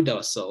delude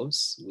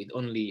ourselves with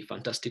only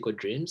fantastical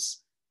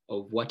dreams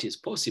of what is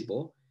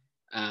possible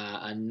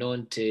and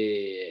not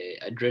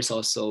address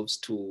ourselves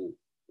to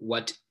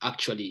what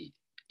actually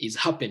is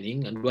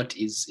happening and what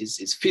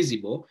is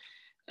feasible,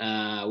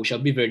 we shall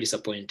be very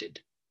disappointed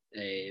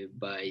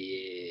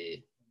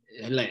by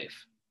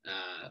life.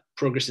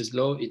 Progress is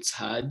slow, it's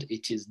hard,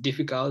 it is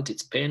difficult,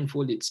 it's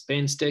painful, it's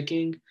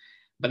painstaking,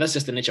 but that's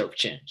just the nature of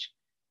change.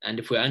 And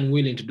if we're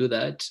unwilling to do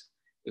that,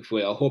 if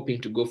we are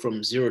hoping to go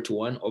from 0 to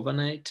 1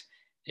 overnight,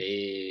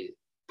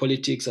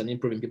 politics and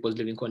improving people's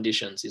living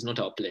conditions is not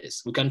our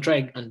place. We can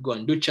try and go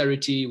and do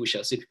charity. We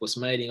shall see people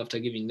smiling after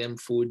giving them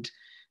food,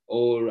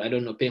 or I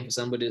don't know, paying for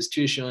somebody's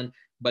tuition.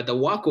 But the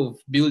work of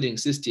building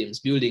systems,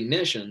 building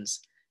nations,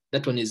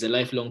 that one is a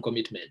lifelong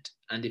commitment.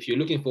 And if you're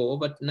looking for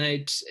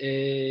overnight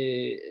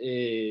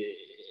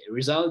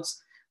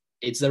results,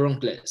 it's the wrong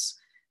place.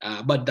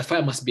 But the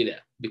fire must be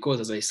there because,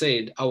 as I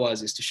said,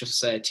 ours is to show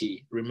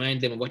society,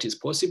 remind them of what is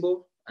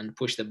possible and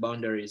push the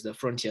boundaries, the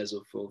frontiers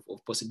of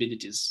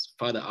possibilities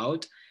further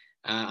out,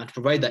 and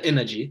provide the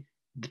energy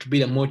to be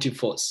the motive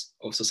force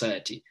of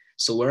society.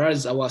 So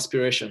whereas our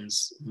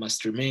aspirations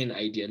must remain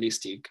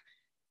idealistic,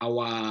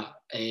 our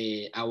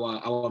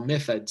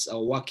methods,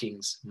 our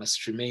workings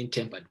must remain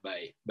tempered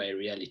by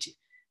reality.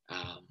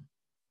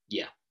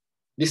 Yeah,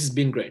 this has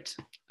been great.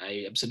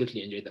 I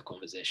absolutely enjoyed the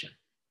conversation.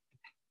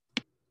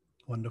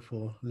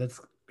 Wonderful.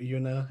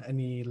 Iyuna,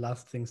 any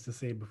last things to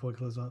say before we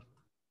close off?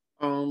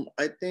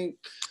 I think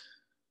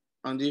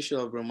on the issue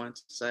of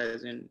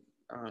romanticizing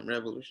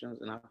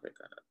revolutions in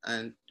Africa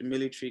and the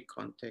military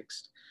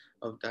context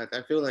of that,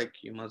 I feel like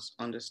you must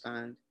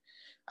understand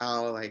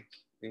how, like,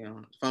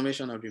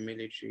 formation of the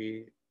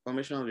military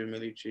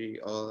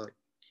or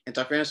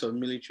interference of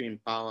military in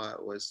power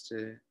was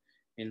to,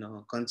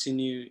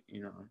 continue,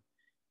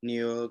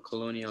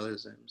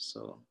 neo-colonialism.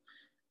 So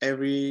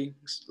every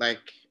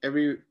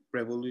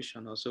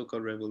revolution or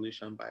so-called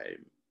revolution by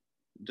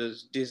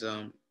these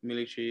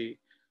military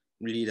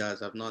leaders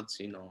have not,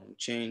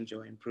 changed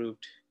or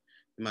improved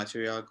the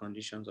material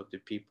conditions of the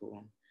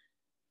people.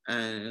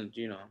 And,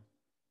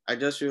 I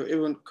just feel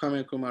even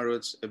Kwame Nkrumah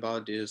wrote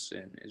about this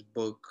in his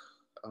book,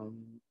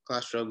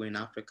 Class Struggle in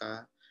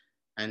Africa.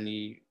 And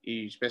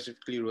he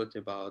specifically wrote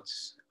about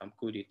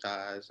coup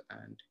d'etats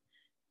and,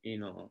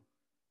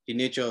 the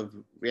nature of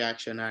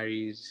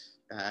reactionaries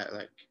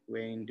that were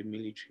in the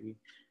military.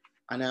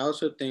 And I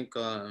also think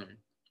the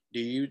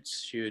youth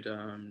should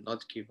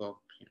not give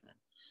up.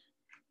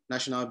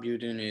 National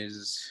building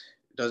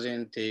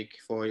doesn't take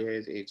 4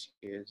 years, 8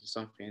 years.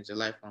 Something it's a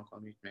lifelong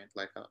commitment.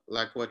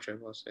 Like what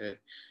Trevor said,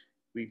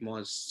 we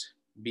must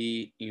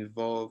be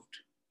involved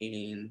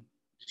in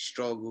the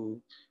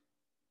struggle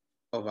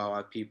of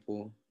our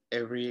people.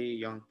 Every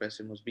young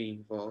person must be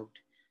involved.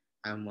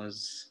 I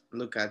must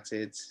look at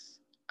it.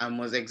 I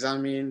must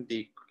examine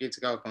the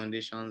critical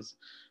conditions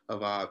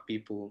of our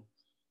people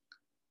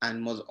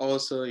and must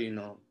also,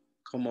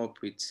 come up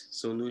with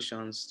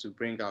solutions to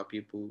bring our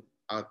people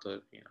out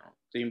of,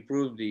 to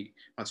improve the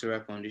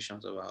material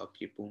conditions of our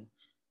people.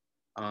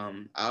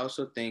 I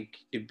also think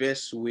the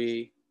best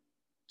way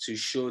to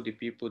show the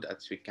people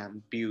that we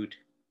can build,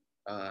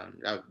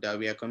 that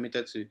we are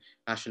committed to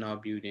national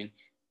building,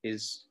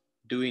 is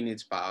doing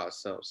it by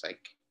ourselves, like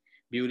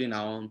building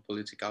our own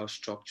political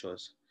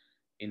structures,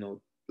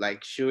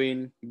 like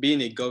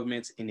being a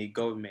government in a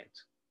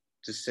government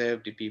to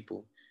serve the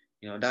people.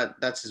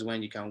 That is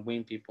when you can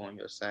win people on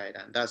your side.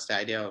 And that's the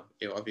idea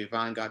of a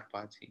vanguard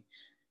party.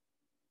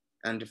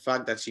 And the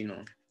fact that,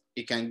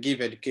 it can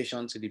give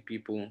education to the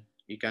people,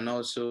 you can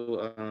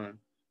also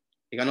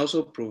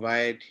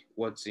provide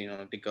what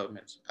the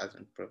government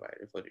hasn't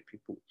provided for the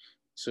people.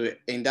 So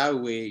in that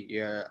way,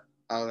 you're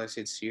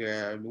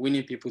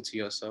winning people to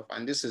yourself,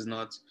 and this is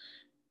not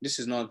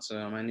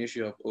an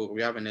issue of, oh,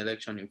 we have an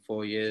election in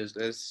 4 years,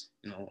 let's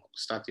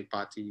start a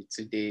party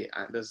today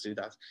and let's do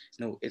that.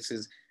 No, it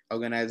is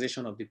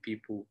organization of the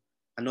people,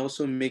 and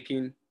also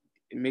making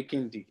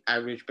the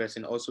average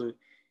person also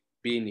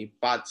being a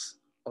part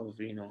of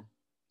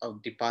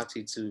of the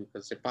party too,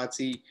 because the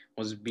party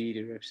must be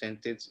the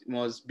representatives,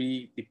 must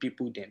be the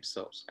people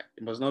themselves. Like,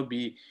 it must not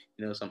be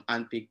some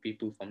handpicked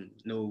people from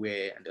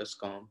nowhere and just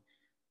come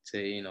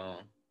to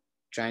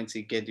trying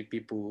to get the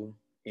people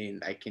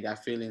in their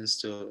feelings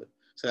to,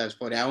 so that's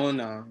for their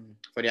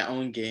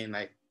own gain,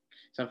 like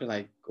something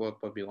like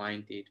what Bobby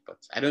Wine did. But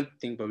I don't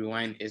think Bobby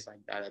Wine is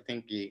like that. I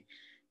think he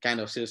kind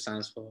of still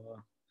stands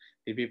for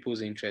the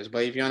people's interest.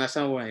 But if you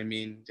understand what I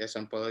mean, there's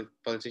some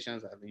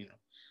politicians that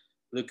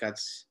look at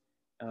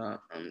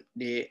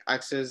they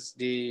access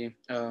they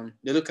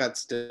look at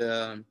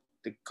the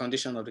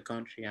condition of the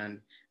country and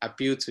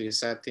appeal to a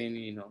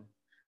certain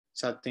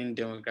certain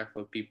demographic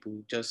of people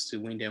just to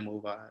win them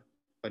over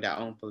for their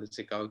own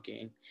political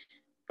gain.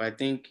 But I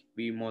think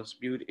we must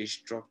build a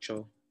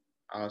structure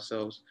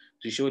ourselves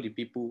to show the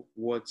people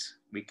what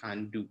we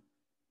can do.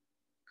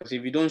 Because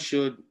if you don't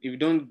show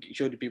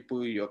the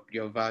people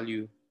your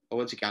value or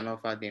what you can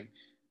offer them,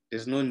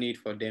 there's no need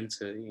for them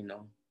to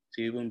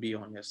to even be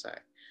on your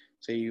side.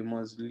 So you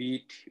must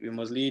lead. We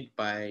must lead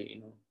by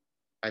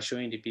by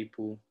showing the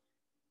people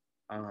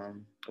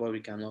what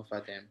we can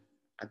offer them.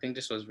 I think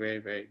this was very,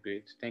 very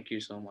great. Thank you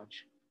so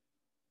much.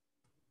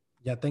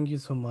 Yeah, thank you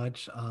so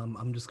much.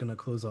 I'm just gonna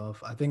close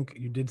off. I think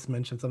you did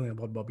mention something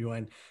about Bobby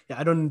Wine. Yeah,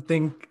 I don't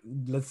think,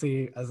 let's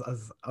say,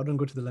 as I don't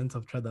go to the lens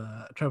of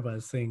Trevor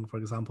is saying, for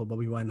example,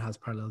 Bobby Wine has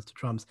parallels to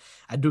Trump's.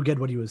 I do get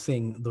what you were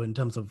saying, though, in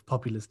terms of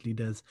populist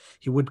leaders.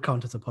 He would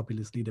count as a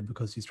populist leader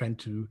because he's trying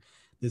to,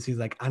 this is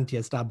like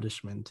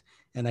anti-establishment.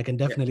 And I can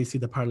Yeah. definitely see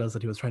the parallels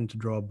that he was trying to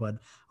draw, but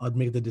I'd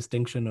make the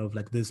distinction of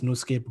like there's no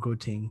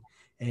scapegoating.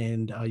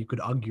 And you could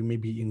argue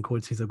maybe in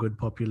quotes he's a good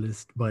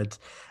populist, but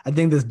I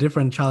think there's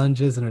different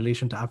challenges in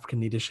relation to African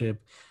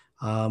leadership.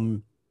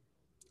 Um,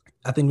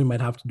 I think we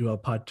might have to do a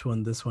part 2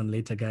 on this one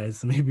later,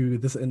 guys. Maybe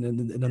this in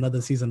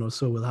another season or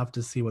so, we'll have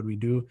to see what we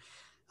do.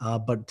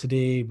 But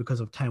today, because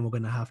of time, we're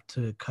going to have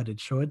to cut it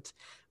short.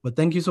 But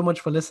thank you so much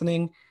for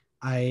listening.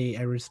 I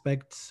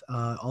respect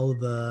all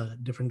the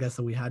different guests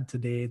that we had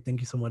today.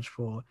 Thank you so much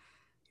for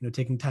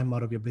taking time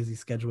out of your busy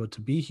schedule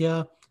to be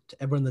here.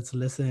 To everyone that's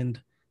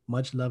listened,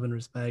 much love and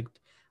respect.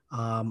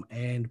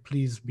 And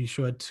please be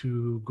sure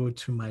to go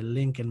to my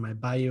link in my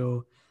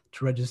bio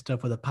to register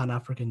for the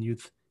Pan-African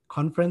Youth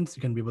Conference.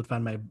 You can be able to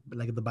find my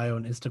the bio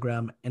on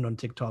Instagram and on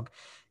TikTok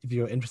if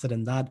you're interested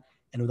in that.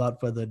 And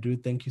without further ado,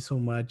 thank you so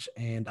much,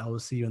 and I will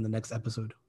see you in the next episode.